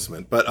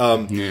enforcement. But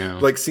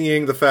like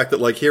seeing the fact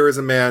that like here is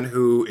a man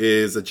who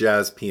is a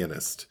jazz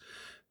pianist,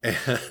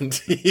 and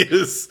he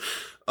is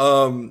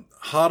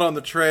hot on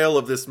the trail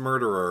of this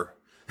murderer.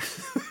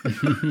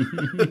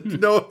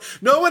 No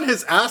one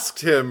has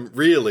asked him,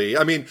 really.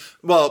 I mean,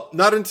 well,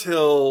 not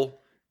until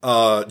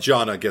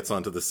Jonna gets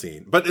onto the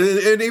scene. But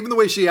and even the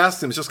way she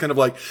asks him is just kind of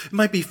like, it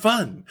might be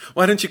fun.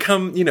 Why don't you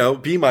come,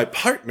 be my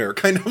partner?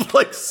 Kind of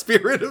like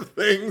spirit of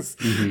things.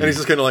 Mm-hmm. And he's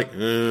just kind of like,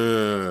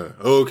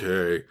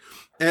 okay.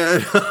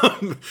 And,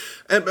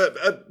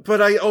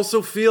 but I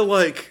also feel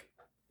like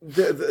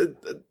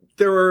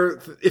there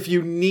are, if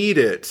you need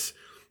it,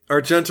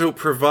 Argento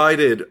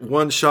provided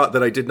one shot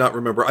that I did not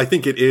remember. I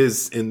think it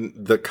is in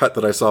the cut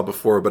that I saw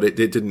before, but it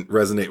didn't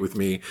resonate with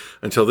me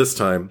until this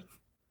time.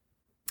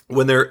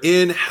 When they're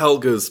in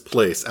Helga's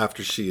place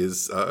after she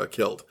is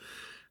killed,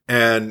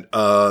 and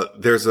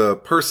there's a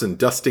person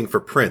dusting for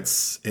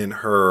prints in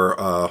her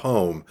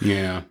home.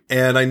 Yeah.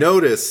 And I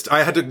noticed,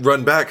 I had to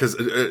run back because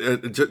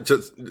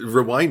just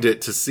rewind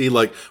it to see,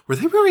 like, were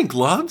they wearing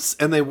gloves?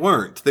 And they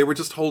weren't. They were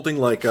just holding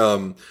like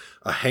a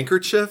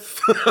handkerchief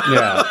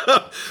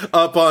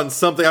up on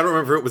something. I don't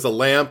remember if it was a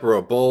lamp or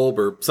a bulb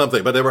or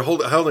something, but they were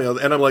holding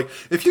it. And I'm like,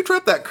 if you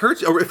drop that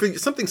kerchief, or if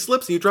something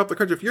slips and you drop the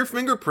kerchief, your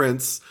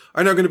fingerprints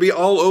are now going to be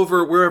all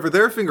over wherever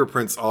their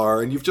fingerprints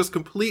are. And you've just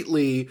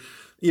completely,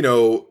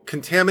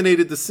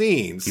 contaminated the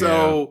scene.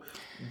 So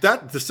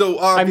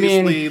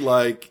obviously,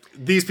 like,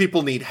 these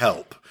people need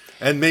help.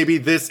 And maybe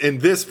in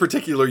this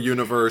particular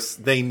universe,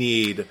 they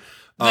need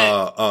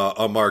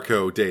a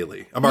Marcus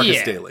Daly.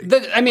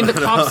 The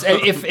cops,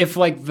 if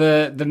like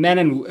the men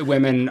and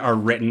women are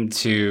written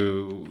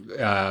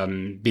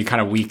to be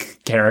kind of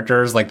weak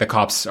characters, like the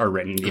cops are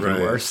written even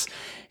worse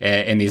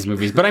in these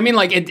movies. But I mean,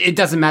 like it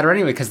doesn't matter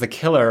anyway, because the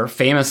killer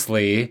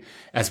famously,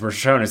 as we're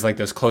shown, is like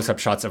those close-up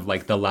shots of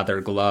like the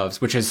leather gloves,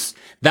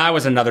 that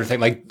was another thing.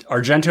 Like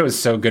Argento is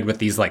so good with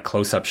these like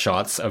close-up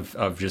shots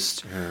of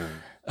just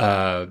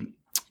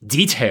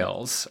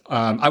details.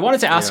 I wanted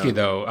to ask you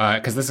though,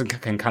 because this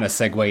can kind of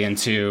segue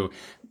into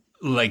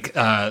like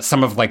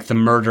some of like the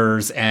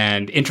murders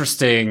and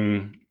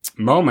interesting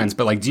moments.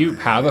 But like, do you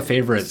have a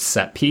favorite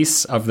set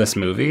piece of this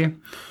movie?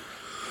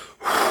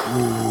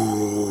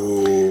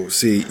 Ooh,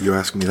 see, you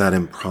ask me that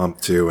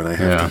impromptu, and I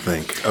have to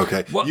think.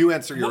 Okay, you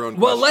answer your own.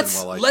 Well,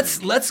 let's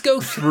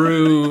go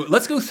through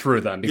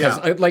them,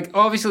 because like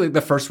obviously the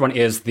first one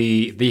is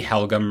the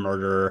Helga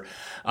murder.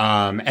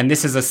 And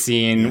this is a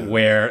scene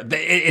where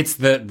it's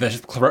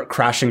the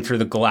crashing through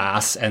the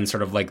glass and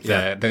sort of like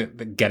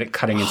the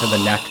cutting into the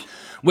neck,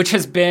 which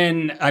has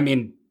been, I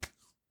mean,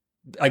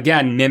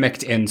 again,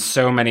 mimicked in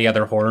so many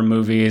other horror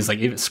movies, like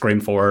even Scream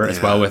 4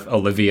 as well, with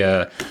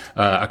Olivia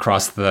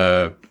across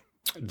the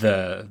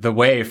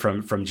way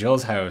from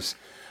Jill's house.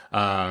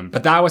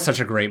 But that was such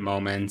a great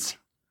moment.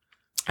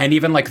 And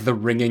even like the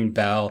ringing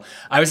bell.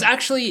 I was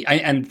actually,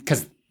 and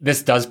because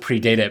this does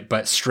predate it,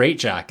 but Straight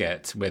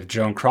Jacket with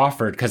Joan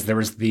Crawford, because there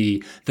was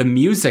the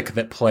music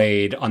that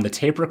played on the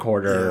tape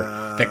recorder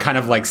that kind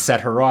of like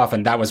set her off,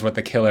 and that was what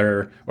the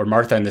killer, or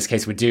Martha in this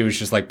case, would do, is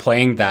just like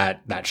playing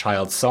that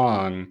child's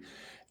song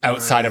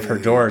outside of her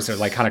door. So it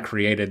like kind of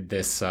created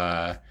this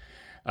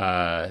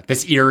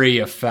this eerie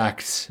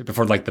effect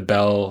before like the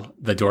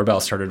doorbell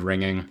started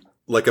ringing,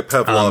 like a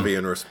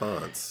Pavlovian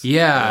response.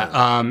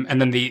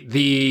 And then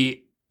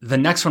the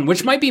next one,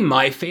 which might be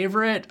my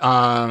favorite,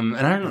 and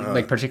I don't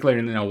like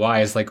particularly know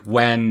why, is like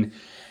when,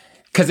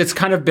 because it's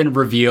kind of been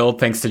revealed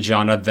thanks to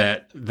Jonna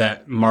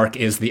that Mark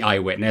is the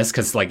eyewitness,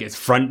 because like it's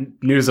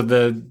front news of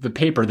the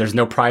paper. There's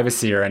no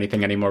privacy or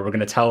anything anymore. We're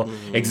going to tell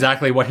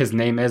exactly what his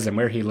name is and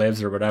where he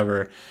lives or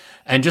whatever.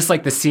 And just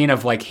like the scene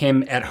of like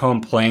him at home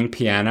playing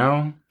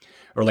piano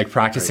or like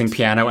practicing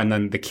piano, and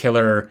then the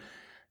killer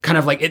kind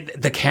of like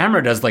the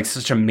camera does like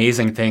such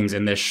amazing things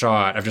in this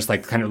shot of just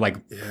like kind of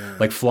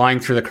like flying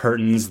through the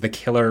curtains, the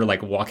killer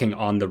like walking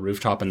on the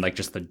rooftop and like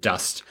just the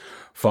dust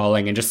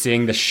falling and just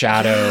seeing the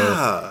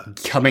shadow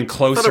coming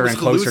closer and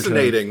closer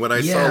hallucinating when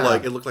I saw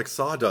like it looked like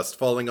sawdust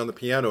falling on the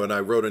piano, and I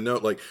wrote a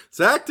note like,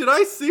 Zach, did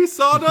I see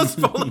sawdust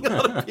falling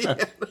on a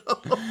piano?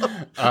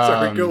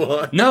 Sorry, go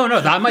on. No,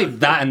 that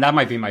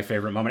might be my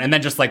favorite moment. And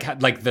then just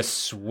like the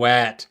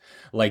sweat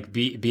like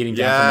beating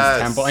down from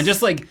his temple, and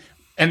just like,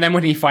 and then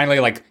when he finally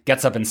like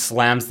gets up and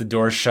slams the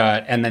door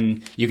shut, and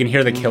then you can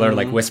hear the killer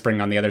like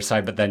whispering on the other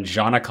side, but then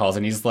Jana calls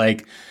and he's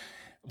like,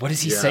 what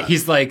does he say?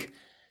 He's like,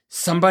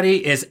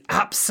 somebody is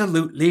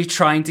absolutely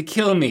trying to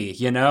kill me,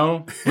 you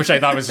know? Which I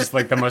thought was just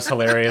like the most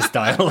hilarious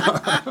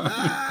dialogue.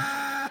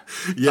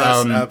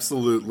 Yes,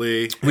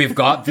 absolutely. We've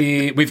got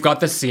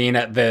the scene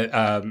at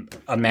the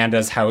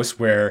Amanda's house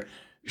where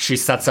she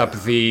sets up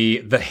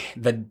the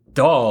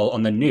doll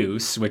on the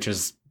noose, which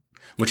is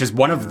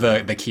one of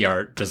the key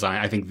art design.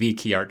 I think the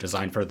key art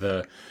design for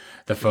the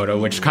photo,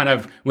 which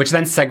then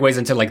segues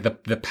into like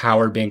the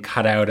power being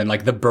cut out and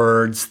like the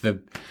birds,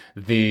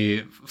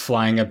 the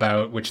flying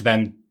about, which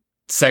then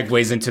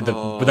segues into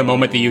the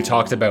moment that you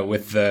talked about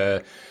with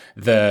the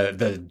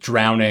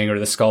drowning or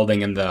the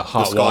scalding in the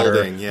hot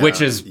water, which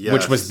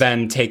was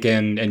then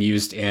taken and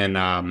used in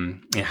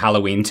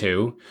Halloween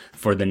 2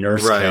 for the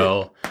nurse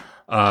kill.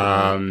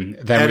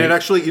 It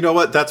actually, you know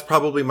what? That's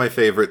probably my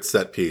favorite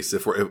set piece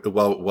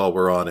while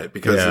we're on it,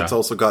 because it's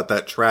also got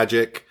that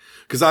tragic.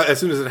 Because as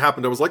soon as it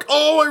happened, I was like,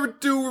 "Oh, I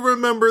do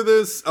remember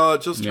this."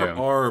 Just her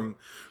arm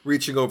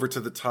reaching over to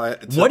the tile.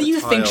 What do you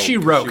think she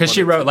wrote? Because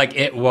she wrote like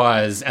 "it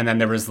was," and then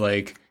there was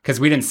like,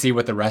 because we didn't see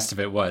what the rest of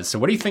it was. So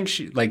what do you think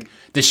she like?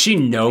 Does she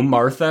know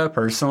Martha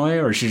personally,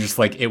 or is she just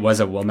like, it was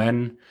a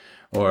woman,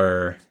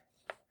 or?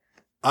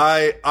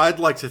 I'd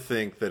like to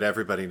think that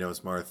everybody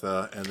knows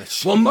Martha, and that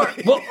she...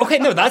 okay,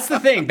 no, that's the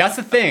thing. That's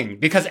the thing,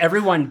 because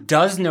everyone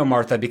does know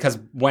Martha, because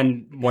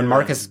when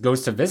Marcus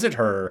goes to visit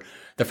her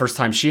the first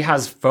time, she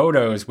has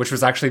photos, which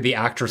was actually the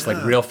actress,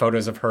 like real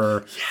photos of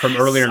her from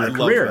earlier in her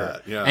career.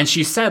 And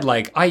she said,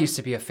 like, I used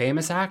to be a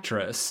famous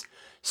actress.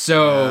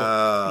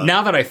 So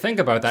now that I think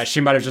about that,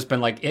 she might have just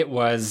been like, it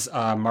was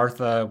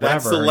Martha, whatever.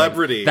 That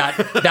celebrity.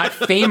 That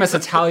famous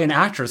Italian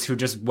actress who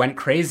just went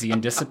crazy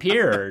and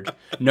disappeared.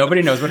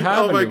 Nobody knows what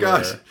happened to her. Oh my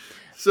gosh.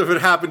 So if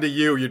it happened to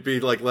you, you'd be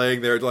like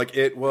laying there like,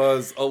 it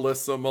was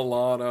Alyssa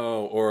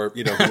Milano, or,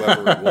 you know,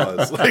 whoever it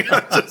was. Like,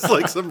 just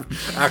like some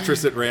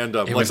actress at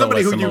random. Like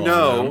somebody Alyssa who you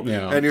Milano,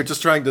 know, and you're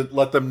just trying to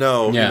let them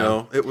know, you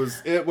know,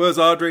 it was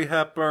Audrey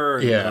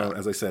Hepburn. You know,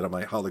 as I said on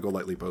my Holly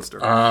Golightly poster.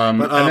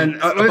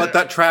 But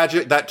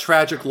that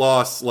tragic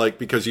loss, like,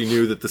 because you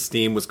knew that the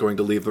steam was going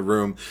to leave the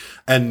room,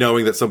 and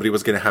knowing that somebody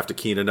was going to have to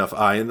keen enough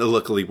eye, and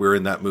luckily we're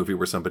in that movie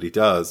where somebody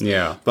does.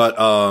 Yeah. But,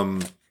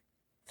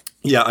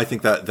 yeah, I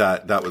think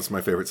that was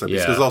my favorite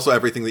subject. Because also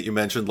everything that you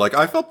mentioned, like,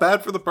 I felt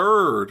bad for the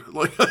bird,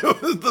 like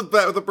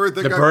the bird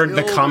that got killed.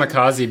 The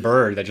kamikaze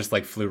bird that just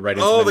like flew right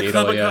into the needle.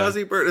 Oh, the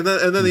kamikaze bird,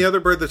 and then the other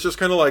bird that's just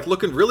kind of like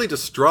looking really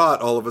distraught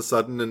all of a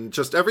sudden, and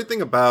just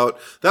everything about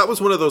that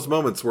was one of those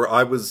moments where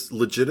I was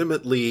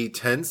legitimately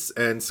tense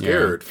and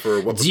scared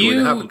for what was going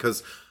to happen,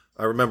 because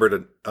I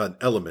remembered an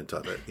element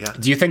of it. Yeah.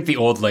 Do you think the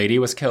old lady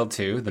was killed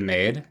too, the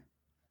maid?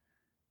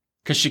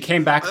 Because she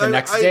came back the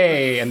next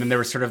day, and then there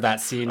was sort of that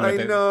scene with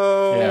it. I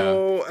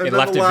know. Yeah. It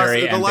left it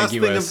very ambiguous. The last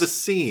thing of the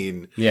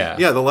scene.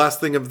 Yeah, the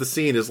last thing of the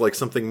scene is like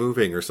something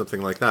moving or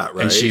something like that,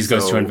 right? And she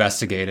goes to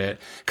investigate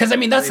it. Because, I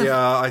mean, that's...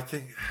 I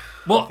think...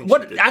 Well,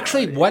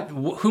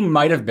 who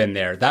might have been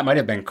there? That might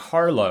have been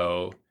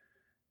Carlo,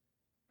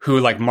 who,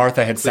 like,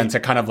 Martha had sent to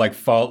kind of, like,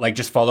 follow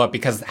up,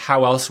 because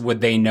how else would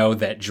they know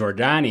that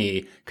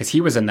Giordani, because he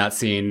was in that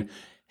scene...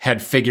 had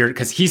figured,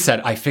 because he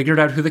said, I figured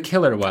out who the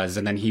killer was,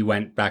 and then he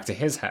went back to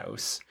his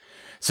house.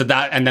 So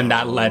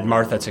that led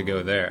Martha to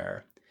go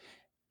there.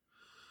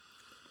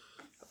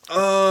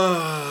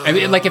 I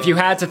mean, like, if you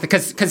had to,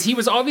 because he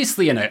was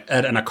obviously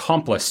an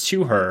accomplice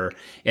to her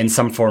in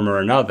some form or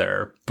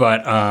another,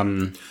 but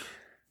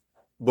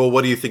well,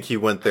 what do you think he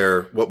went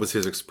there? What was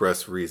his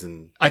express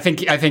reason? I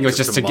think it was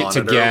just to get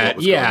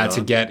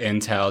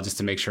intel, just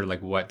to make sure,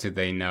 like, what did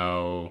they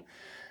know,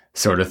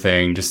 sort of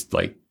thing, just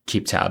like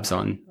keep tabs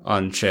on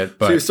shit.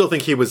 But so you still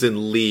think he was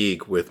in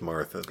league with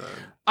Martha then?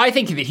 I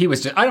think that he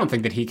was. I don't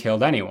think that he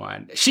killed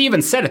anyone. She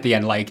even said at the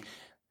end, like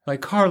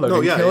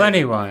Carlo didn't kill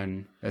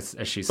anyone, as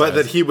she said. But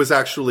that he was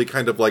actually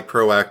kind of like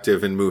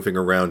proactive in moving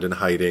around and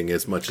hiding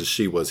as much as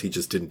she was. He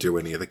just didn't do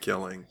any of the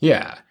killing.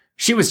 Yeah,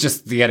 she was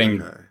just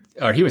getting,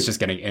 or he was just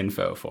getting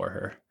info for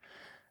her.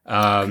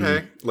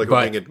 Like a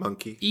winged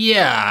monkey.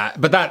 Yeah,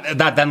 but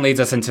that then leads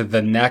us into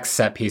the next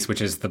set piece,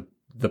 which is the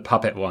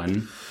puppet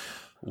one.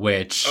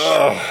 Which,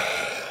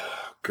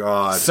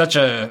 God, such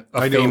a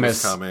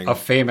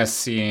famous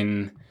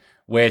scene,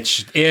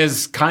 which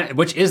is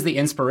the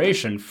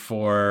inspiration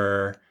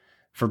for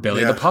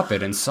Billy the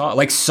Puppet and Saw.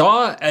 Like,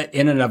 Saw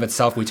in and of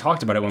itself, we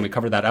talked about it when we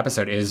covered that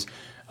episode, is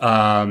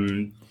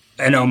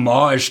an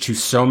homage to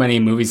so many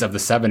movies of the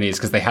 70s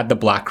because they had the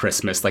Black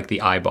Christmas, like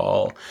the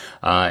eyeball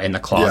in the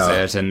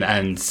closet,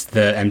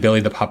 and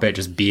Billy the Puppet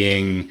just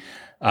being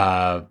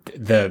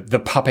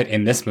the puppet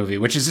in this movie,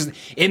 which is just,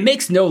 it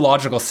makes no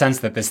logical sense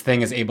that this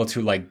thing is able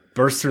to like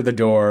burst through the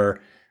door,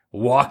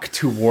 walk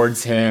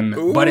towards him.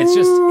 Ooh. But it's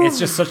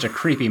just such a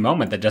creepy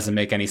moment that doesn't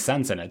make any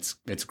sense, and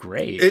it's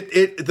great.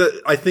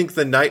 I think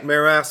the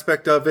nightmare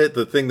aspect of it,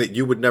 the thing that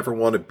you would never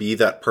want to be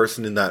that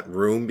person in that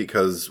room,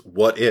 because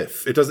what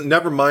if? It doesn't,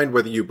 never mind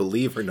whether you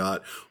believe or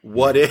not,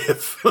 what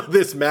if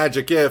this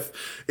magic if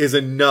is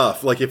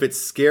enough? Like, if it's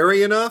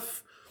scary enough,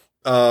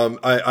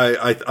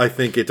 I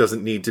think it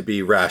doesn't need to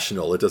be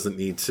rational. It doesn't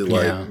need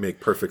to make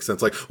perfect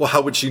sense. Like, well,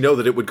 how would she know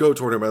that it would go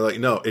toward him? I'm like,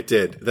 no, it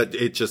did. That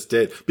it just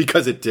did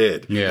because it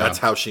did. Yeah, that's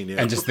how she knew.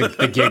 And just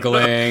the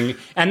giggling,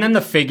 and then the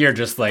figure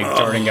just like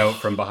darting out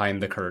from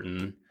behind the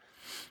curtain.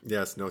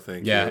 Yes, no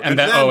thank you. Yeah, and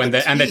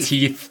the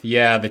teeth.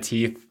 Yeah, the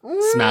teeth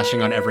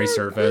smashing on every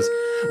surface,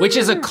 which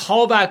is a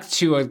callback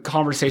to a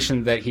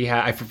conversation that he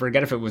had. I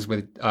forget if it was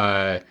with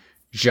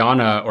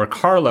Gianna or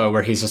Carlo,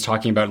 where he's just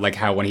talking about like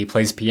how when he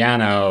plays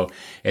piano,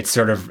 it's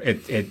sort of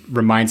it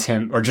reminds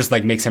him, or just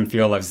like makes him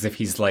feel as if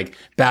he's like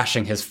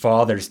bashing his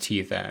father's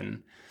teeth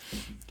in.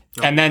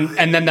 And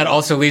then that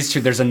also leads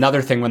to, there's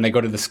another thing when they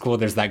go to the school,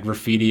 there's that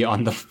graffiti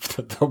on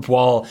the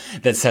wall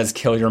that says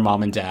 "Kill your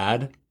mom and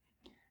dad,"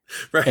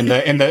 right, in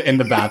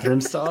the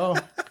bathroom stall.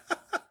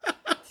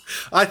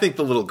 I think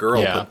the little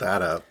girl put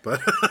that up,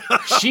 but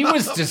she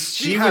was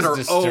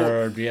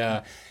disturbed.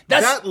 Yeah.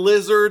 That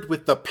lizard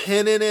with the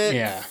pin in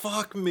it,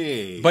 fuck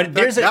me. But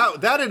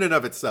that in and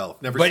of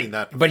itself, never seen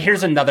that before. But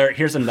here's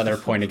another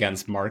point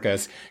against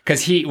Marcus,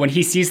 because when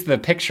he sees the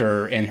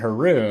picture in her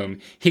room,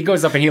 he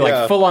goes up and he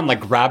like full on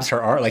like grabs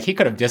her arm, like he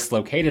could have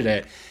dislocated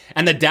it,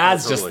 and the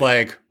dad's just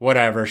like,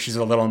 whatever, she's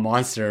a little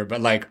monster, but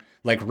like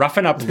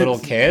roughing up little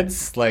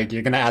kids, like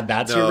you're gonna add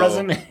that to your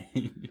resume.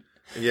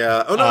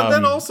 Yeah. Oh, no, and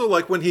then also,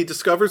 like, when he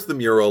discovers the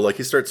mural, like,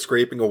 he starts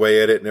scraping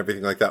away at it and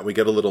everything like that. And we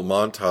get a little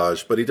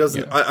montage, but he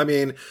doesn't. Yeah. I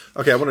mean,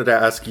 okay, I wanted to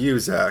ask you,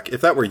 Zach, if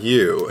that were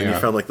you and you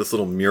found, like, this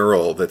little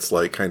mural that's,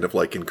 like, kind of,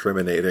 like,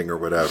 incriminating or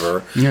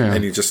whatever,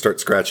 and you just start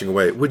scratching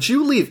away, would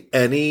you leave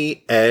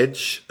any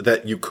edge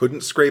that you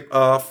couldn't scrape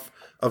off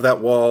of that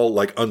wall,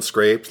 like,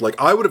 unscraped? Like,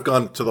 I would have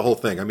gone to the whole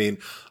thing. I mean,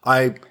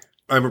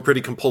 I'm a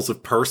pretty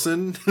compulsive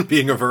person,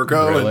 being a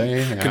Virgo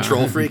and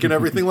control freak and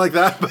everything like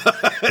that.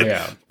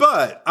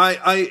 But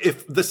I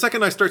if the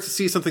second I start to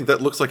see something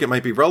that looks like it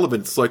might be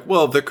relevant, it's like,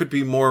 well, there could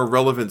be more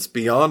relevance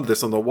beyond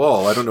this on the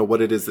wall. I don't know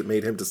what it is that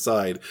made him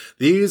decide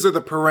these are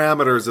the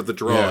parameters of the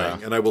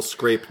drawing, and I will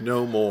scrape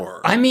no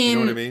more. I mean, you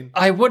know what I mean?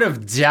 I would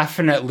have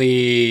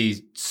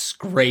definitely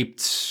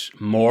scraped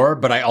more,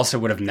 but I also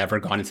would have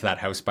never gone into that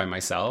house by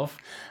myself.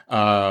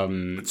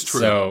 It's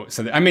true.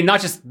 So I mean, not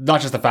just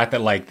the fact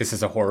that like this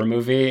is a horror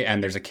movie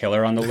and there's a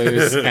killer on the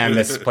loose and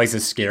this place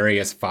is scary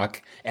as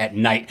fuck at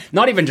night.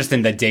 Not even just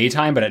in the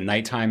daytime, but at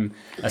nighttime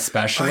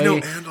especially. I know,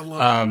 and a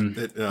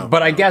lot.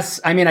 But I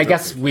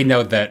guess we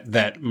know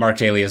that Mark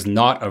Daly is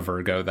not a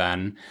Virgo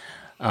then.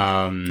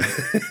 I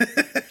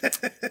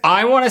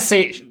want to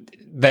say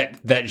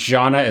that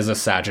Gianna is a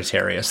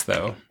Sagittarius,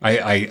 though.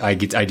 I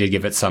did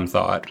give it some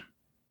thought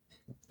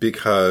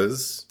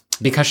because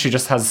she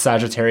just has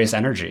Sagittarius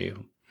energy.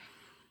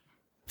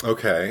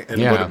 Okay,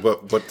 and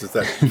what does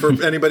that, for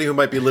anybody who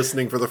might be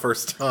listening for the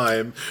first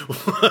time,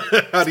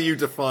 how do you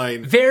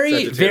define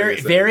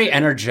very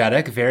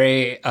energetic,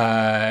 very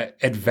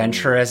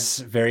adventurous,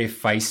 very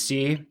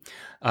feisty,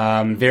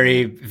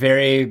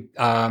 very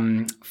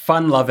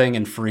fun-loving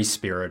and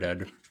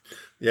free-spirited.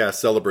 Yeah,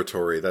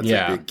 celebratory. That's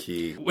a big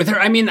key. With her,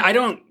 I mean, I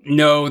don't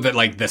know that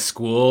like the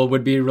school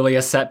would be really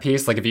a set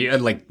piece. Like if you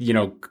like, you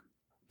know,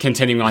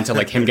 continuing on to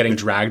like him getting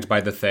dragged by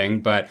the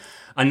thing, but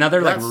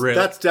another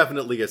that's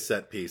definitely a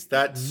set piece.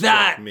 That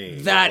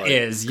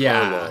is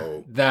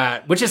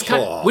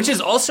which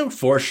is also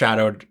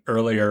foreshadowed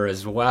earlier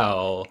as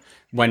well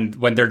when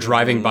they're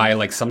driving by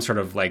like some sort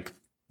of like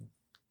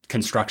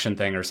construction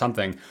thing or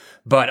something.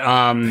 But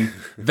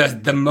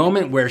the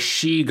moment where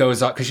she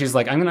goes up, because she's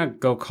like, I'm gonna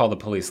go call the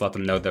police, let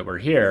them know that we're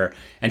here,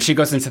 and she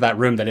goes into that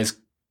room that is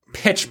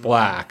pitch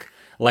black.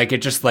 Like,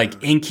 it just,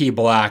 like, inky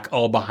black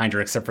all behind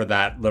her, except for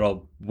that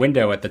little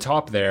window at the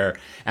top there.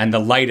 And the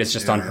light is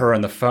just on her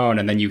and the phone.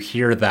 And then you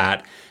hear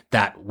that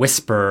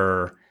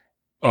whisper,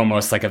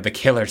 almost like of the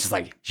killer, just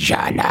like,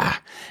 Gianna.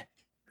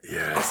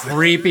 Yes.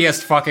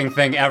 Creepiest fucking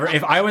thing ever.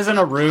 If I was in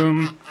a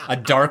room, a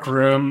dark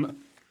room,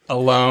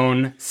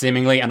 alone,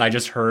 seemingly, and I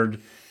just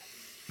heard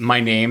my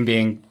name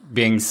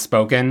being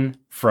spoken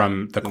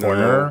from the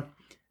corner,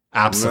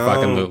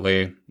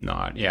 absolutely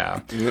not. Yeah.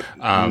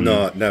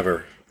 No,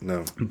 never.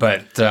 No,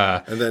 but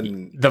and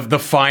then the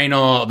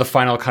final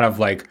kind of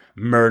like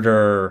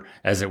murder,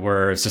 as it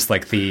were, is just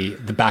like the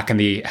back in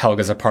the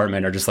Helga's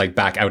apartment, or just like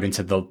back out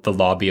into the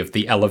lobby of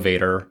the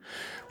elevator,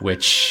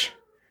 which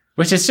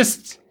is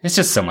just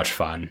so much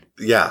fun.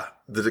 Yeah,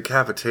 the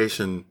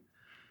decapitation.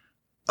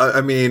 I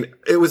mean,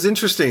 it was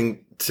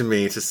interesting to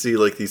me to see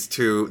like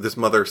this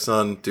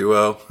mother-son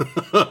duo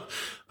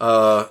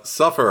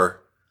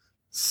suffer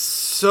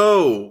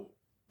so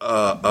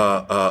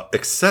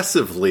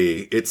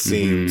excessively, it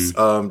seems.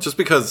 Just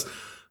because,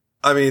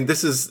 I mean,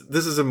 this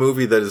is a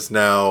movie that is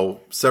now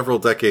several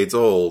decades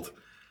old,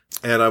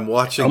 and I'm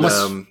watching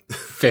them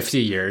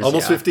 50 years,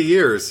 almost 50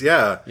 years,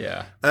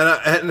 yeah.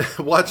 And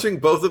watching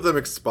both of them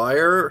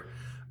expire,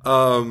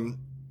 in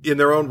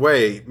their own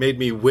way, made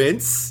me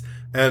wince.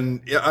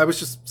 And I was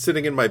just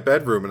sitting in my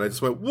bedroom, and I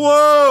just went,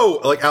 "Whoa!"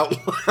 like out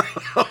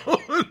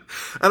loud.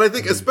 And I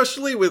think,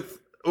 especially with,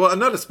 well,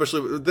 not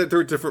especially, there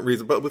are different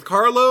reasons, but with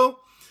Carlo,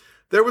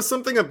 there was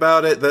something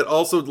about it that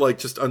also like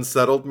just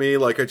unsettled me.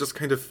 Like I just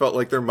kind of felt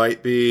like there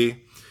might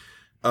be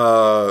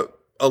a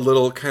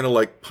little kind of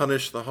like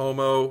punish the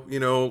homo, you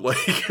know, like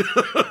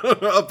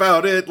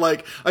about it.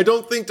 Like I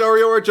don't think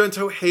Dario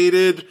Argento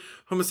hated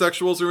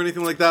homosexuals or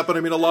anything like that, but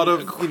I mean a lot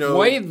of, you know,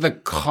 quite the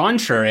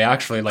contrary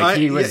actually. Like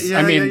he was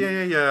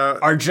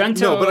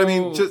Argento. No, but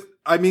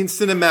I mean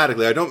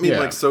cinematically. I don't mean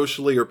like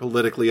socially or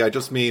politically. I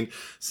just mean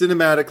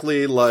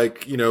cinematically,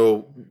 like, you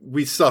know,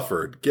 we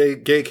suffered.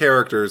 Gay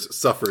characters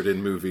suffered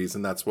in movies,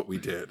 and that's what we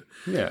did.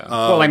 Yeah.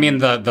 Well, I mean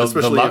the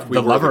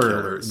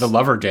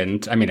lover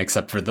didn't. I mean,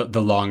 except for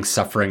the long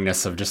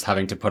sufferingness of just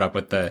having to put up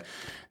with the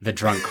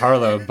drunk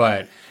Carlo,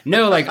 but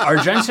no, like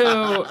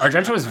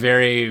Argento was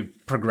very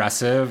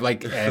progressive,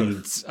 like,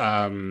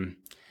 and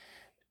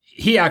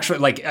he actually,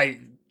 like,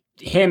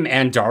 him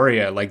and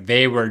Daria, like,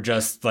 they were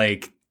just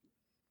like,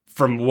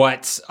 from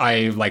what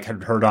I like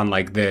had heard on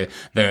like the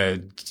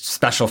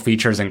special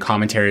features and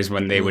commentaries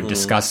when they would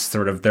discuss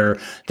sort of their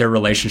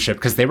relationship,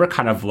 because they were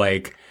kind of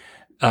like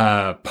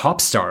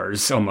pop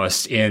stars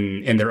almost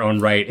in their own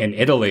right in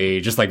Italy,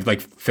 just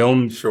like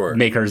film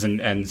makers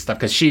and stuff,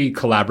 because she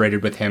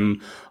collaborated with him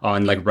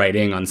on like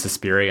writing on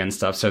Suspiria and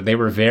stuff. So they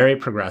were very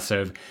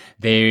progressive.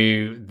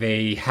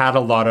 They had a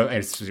lot of,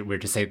 it's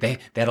weird to say, they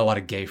had a lot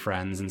of gay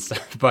friends and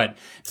stuff, but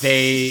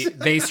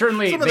they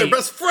certainly some of their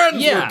best friends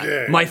were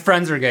gay. My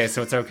friends are gay,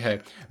 so it's okay.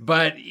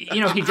 But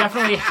you know, he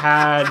definitely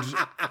had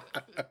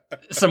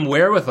some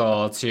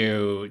wherewithal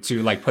to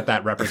like put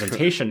that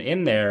representation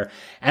in there.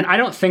 And I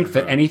don't think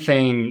that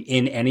anything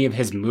in any of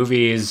his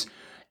movies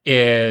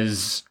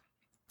is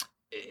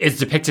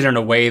depicted in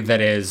a way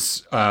that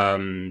is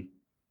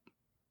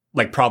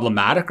like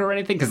problematic or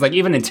anything. Because like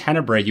even in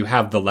Tenebrae, you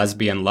have the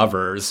lesbian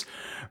lovers.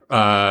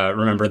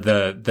 Remember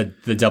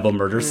the double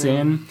murder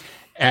scene,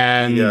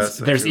 and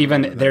there's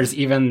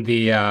even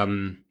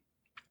the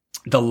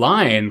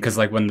line, because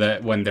like when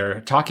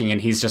they're talking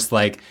and he's just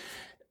like,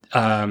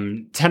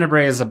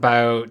 Tenebrae is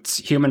about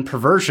human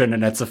perversion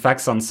and its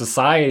effects on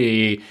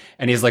society,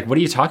 and he's like, what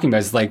are you talking about?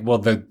 He's like, well,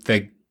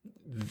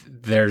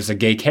 there's a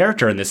gay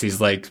character in this.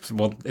 He's like,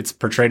 well, it's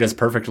portrayed as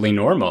perfectly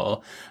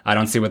normal. I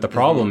don't see what the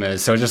problem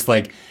is. So just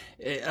like,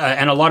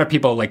 and a lot of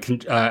people like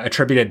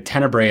attributed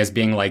Tenebrae as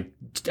being like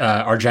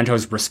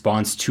Argento's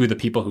response to the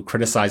people who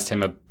criticized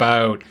him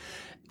about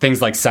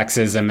things like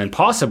sexism and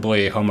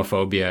possibly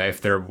homophobia,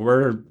 if there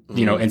were,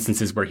 you know,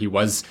 instances where he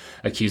was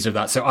accused of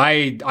that. So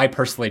I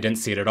personally didn't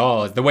see it at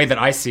all. The way that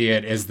I see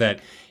it is that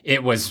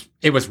it was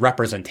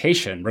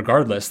representation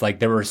regardless. Like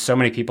there were so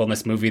many people in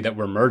this movie that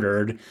were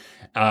murdered.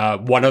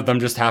 One of them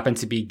just happened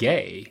to be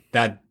gay.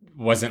 That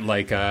wasn't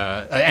like,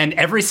 and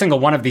every single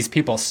one of these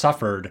people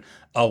suffered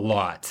a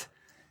lot.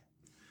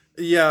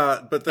 Yeah,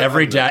 but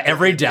every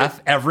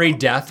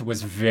death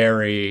was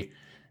very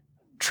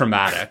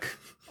traumatic.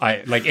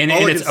 In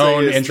its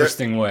own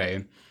interesting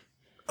way.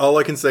 All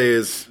I can say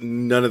is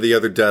none of the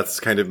other deaths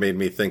kind of made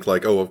me think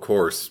like, oh, of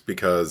course,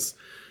 because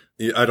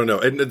I don't know.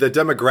 And the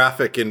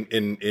demographic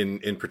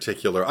in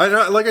particular,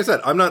 like I said,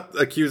 I'm not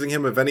accusing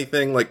him of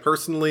anything like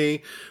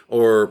personally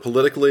or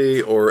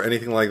politically or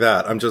anything like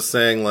that. I'm just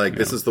saying like,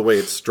 this is the way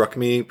it struck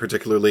me,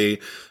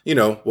 particularly, you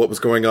know, what was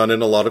going on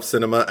in a lot of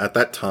cinema at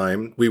that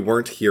time. We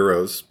weren't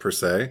heroes per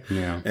se.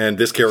 Yeah. And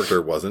this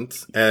character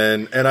wasn't.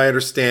 And I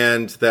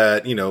understand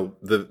that, you know,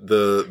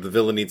 the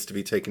villain needs to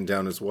be taken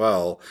down as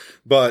well.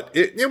 But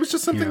it was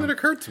just something that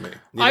occurred to me.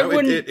 You know,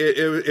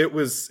 it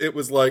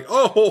was like,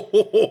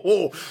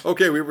 oh,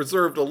 okay, we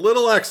reserved a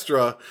little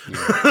extra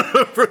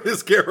for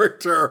this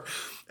character.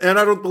 And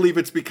I don't believe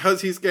it's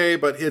because he's gay,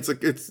 but it's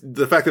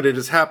the fact that it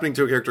is happening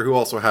to a character who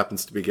also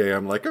happens to be gay.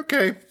 I'm like,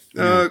 okay,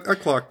 I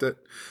clocked it.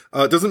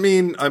 Doesn't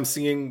mean I'm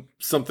seeing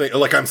something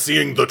like I'm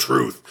seeing the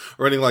truth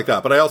or anything like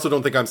that. But I also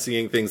don't think I'm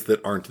seeing things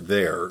that aren't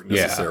there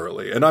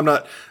necessarily. Yeah. And I'm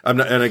not, and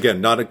again,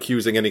 not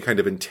accusing any kind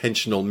of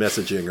intentional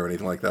messaging or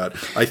anything like that.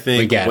 I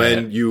think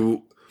when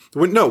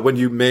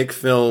you make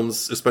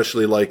films,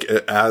 especially like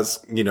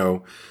as, you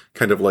know,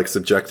 kind of like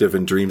subjective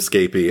and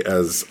dreamscapey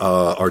as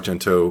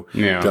Argento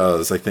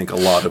does, I think a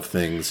lot of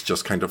things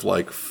just kind of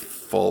like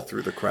fall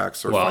through the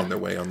cracks or find their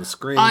way on the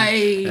screen.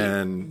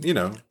 And, you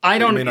know,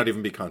 you may not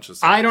even be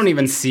conscious. I don't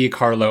even see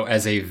Carlo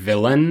as a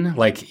villain.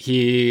 Like,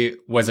 he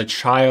was a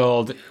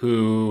child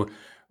who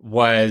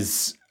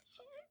was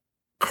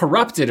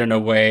corrupted in a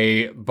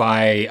way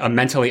by a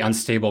mentally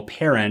unstable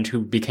parent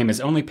who became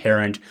his only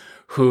parent,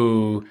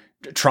 who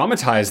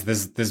traumatized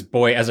this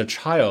boy as a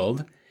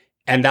child.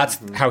 And that's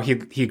how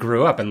he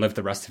grew up and lived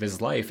the rest of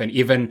his life. And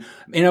even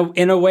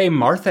in a way,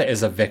 Martha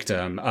is a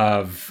victim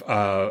of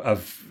a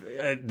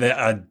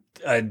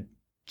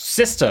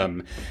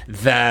system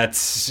that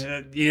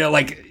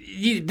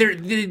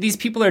these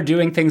people are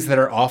doing things that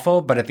are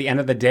awful, but at the end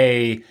of the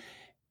day,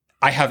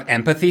 I have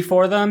empathy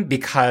for them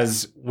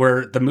because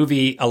the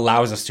movie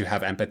allows us to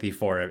have empathy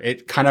for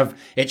it.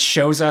 It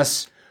shows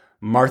us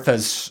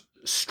Martha's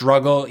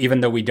struggle,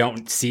 even though we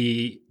don't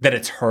see that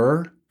it's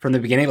her from the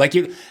beginning.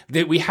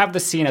 We have the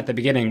scene at the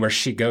beginning where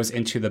she goes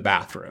into the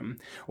bathroom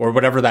or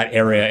whatever that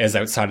area is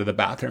outside of the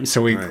bathroom.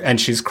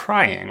 And she's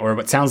crying, or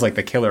what sounds like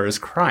the killer is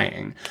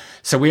crying.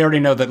 So we already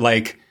know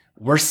that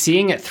we're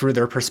seeing it through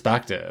their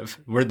perspective,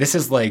 where this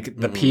is the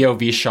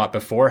POV shot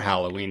before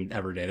Halloween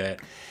ever did it.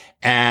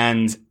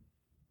 And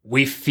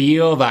we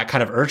feel that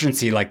kind of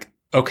urgency,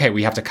 okay,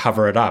 we have to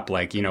cover it up.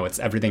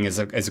 Everything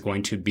is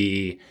going to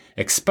be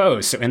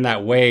exposed. So in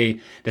that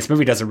way, this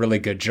movie does a really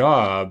good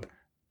job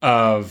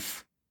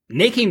of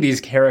making these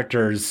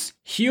characters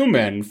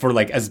human for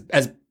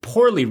as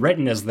poorly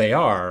written as they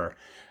are.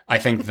 I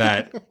think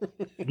that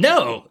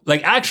no,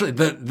 actually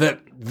the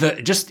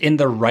just in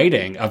the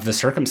writing of the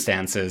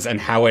circumstances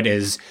and how it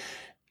is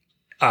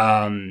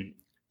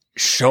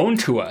shown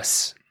to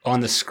us on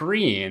the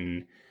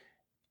screen,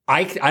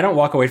 I don't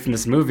walk away from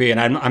this movie and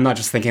I'm not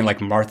just thinking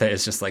Martha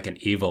is just an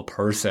evil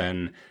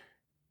person.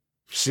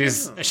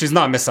 She's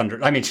not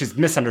misunderstood. I mean, she's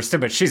misunderstood,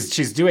 but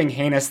she's doing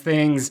heinous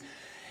things.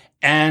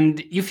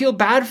 And you feel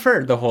bad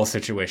for the whole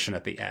situation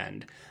at the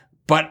end.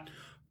 But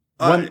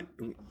no,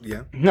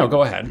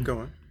 go ahead. Go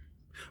on.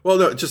 Well,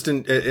 no, just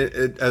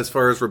as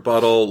far as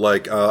rebuttal,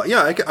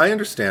 I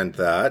understand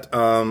that.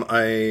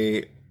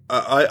 I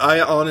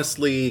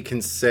honestly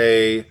can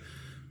say,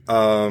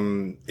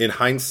 in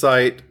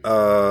hindsight,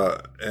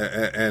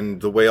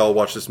 and the way I'll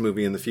watch this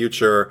movie in the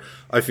future,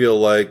 I feel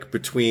like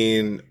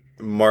between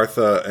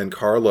Martha and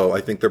Carlo,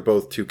 I think they're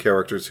both two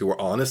characters who are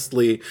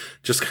honestly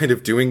just kind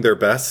of doing their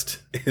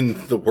best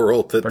in the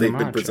world that they've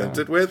been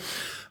presented with.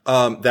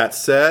 That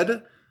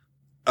said,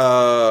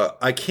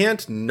 I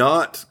can't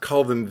not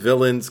call them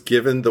villains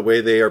given the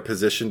way they are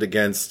positioned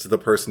against the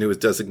person who is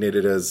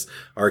designated as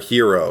our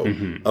hero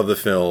of the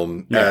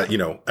film, at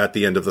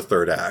the end of the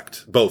third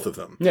act, both of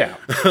them. Yeah.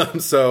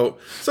 So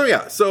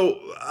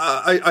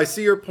I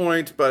see your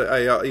point, but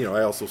I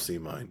also see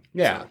mine.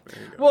 Yeah. So,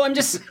 well,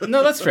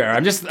 that's fair. I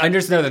just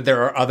know that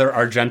there are other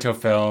Argento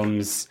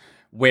films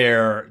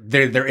where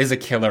there is a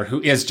killer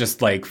who is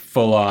just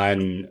full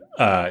on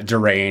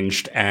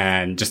deranged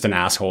and just an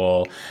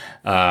asshole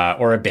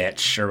or a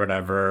bitch or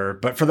whatever.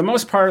 But for the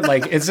most part,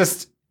 it's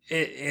just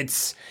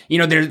there's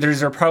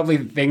probably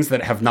things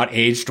that have not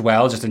aged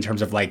well, just in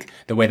terms of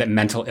the way that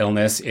mental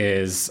illness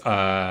is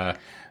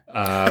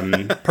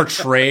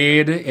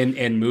portrayed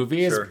in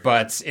movies. Sure.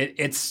 But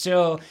it's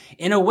still,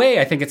 in a way,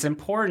 I think it's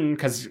important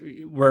because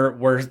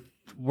we're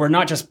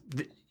not just.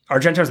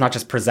 Argento's not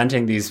just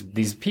presenting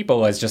these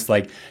people as just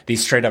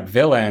these straight up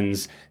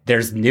villains.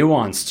 There's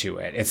nuance to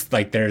it. It's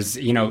there's,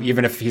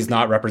 even if he's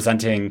not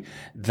representing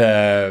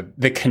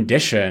the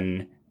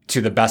condition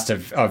to the best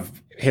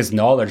of his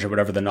knowledge or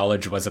whatever the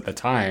knowledge was at the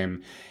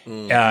time,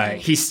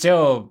 he's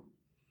still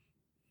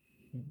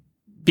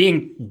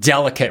being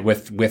delicate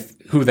with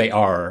who they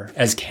are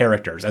as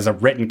characters, as a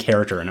written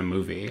character in a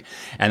movie.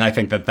 And I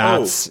think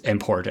that's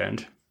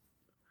important.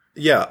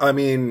 Yeah, I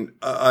mean,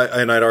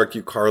 I'd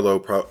argue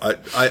Carlo.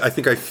 I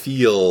think I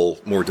feel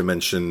more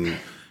dimension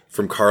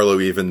from Carlo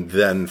even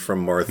than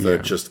from Martha,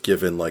 just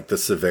given the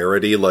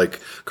severity.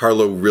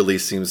 Carlo really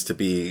seems to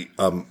be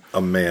a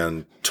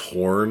man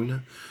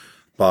torn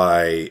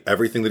by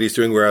everything that he's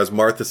doing, whereas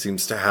Martha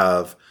seems to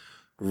have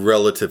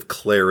relative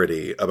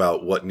clarity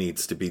about what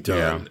needs to be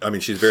done. Yeah. I mean,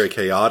 she's very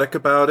chaotic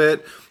about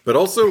it, but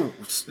also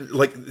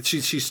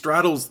she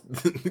straddles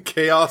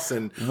chaos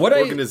and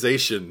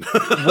organization.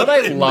 What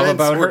I love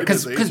about her,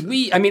 because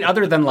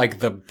other than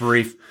the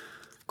brief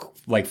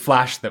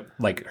flash that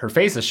her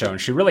face is shown,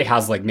 she really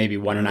has maybe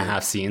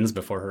 1.5 scenes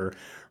before her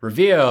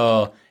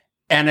reveal.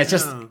 And it's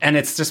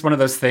just one of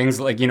those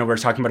things, we're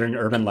talking about an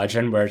urban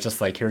legend where it's just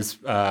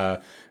here's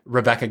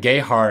Rebecca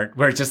Gayheart,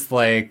 where it's just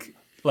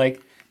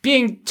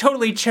being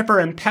totally chipper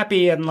and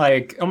peppy and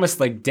almost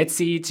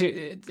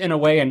ditzy in a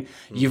way, and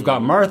you've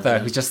got Martha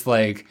who's just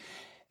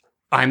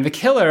I'm the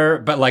killer,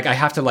 but I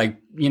have to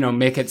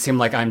make it seem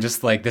like I'm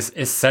just this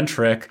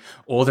eccentric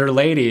older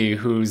lady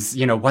who's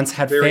once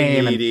had very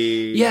fame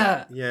needy.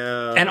 And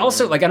and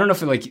also I don't know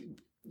if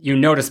you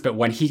notice, but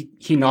when he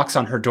knocks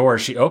on her door,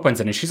 she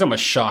opens it and she's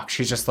almost shocked.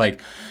 She's just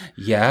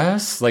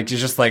yes, she's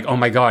just oh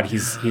my god,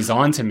 he's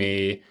on to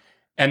me.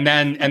 And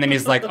then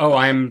he's oh,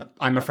 I'm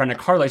a friend of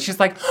Carla. She's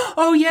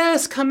oh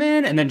yes, come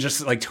in. And then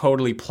just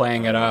totally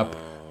playing it up.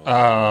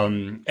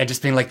 And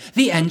just being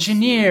the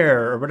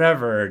engineer or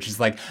whatever. She's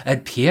a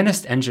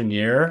pianist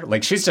engineer.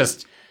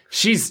 She's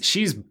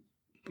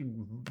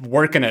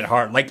working it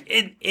hard.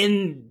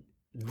 In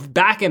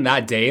back in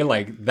that day,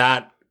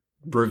 that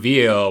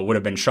reveal would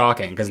have been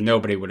shocking because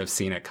nobody would have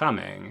seen it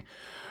coming.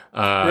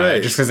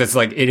 Right. Just because it's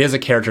like, it is a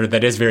character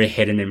that is very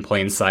hidden in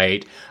plain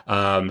sight,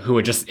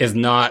 who just is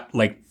not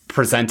like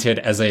presented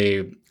as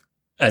a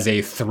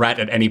threat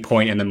at any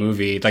point in the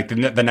movie. Like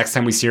the next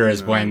time we see her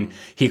is when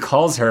he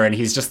calls her, and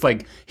he's just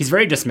like, he's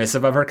very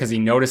dismissive of her because he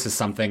notices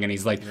something, and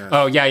he's like,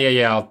 oh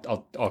yeah,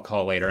 I'll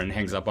call later, and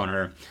hangs up on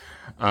her.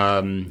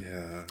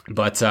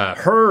 But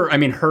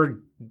her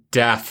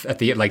death at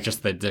the, like,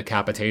 just the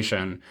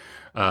decapitation,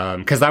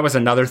 because that was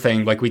another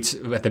thing, like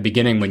at the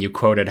beginning when you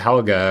quoted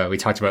Helga, we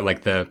talked about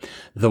like the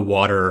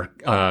water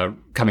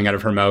coming out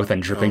of her mouth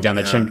and dripping down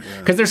the chin,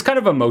 because there's kind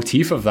of a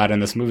motif of that in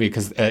this movie,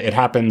 because it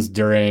happens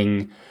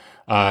during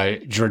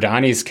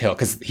Giordani's kill,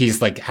 because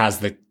he's like has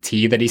the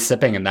tea that he's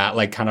sipping, and that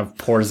like kind of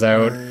pours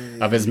out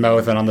of his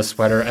mouth and on the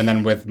sweater. And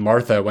then with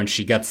Martha, when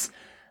she gets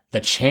the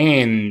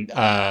chain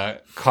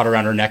caught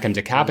around her neck and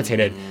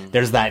decapitated,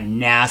 there's that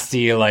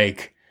nasty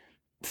like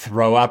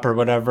throw up or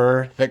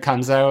whatever that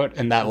comes out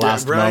in that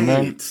last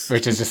moment,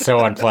 which is just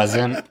so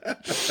unpleasant.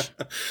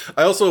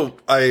 I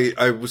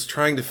was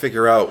trying to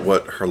figure out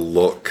what her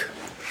look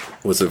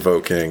was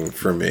evoking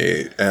for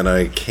me, and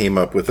I came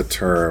up with a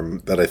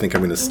term that I think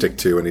I'm going to stick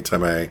to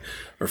anytime I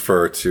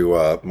refer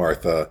to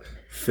Martha: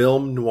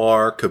 film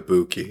noir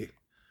kabuki.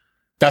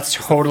 That's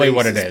totally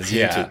what it is.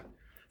 Painted,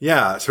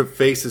 yeah. Her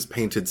face is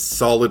painted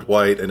solid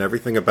white, and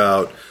everything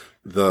about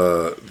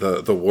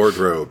the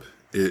wardrobe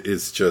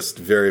is just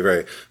very,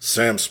 very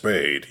Sam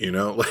Spade, you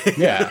know?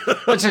 Yeah.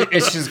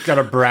 She's got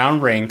a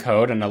brown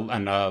raincoat and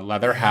a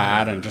leather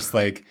hat, and just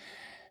like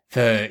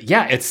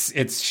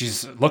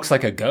she's looks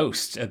like a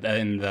ghost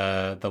in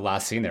the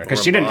last scene there,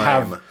 because she didn't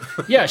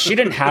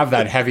have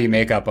that heavy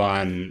makeup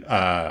on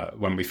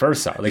when we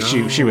first saw her. Like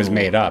she was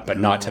made up, but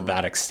not to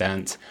that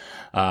extent.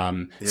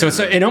 So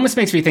it almost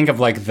makes me think of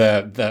like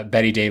the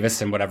Betty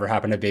Davis and Whatever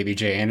Happened to Baby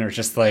Jane, or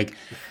just like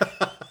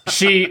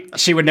she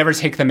would never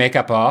take the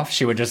makeup off.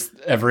 She would just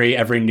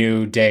every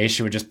new day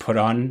she would just put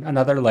on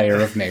another layer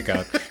of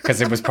makeup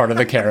because it was part of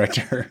the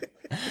character.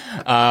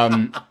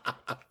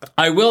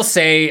 I will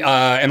say,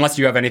 unless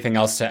you have anything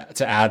else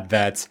to add,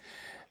 that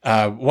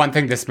one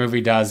thing this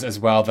movie does as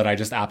well that I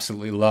just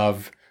absolutely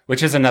love,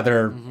 which is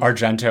another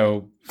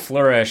Argento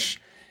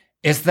flourish,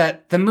 is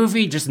that the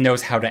movie just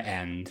knows how to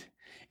end.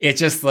 It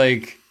just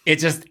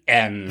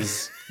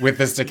ends with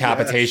this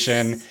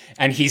decapitation,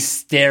 and he's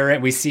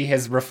staring. We see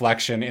his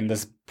reflection in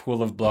this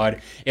pool of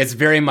blood. It's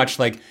very much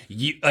like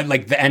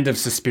like the end of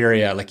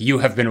Suspiria. Like, you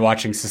have been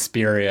watching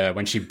Suspiria,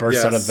 when she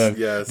bursts out of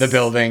the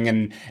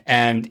building,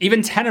 and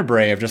even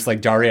Tenebrae of just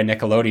like Daria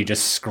Nicolodi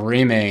just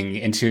screaming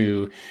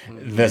into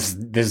this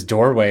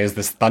doorway as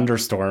this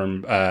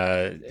thunderstorm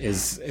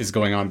is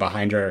going on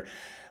behind her.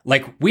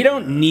 Like, we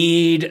don't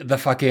need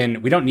like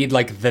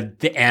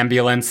the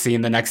ambulance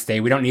scene the next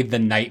day. We don't need the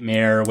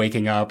nightmare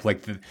waking up,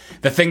 like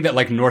the thing that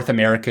like North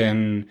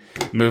American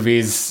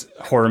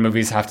horror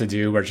movies have to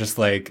do, where just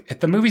like, if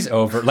the movie's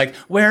over, like,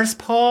 where's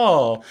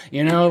Paul?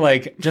 You know,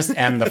 like, just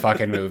end the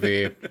fucking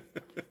movie.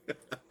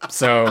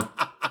 So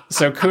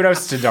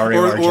kudos to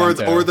Dario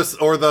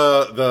Argento. Or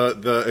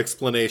the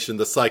explanation,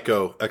 the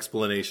psycho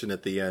explanation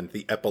at the end,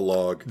 the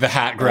epilogue, the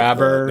hat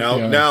grabber.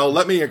 Now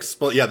let me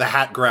explain. Yeah, the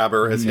hat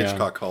grabber, as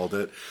Hitchcock called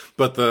it.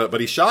 But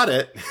he shot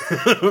it.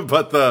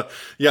 But the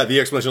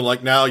explanation,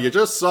 like, now you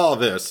just saw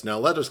this. Now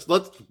let's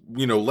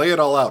lay it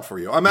all out for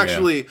you.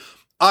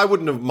 I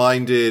wouldn't have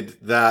minded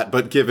that,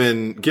 but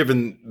given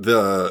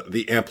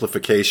the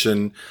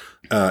amplification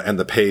and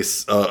the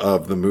pace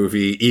of the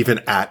movie, even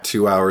at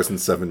 2 hours and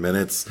 7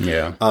 minutes,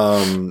 it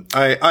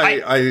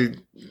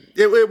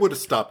would have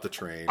stopped the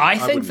train. I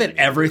think that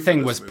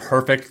everything was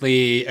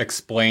perfectly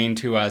explained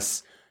to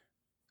us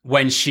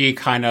when she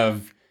kind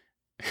of,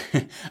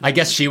 I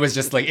guess she was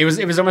just like, it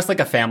was almost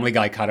like a Family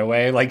Guy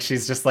cutaway. Like,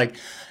 she's just like,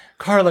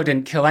 Carlo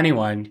didn't kill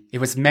anyone. It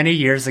was many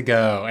years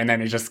ago. And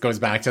then it just goes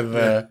back to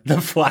the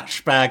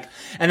flashback.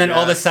 And then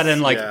all of a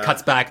sudden,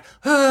 cuts back.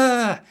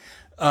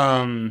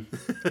 And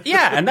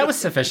that was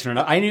sufficient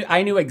enough.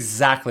 I knew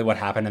exactly what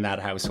happened in that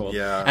household.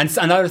 Yeah. And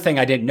another thing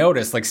I didn't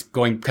notice, like,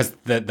 because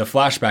the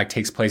flashback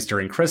takes place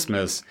during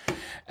Christmas,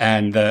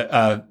 and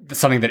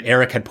something that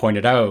Eric had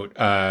pointed out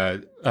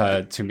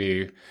to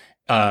me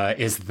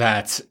is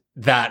that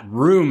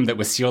room that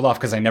was sealed off,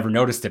 because I never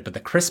noticed it, but the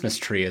Christmas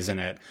tree is in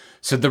it.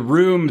 So the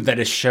room that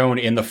is shown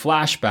in the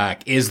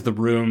flashback is the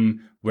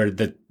room where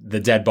the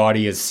dead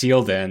body is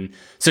sealed in.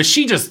 So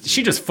she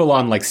just full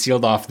on like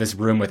sealed off this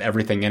room with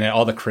everything in it,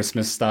 all the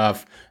Christmas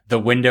stuff, the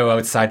window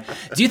outside.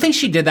 Do you think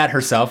she did that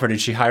herself, or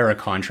did she hire a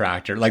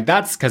contractor? Like,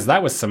 that's because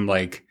that was some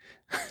like...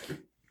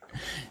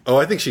 Oh,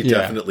 I think she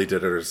definitely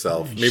did it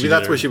herself. Maybe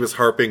that's why she was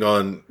harping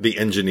on the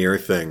engineer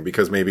thing,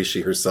 because maybe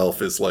she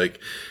herself is like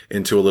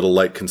into a little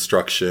light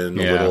construction,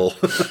 a little.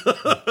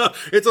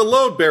 It's a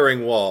load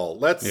bearing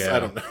wall. I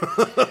don't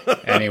know.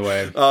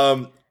 Anyway.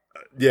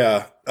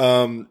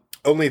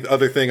 Only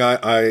other thing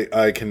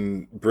I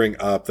can bring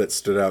up that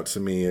stood out to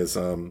me is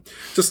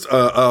just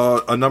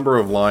a number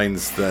of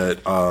lines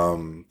that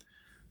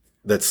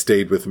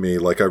stayed with me.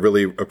 Like, I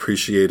really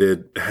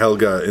appreciated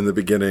Helga in the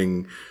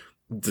beginning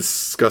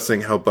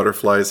discussing how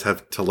butterflies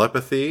have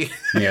telepathy.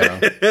 Yeah.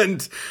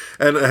 and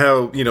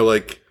how,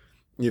 like,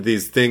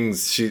 these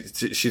things she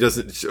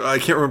doesn't, I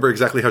can't remember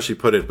exactly how she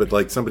put it, but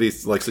like somebody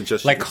like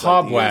suggested like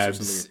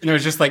cobwebs.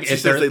 It's just like she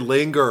says they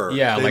linger.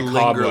 Yeah, they like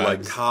linger cobwebs.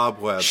 like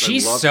cobwebs.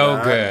 She's so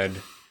that.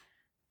 good.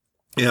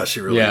 Yeah,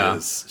 she really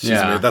is. She's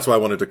amazing. That's why I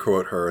wanted to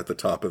quote her at the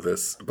top of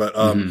this. But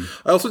I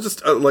also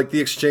just like the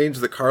exchange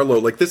that Carlo,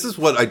 like, this is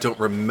what I don't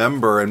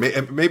remember,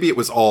 and maybe it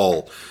was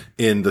all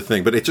in the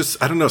thing, but it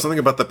just, I don't know, something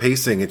about the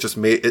pacing. It just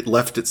it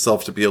left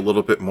itself to be a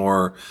little bit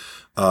more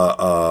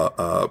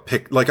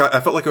like I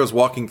felt like I was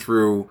walking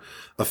through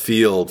a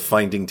field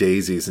finding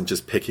daisies and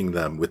just picking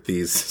them with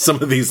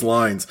some of these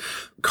lines.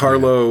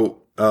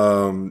 Carlo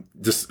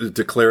just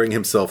declaring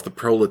himself the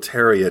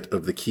proletariat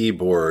of the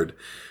keyboard,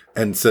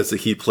 and says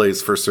that he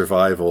plays for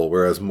survival,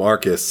 whereas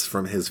Marcus,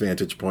 from his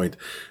vantage point,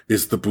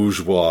 is the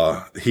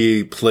bourgeois.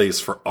 He plays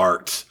for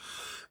art.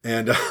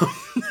 And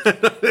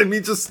I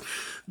mean, just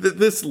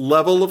this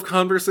level of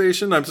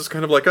conversation, I'm just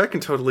kind of like, I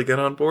can totally get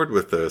on board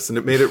with this. And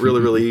it made it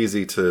really, really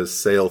easy to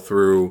sail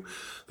through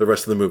the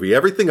rest of the movie.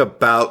 Everything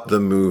about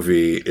the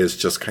movie is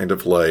just kind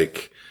of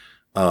like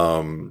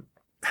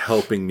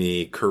helping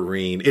me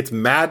careen. It's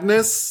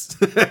madness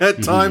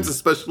at times,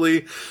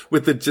 especially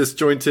with the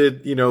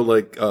disjointed,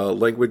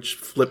 language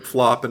flip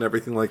flop and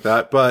everything like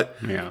that. But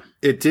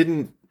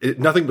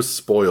nothing was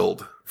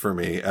spoiled for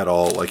me at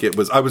all. Like,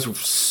 I was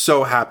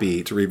so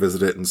happy to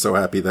revisit it, and so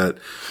happy that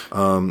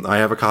I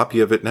have a copy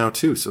of it now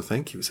too. So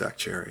thank you, Zach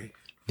Cherry.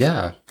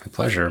 Yeah, my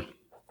pleasure.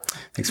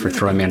 Thanks for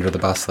throwing me under the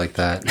bus like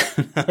that.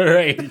 All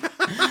right.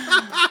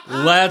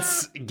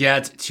 Let's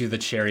get to the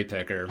cherry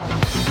picker.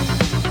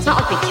 It's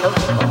not like we kill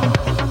people.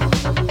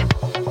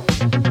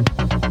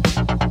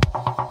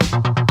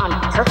 On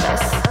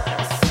purpose.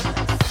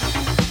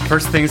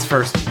 First things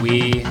first,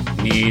 we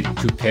need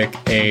to pick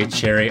a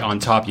cherry on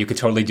top. You could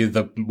totally do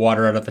the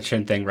water out of the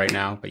chin thing right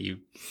now, but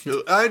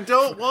I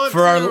don't want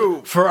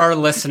to. For our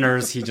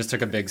listeners, he just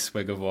took a big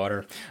swig of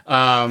water.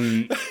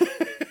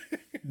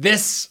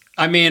 This,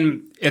 I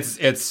mean, it's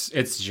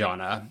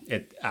Jonna.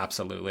 It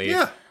absolutely.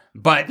 Yeah.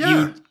 But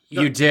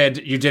you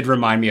did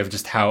remind me of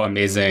just how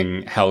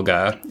amazing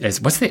Helga is.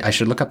 I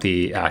should look up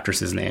the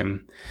actress's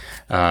name.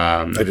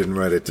 I didn't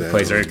write it down.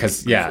 Plays her,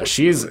 because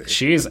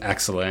she's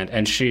excellent,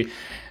 and she's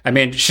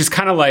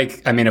kind of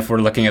like, if we're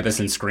looking at this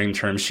in Scream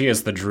terms, she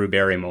is the Drew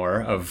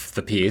Barrymore of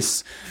the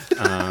piece,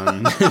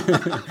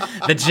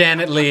 the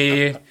Janet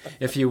Leigh,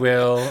 if you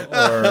will,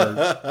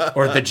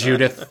 or the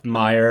Judith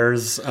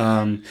Myers,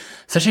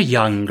 such a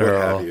young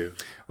girl. What have you?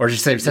 Or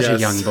just say such a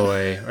young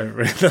boy.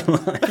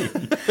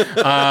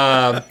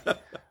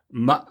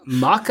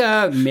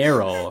 Maka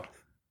Merrill,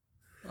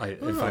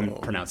 if I'm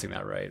pronouncing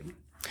that right.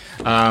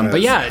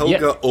 But yeah,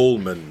 Helga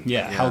Ullman.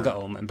 Yeah, Helga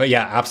Ullman. But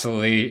yeah,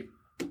 absolutely,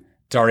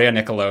 Daria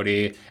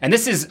Nicolodi. And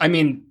this is,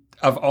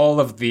 of all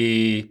of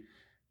the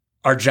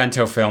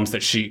Argento films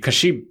that because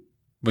she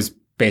was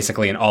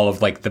basically in all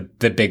of like the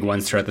big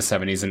ones throughout the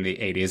 70s and the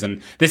 80s,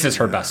 and this is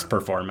her best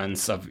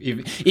performance of,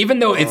 even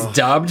though it's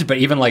dubbed, but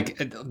even like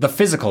the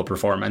physical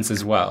performance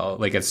as well,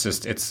 like it's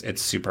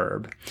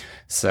superb.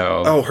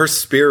 So her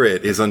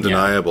spirit is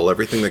undeniable.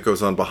 Everything that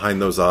goes on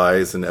behind those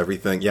eyes and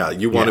everything,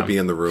 you want to be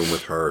in the room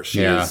with her.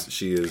 She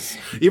is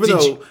even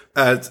though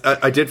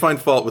I did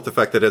find fault with the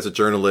fact that as a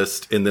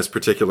journalist in this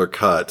particular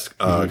cut,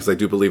 because I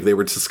do believe they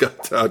were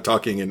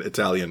talking in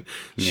Italian,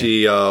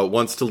 she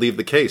wants to leave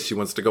the case. She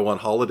wants to go on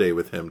holiday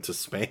with him to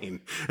Spain.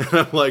 And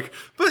I'm like,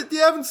 but you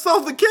haven't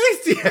solved the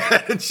case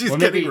yet. And she's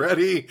getting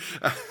ready.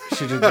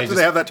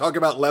 They have that talk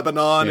about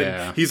Lebanon,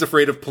 and he's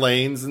afraid of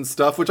planes and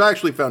stuff, which I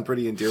actually found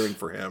pretty endearing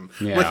for him.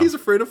 Yeah. Like, he's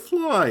afraid of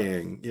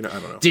flying. I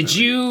don't know. Did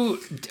you...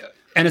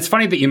 And it's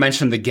funny that you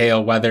mentioned the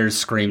Gail Weathers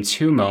Scream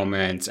 2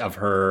 moment of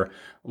her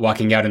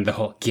walking out in the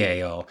whole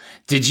Gail.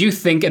 Did you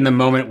think in the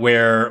moment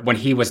when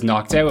he was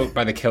knocked out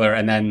by the killer,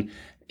 and then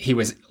he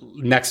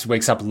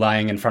wakes up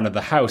lying in front of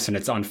the house and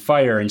it's on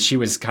fire, and she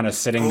was kind of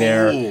sitting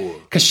there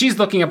because she's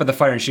looking up at the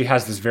fire and she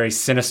has this very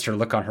sinister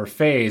look on her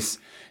face.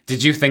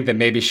 Did you think that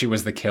maybe she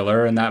was the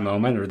killer in that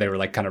moment, or they were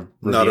like kind of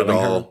revealing Not at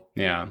all.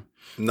 her? Yeah.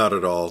 Not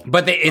at all.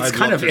 But it's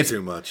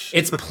too much.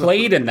 It's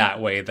played in that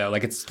way though.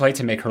 Like, it's played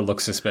to make her look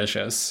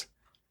suspicious.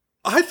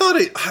 I thought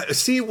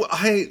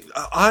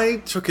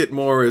I took it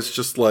more as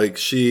just like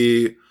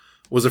she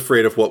was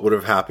afraid of what would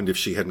have happened if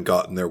she hadn't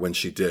gotten there when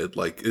she did.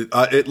 Like,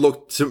 it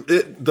looked to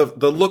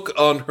the look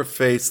on her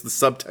face, the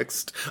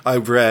subtext I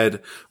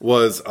read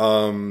was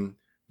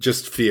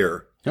just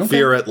fear. Okay.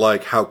 Fear at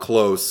like how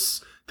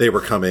close they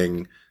were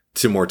coming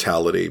to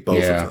mortality,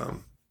 both of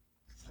them.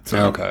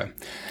 So, okay.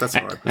 That's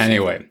all right.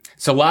 Anyway,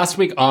 so last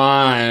week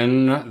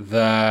on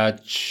the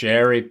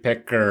Cherry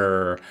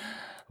Picker,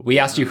 we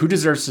asked you who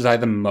deserves to die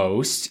the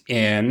most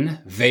in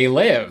They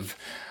Live.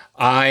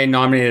 I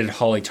nominated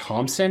Holly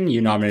Thompson.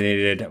 You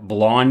nominated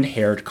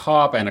blonde-haired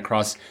cop. And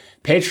across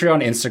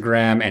Patreon,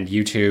 Instagram, and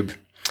YouTube,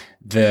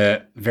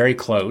 the very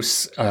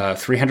close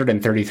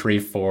 333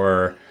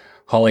 for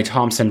Holly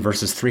Thompson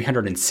versus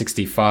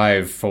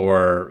 365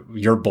 for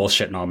your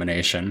bullshit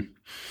nomination.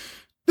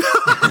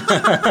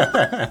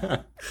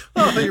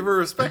 Oh, you were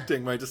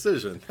respecting my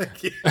decision.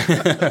 Thank you.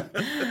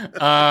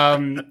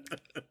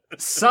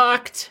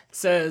 Sucked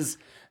says,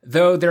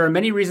 though there are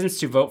many reasons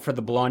to vote for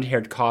the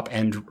blonde-haired cop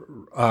and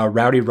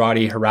Rowdy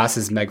Roddy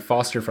harasses Meg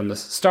Foster from the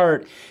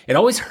start, it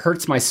always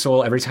hurts my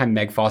soul every time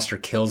Meg Foster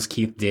kills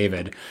Keith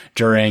David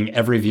during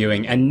every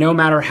viewing. And no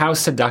matter how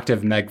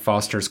seductive Meg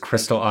Foster's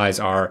crystal eyes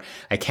are,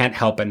 I can't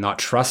help but not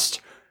trust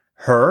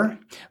her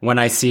when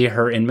I see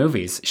her in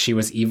movies. She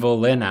was Evil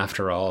Lynn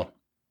after all.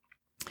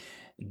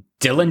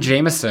 Dylan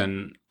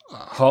Jameson,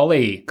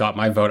 Holly got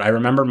my vote. I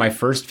remember my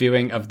first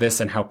viewing of this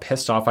and how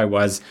pissed off I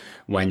was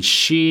when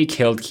she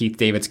killed Keith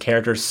David's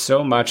character,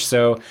 so much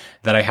so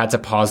that I had to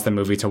pause the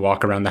movie to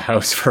walk around the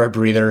house for a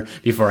breather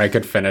before I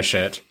could finish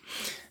it.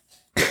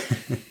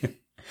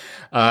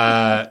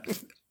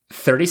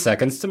 30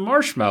 Seconds to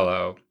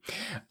Marshmallow.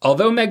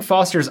 Although Meg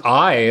Foster's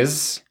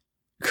eyes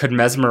could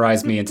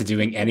mesmerize me into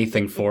doing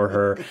anything for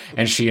her,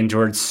 and she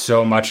endured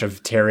so much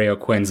of Terry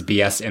O'Quinn's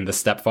BS in The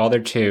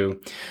Stepfather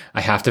 2, I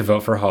have to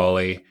vote for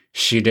Holly.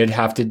 She did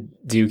have to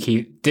do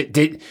Keith.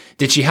 Did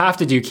she have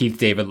to do Keith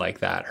David like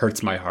that?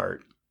 Hurts my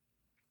heart.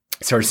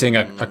 So we're seeing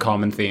a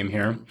common theme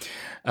here.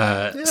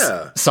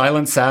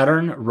 Silent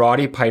Saturn,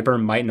 Roddy Piper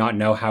might not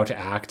know how to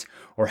act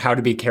or how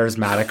to be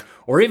charismatic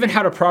or even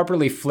how to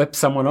properly flip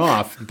someone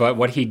off, but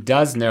what he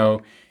does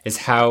know is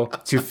how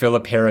to fill a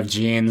pair of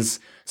jeans.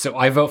 So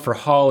I vote for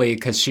Holly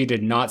because she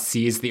did not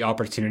seize the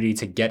opportunity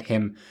to get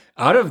him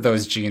out of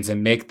those jeans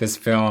and make this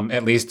film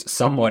at least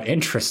somewhat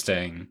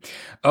interesting.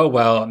 Oh,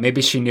 well,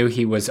 maybe she knew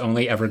he was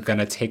only ever going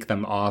to take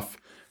them off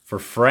for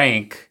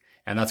Frank,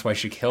 and that's why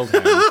she killed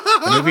him.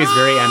 The movie is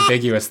very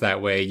ambiguous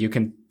that way. You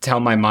can tell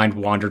my mind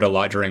wandered a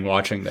lot during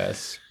watching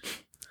this.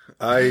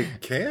 I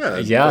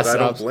can. Yes, but I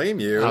don't blame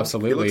you.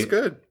 Absolutely. It looks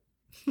good.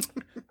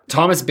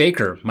 Thomas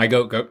Baker, my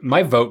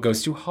vote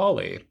goes to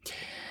Holly.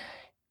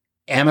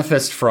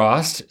 Amethyst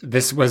Frost,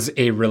 this was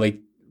a really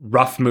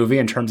rough movie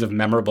in terms of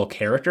memorable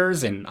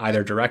characters in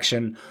either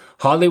direction.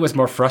 Holly was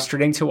more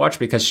frustrating to watch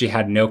because she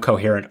had no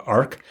coherent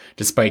arc,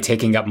 despite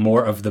taking up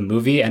more of the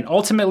movie, and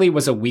ultimately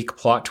was a weak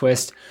plot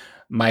twist.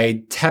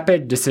 My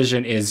tepid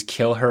decision is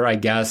kill her, I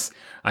guess.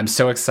 I'm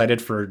so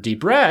excited for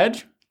Deep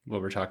Red,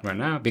 what we're talking about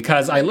now,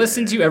 because I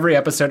listened to every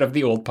episode of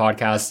the old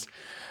podcast,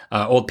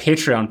 old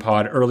Patreon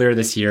pod earlier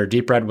this year.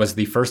 Deep Red was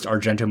the first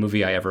Argento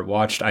movie I ever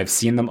watched. I've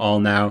seen them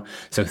all now.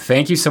 So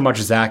thank you so much,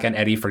 Zach and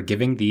Eddie, for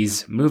giving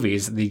these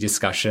movies the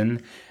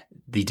discussions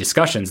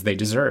they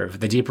deserve.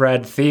 The Deep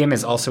Red theme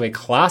is also a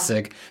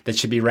classic that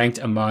should be ranked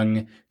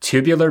among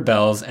Tubular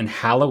Bells and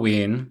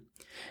Halloween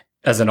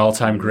as an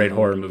all-time great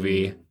horror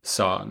movie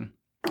song.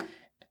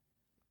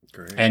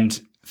 Great. And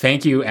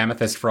thank you,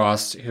 Amethyst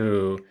Frost,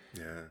 who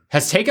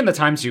has taken the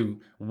time to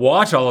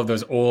watch all of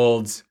those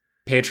old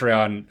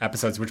Patreon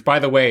episodes, which, by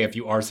the way, if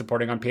you are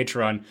supporting on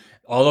Patreon,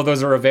 all of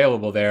those are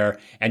available there.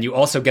 And you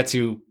also get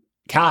to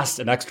cast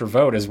an extra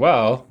vote as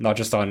well, not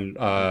just on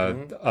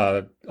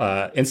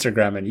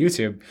Instagram and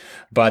YouTube.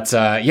 But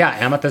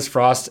Amethyst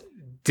Frost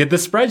did the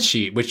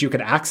spreadsheet, which you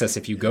can access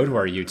if you go to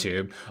our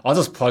YouTube. I'll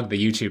just plug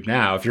the YouTube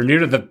now. If you're new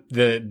to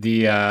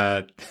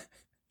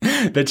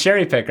the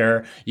Cherry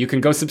Picker, you can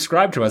go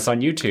subscribe to us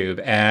on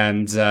YouTube,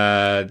 and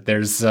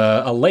there's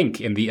a link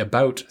in the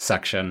About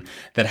section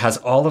that has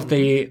all of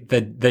the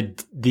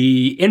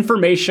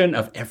information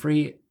of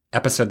every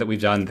episode that we've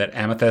done that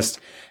Amethyst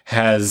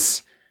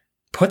has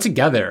put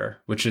together,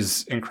 which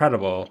is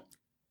incredible.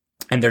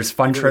 And there's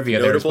fun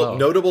trivia there as well.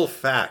 Notable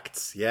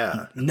facts,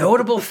 yeah.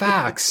 Notable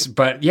facts.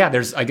 But yeah,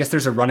 I guess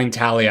there's a running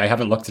tally. I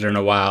haven't looked at it in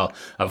a while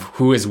of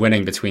who is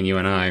winning between you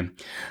and I.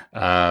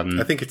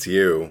 I think it's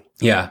you.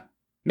 Yeah.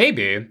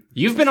 Maybe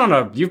you've been on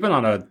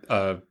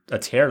a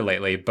tear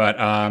lately, but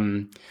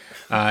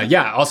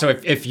Also,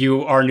 if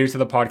you are new to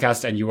the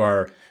podcast and you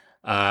are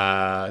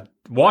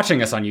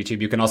watching us on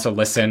YouTube, you can also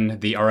listen.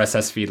 The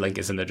RSS feed link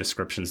is in the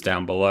descriptions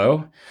down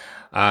below.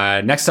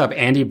 Next up,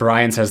 Andy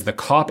Bryan says the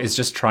cop is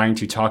just trying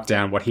to talk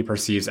down what he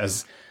perceives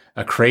as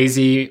a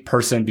crazy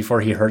person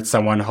before he hurts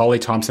someone. Holly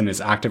Thompson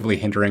is actively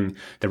hindering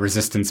the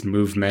resistance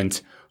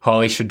movement.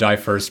 Holly should die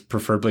first,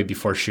 preferably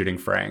before shooting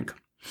Frank.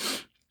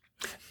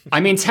 I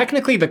mean,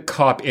 technically, the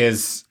cop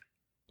is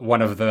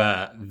one of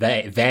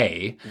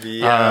they.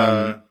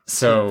 Yeah.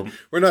 So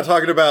we're not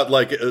talking about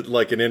like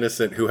an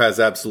innocent who has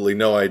absolutely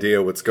no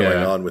idea what's going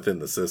on within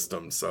the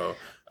system. So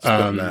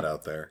just putting that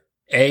out there.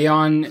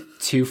 Aeon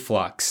 2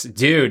 Flux.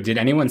 Dude, did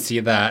anyone see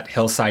that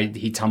hillside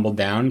he tumbled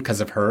down because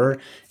of her?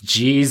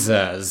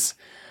 Jesus.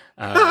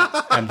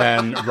 And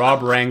then Rob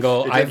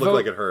Rangel. It did look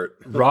like it hurt.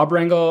 Rob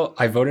Rangel,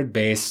 I voted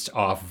based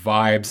off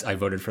vibes. I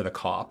voted for the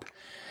cop.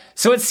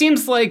 So it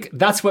seems like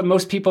that's what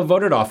most people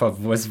voted off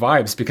of was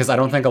vibes, because I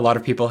don't think a lot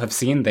of people have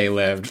seen They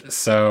Lived.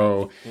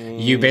 So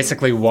you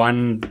basically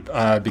won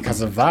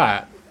because of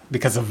that,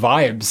 because of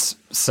vibes.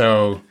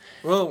 So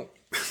well,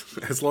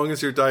 As long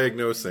as you're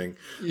diagnosing.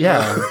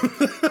 Yeah.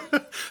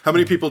 How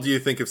many people do you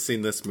think have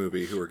seen this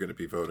movie who are going to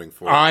be voting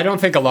for it? I don't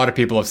think a lot of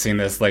people have seen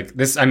this. Like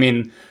this, I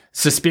mean,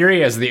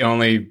 Suspiria is the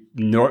only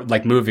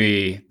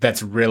movie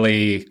that's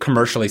really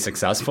commercially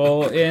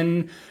successful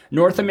in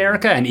North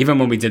America. And even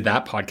when we did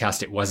that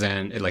podcast, it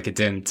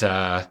didn't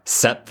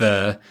set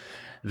the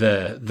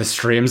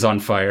streams on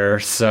fire.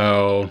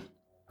 So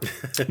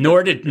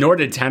nor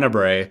did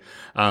Tenebrae.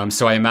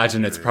 So I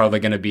imagine it's probably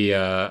going to be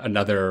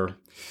another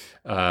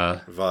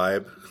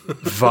vibe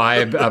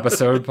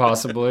episode,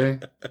 possibly.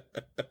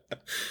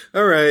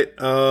 All right.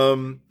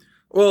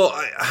 Well,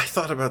 I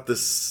thought about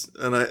this,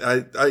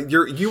 and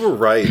you were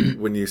right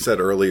when you said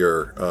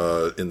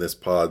earlier in this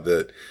pod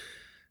that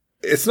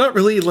it's not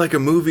really like a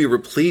movie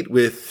replete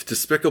with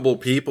despicable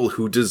people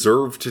who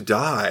deserve to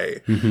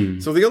die. Mm-hmm.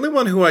 So the only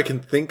one who I can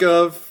think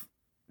of,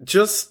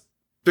 just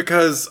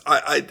because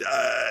I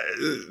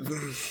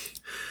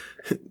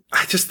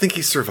just think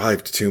he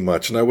survived too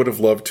much, and I would have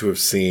loved to have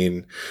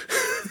seen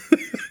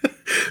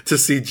to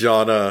see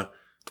Jonna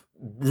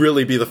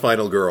really be the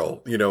final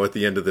girl, at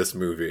the end of this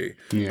movie.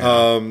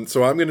 Yeah.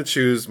 So I'm going to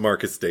choose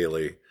Marcus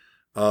Daly.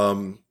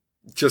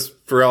 Just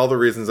for all the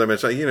reasons I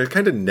mentioned,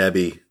 kind of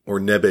nebby or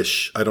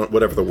nebbish.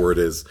 Whatever the word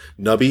is.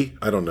 Nubby?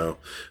 I don't know.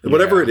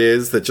 Whatever it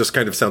is that just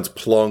kind of sounds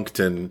plunked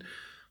and,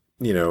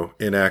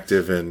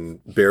 inactive and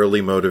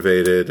barely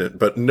motivated,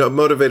 but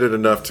motivated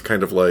enough to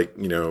kind of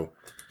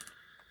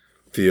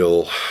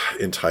feel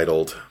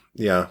entitled.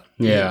 Yeah.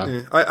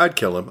 Yeah. I'd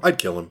kill him.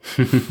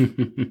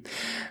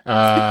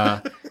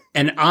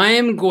 And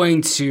I'm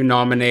going to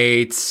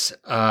nominate,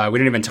 we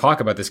didn't even talk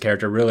about this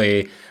character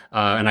really,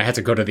 and I had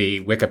to go to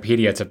the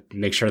Wikipedia to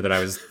make sure that I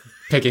was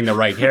picking the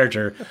right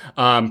character.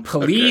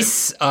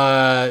 Police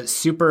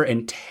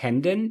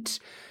Superintendent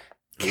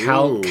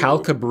Cal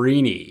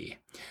Cabrini,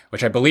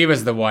 which I believe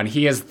is the one.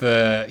 He is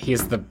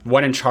the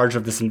one in charge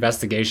of this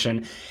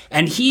investigation.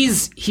 And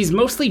he's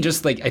mostly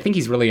just I think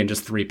he's really in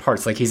just three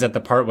parts. He's at the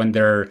part when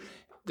they're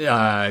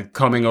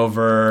coming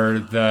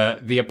over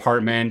the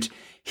apartment.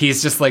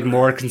 He's just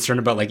more concerned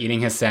about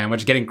eating his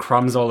sandwich, getting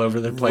crumbs all over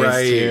the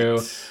place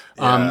too.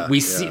 We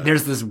see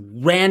there's this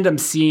random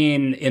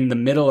scene in the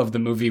middle of the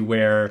movie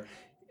where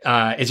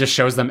it just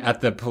shows them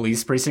at the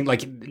police precinct.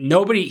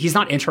 He's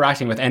not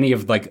interacting with any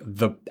of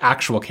the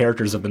actual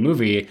characters of the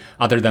movie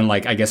other than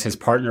I guess his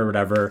partner or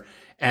whatever.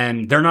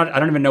 And I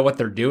don't even know what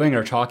they're doing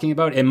or talking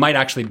about. It might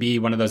actually be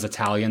one of those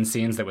Italian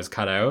scenes that was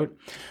cut out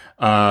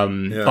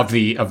of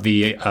the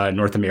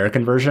North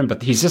American version, but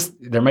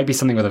there might be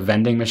something with a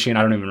vending machine.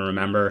 I don't even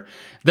remember.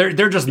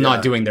 They're just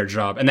not doing their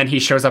job. And then he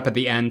shows up at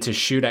the end to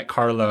shoot at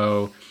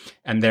Carlo,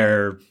 and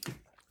they're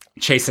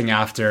chasing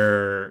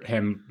after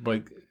him.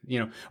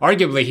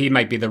 Arguably he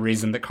might be the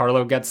reason that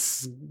Carlo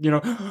gets,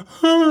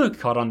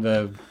 caught on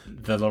the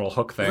little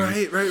hook thing.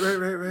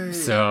 Right.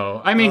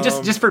 So, I mean,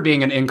 just for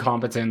being an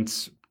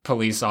incompetent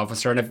police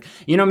officer, and if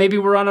maybe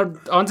we're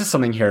onto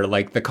something here,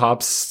 the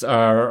cops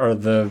are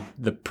the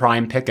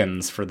prime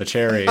pickings for the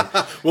cherry.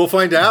 We'll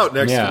find out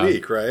next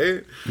week,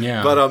 right?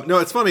 Yeah. But no,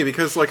 it's funny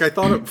because I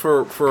thought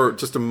for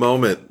just a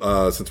moment,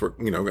 since we're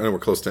I know we're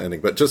close to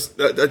ending, but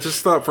I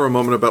just thought for a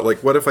moment about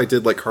what if I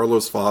did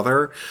Carlo's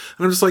father,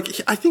 and I'm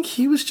just I think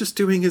he was just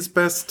doing his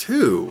best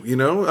too.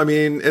 I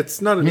mean,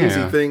 it's not an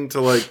easy thing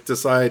to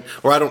decide,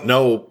 or I don't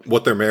know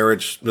what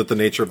the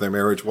nature of their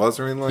marriage was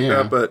or anything like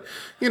that, but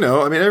I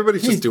mean,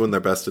 everybody's just doing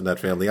their best in that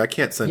family. I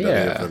can't send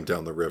any of them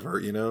down the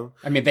river,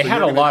 I mean, they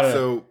had a lot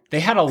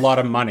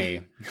of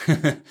money.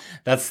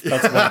 that's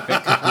what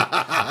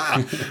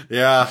I think.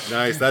 Yeah,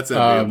 nice. That's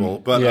enviable.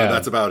 But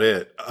that's about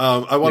it.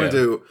 I wanted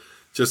to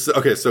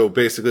so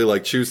basically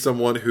choose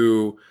someone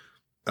who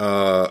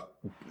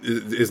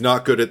is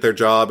not good at their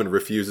job and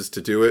refuses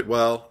to do it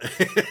well,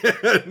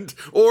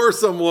 or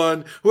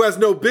someone who has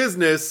no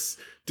business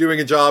doing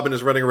a job and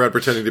is running around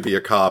pretending to be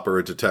a cop or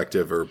a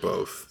detective or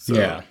both. So,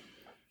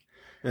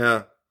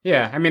 yeah.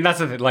 I mean, that's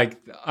the thing.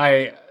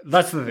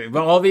 That's the thing.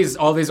 All these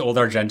old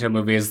Argento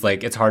movies,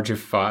 it's hard to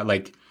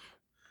find.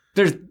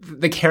 There's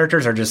the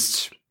characters are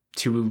just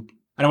too.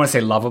 I don't want to say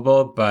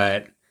lovable,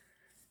 but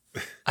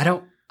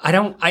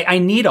I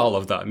need all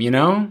of them.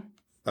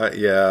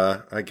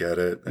 Yeah, I get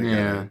it. I get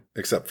it.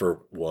 Except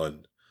for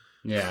one.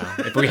 Yeah,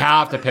 if we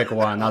have to pick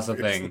one, that's the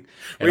thing.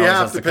 We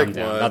have to pick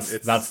one.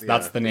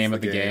 That's the name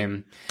of the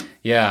game.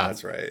 Yeah,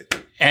 that's right.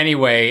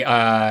 Anyway,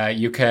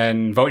 you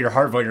can vote your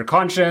heart, vote your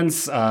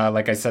conscience.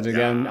 Like I said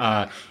again,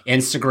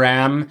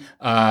 Instagram.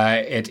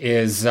 It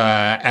is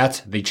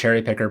at the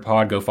Cherry Picker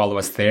Pod. Go follow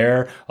us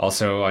there.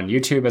 Also on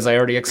YouTube, as I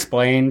already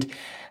explained.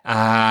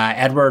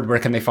 Edward, where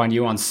can they find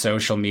you on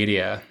social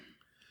media?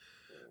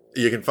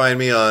 You can find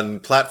me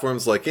on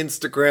platforms like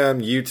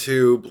Instagram,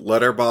 YouTube,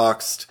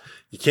 Letterboxd.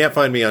 You can't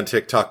find me on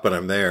TikTok, but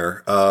I'm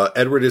there.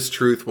 Edward is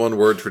Truth, one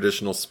word,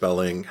 traditional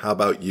spelling. How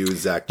about you,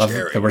 Zach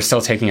Cherry? We're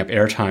still taking up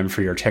airtime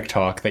for your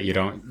TikTok that you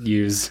don't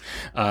use.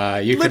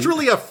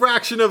 Literally a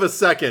fraction of a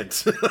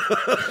second.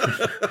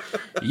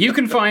 You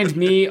can find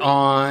me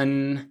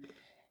on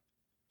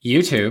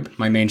YouTube,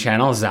 my main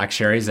channel, Zach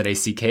Sherry,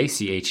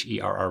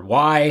 ZACKCHERRY.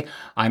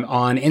 I'm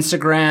on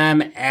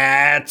Instagram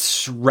at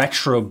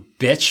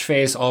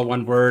RetroBitchface, all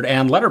one word,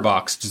 and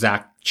Letterboxd,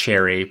 Zach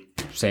Cherry,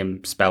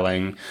 same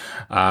spelling.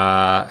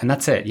 And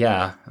that's it.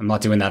 Yeah, I'm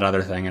not doing that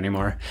other thing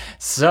anymore.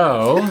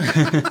 So,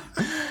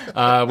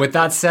 with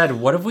that said,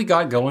 what have we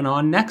got going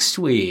on next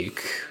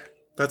week?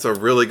 That's a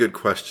really good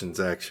question,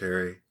 Zach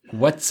Cherry.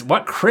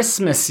 What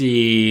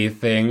Christmassy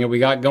thing have we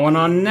got going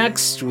on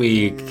next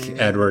week,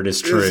 Edward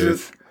is Truth?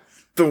 Is it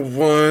the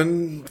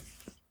one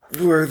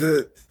where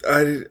give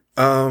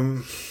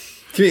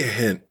me a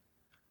hint.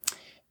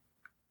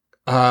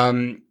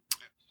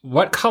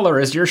 What color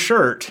is your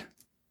shirt?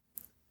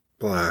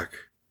 Black.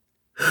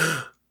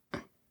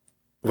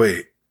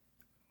 Wait.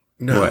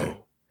 No.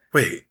 What?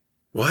 Wait.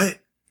 What?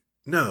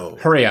 No.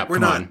 Hurry up, We're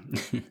come not.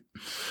 on.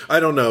 I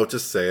don't know,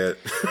 just say it.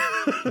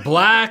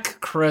 Black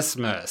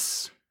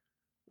Christmas.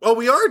 Oh,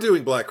 we are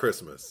doing Black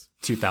Christmas.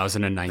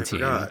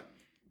 2019. I forgot.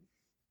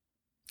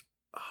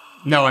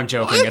 No, I'm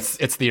joking. What?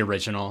 It's the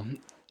original.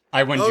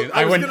 I wouldn't do.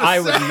 I would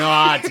say.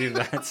 not do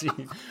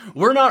that.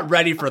 We're not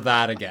ready for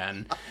that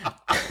again.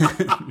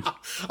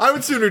 I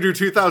would sooner do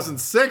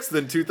 2006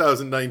 than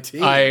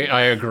 2019.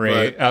 I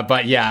agree.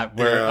 But yeah,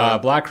 we're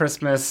Black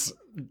Christmas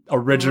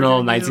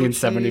original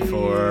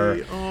 1974.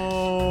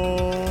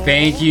 Oh.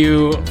 Thank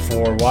you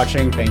for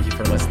watching. Thank you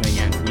for listening,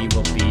 and we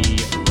will be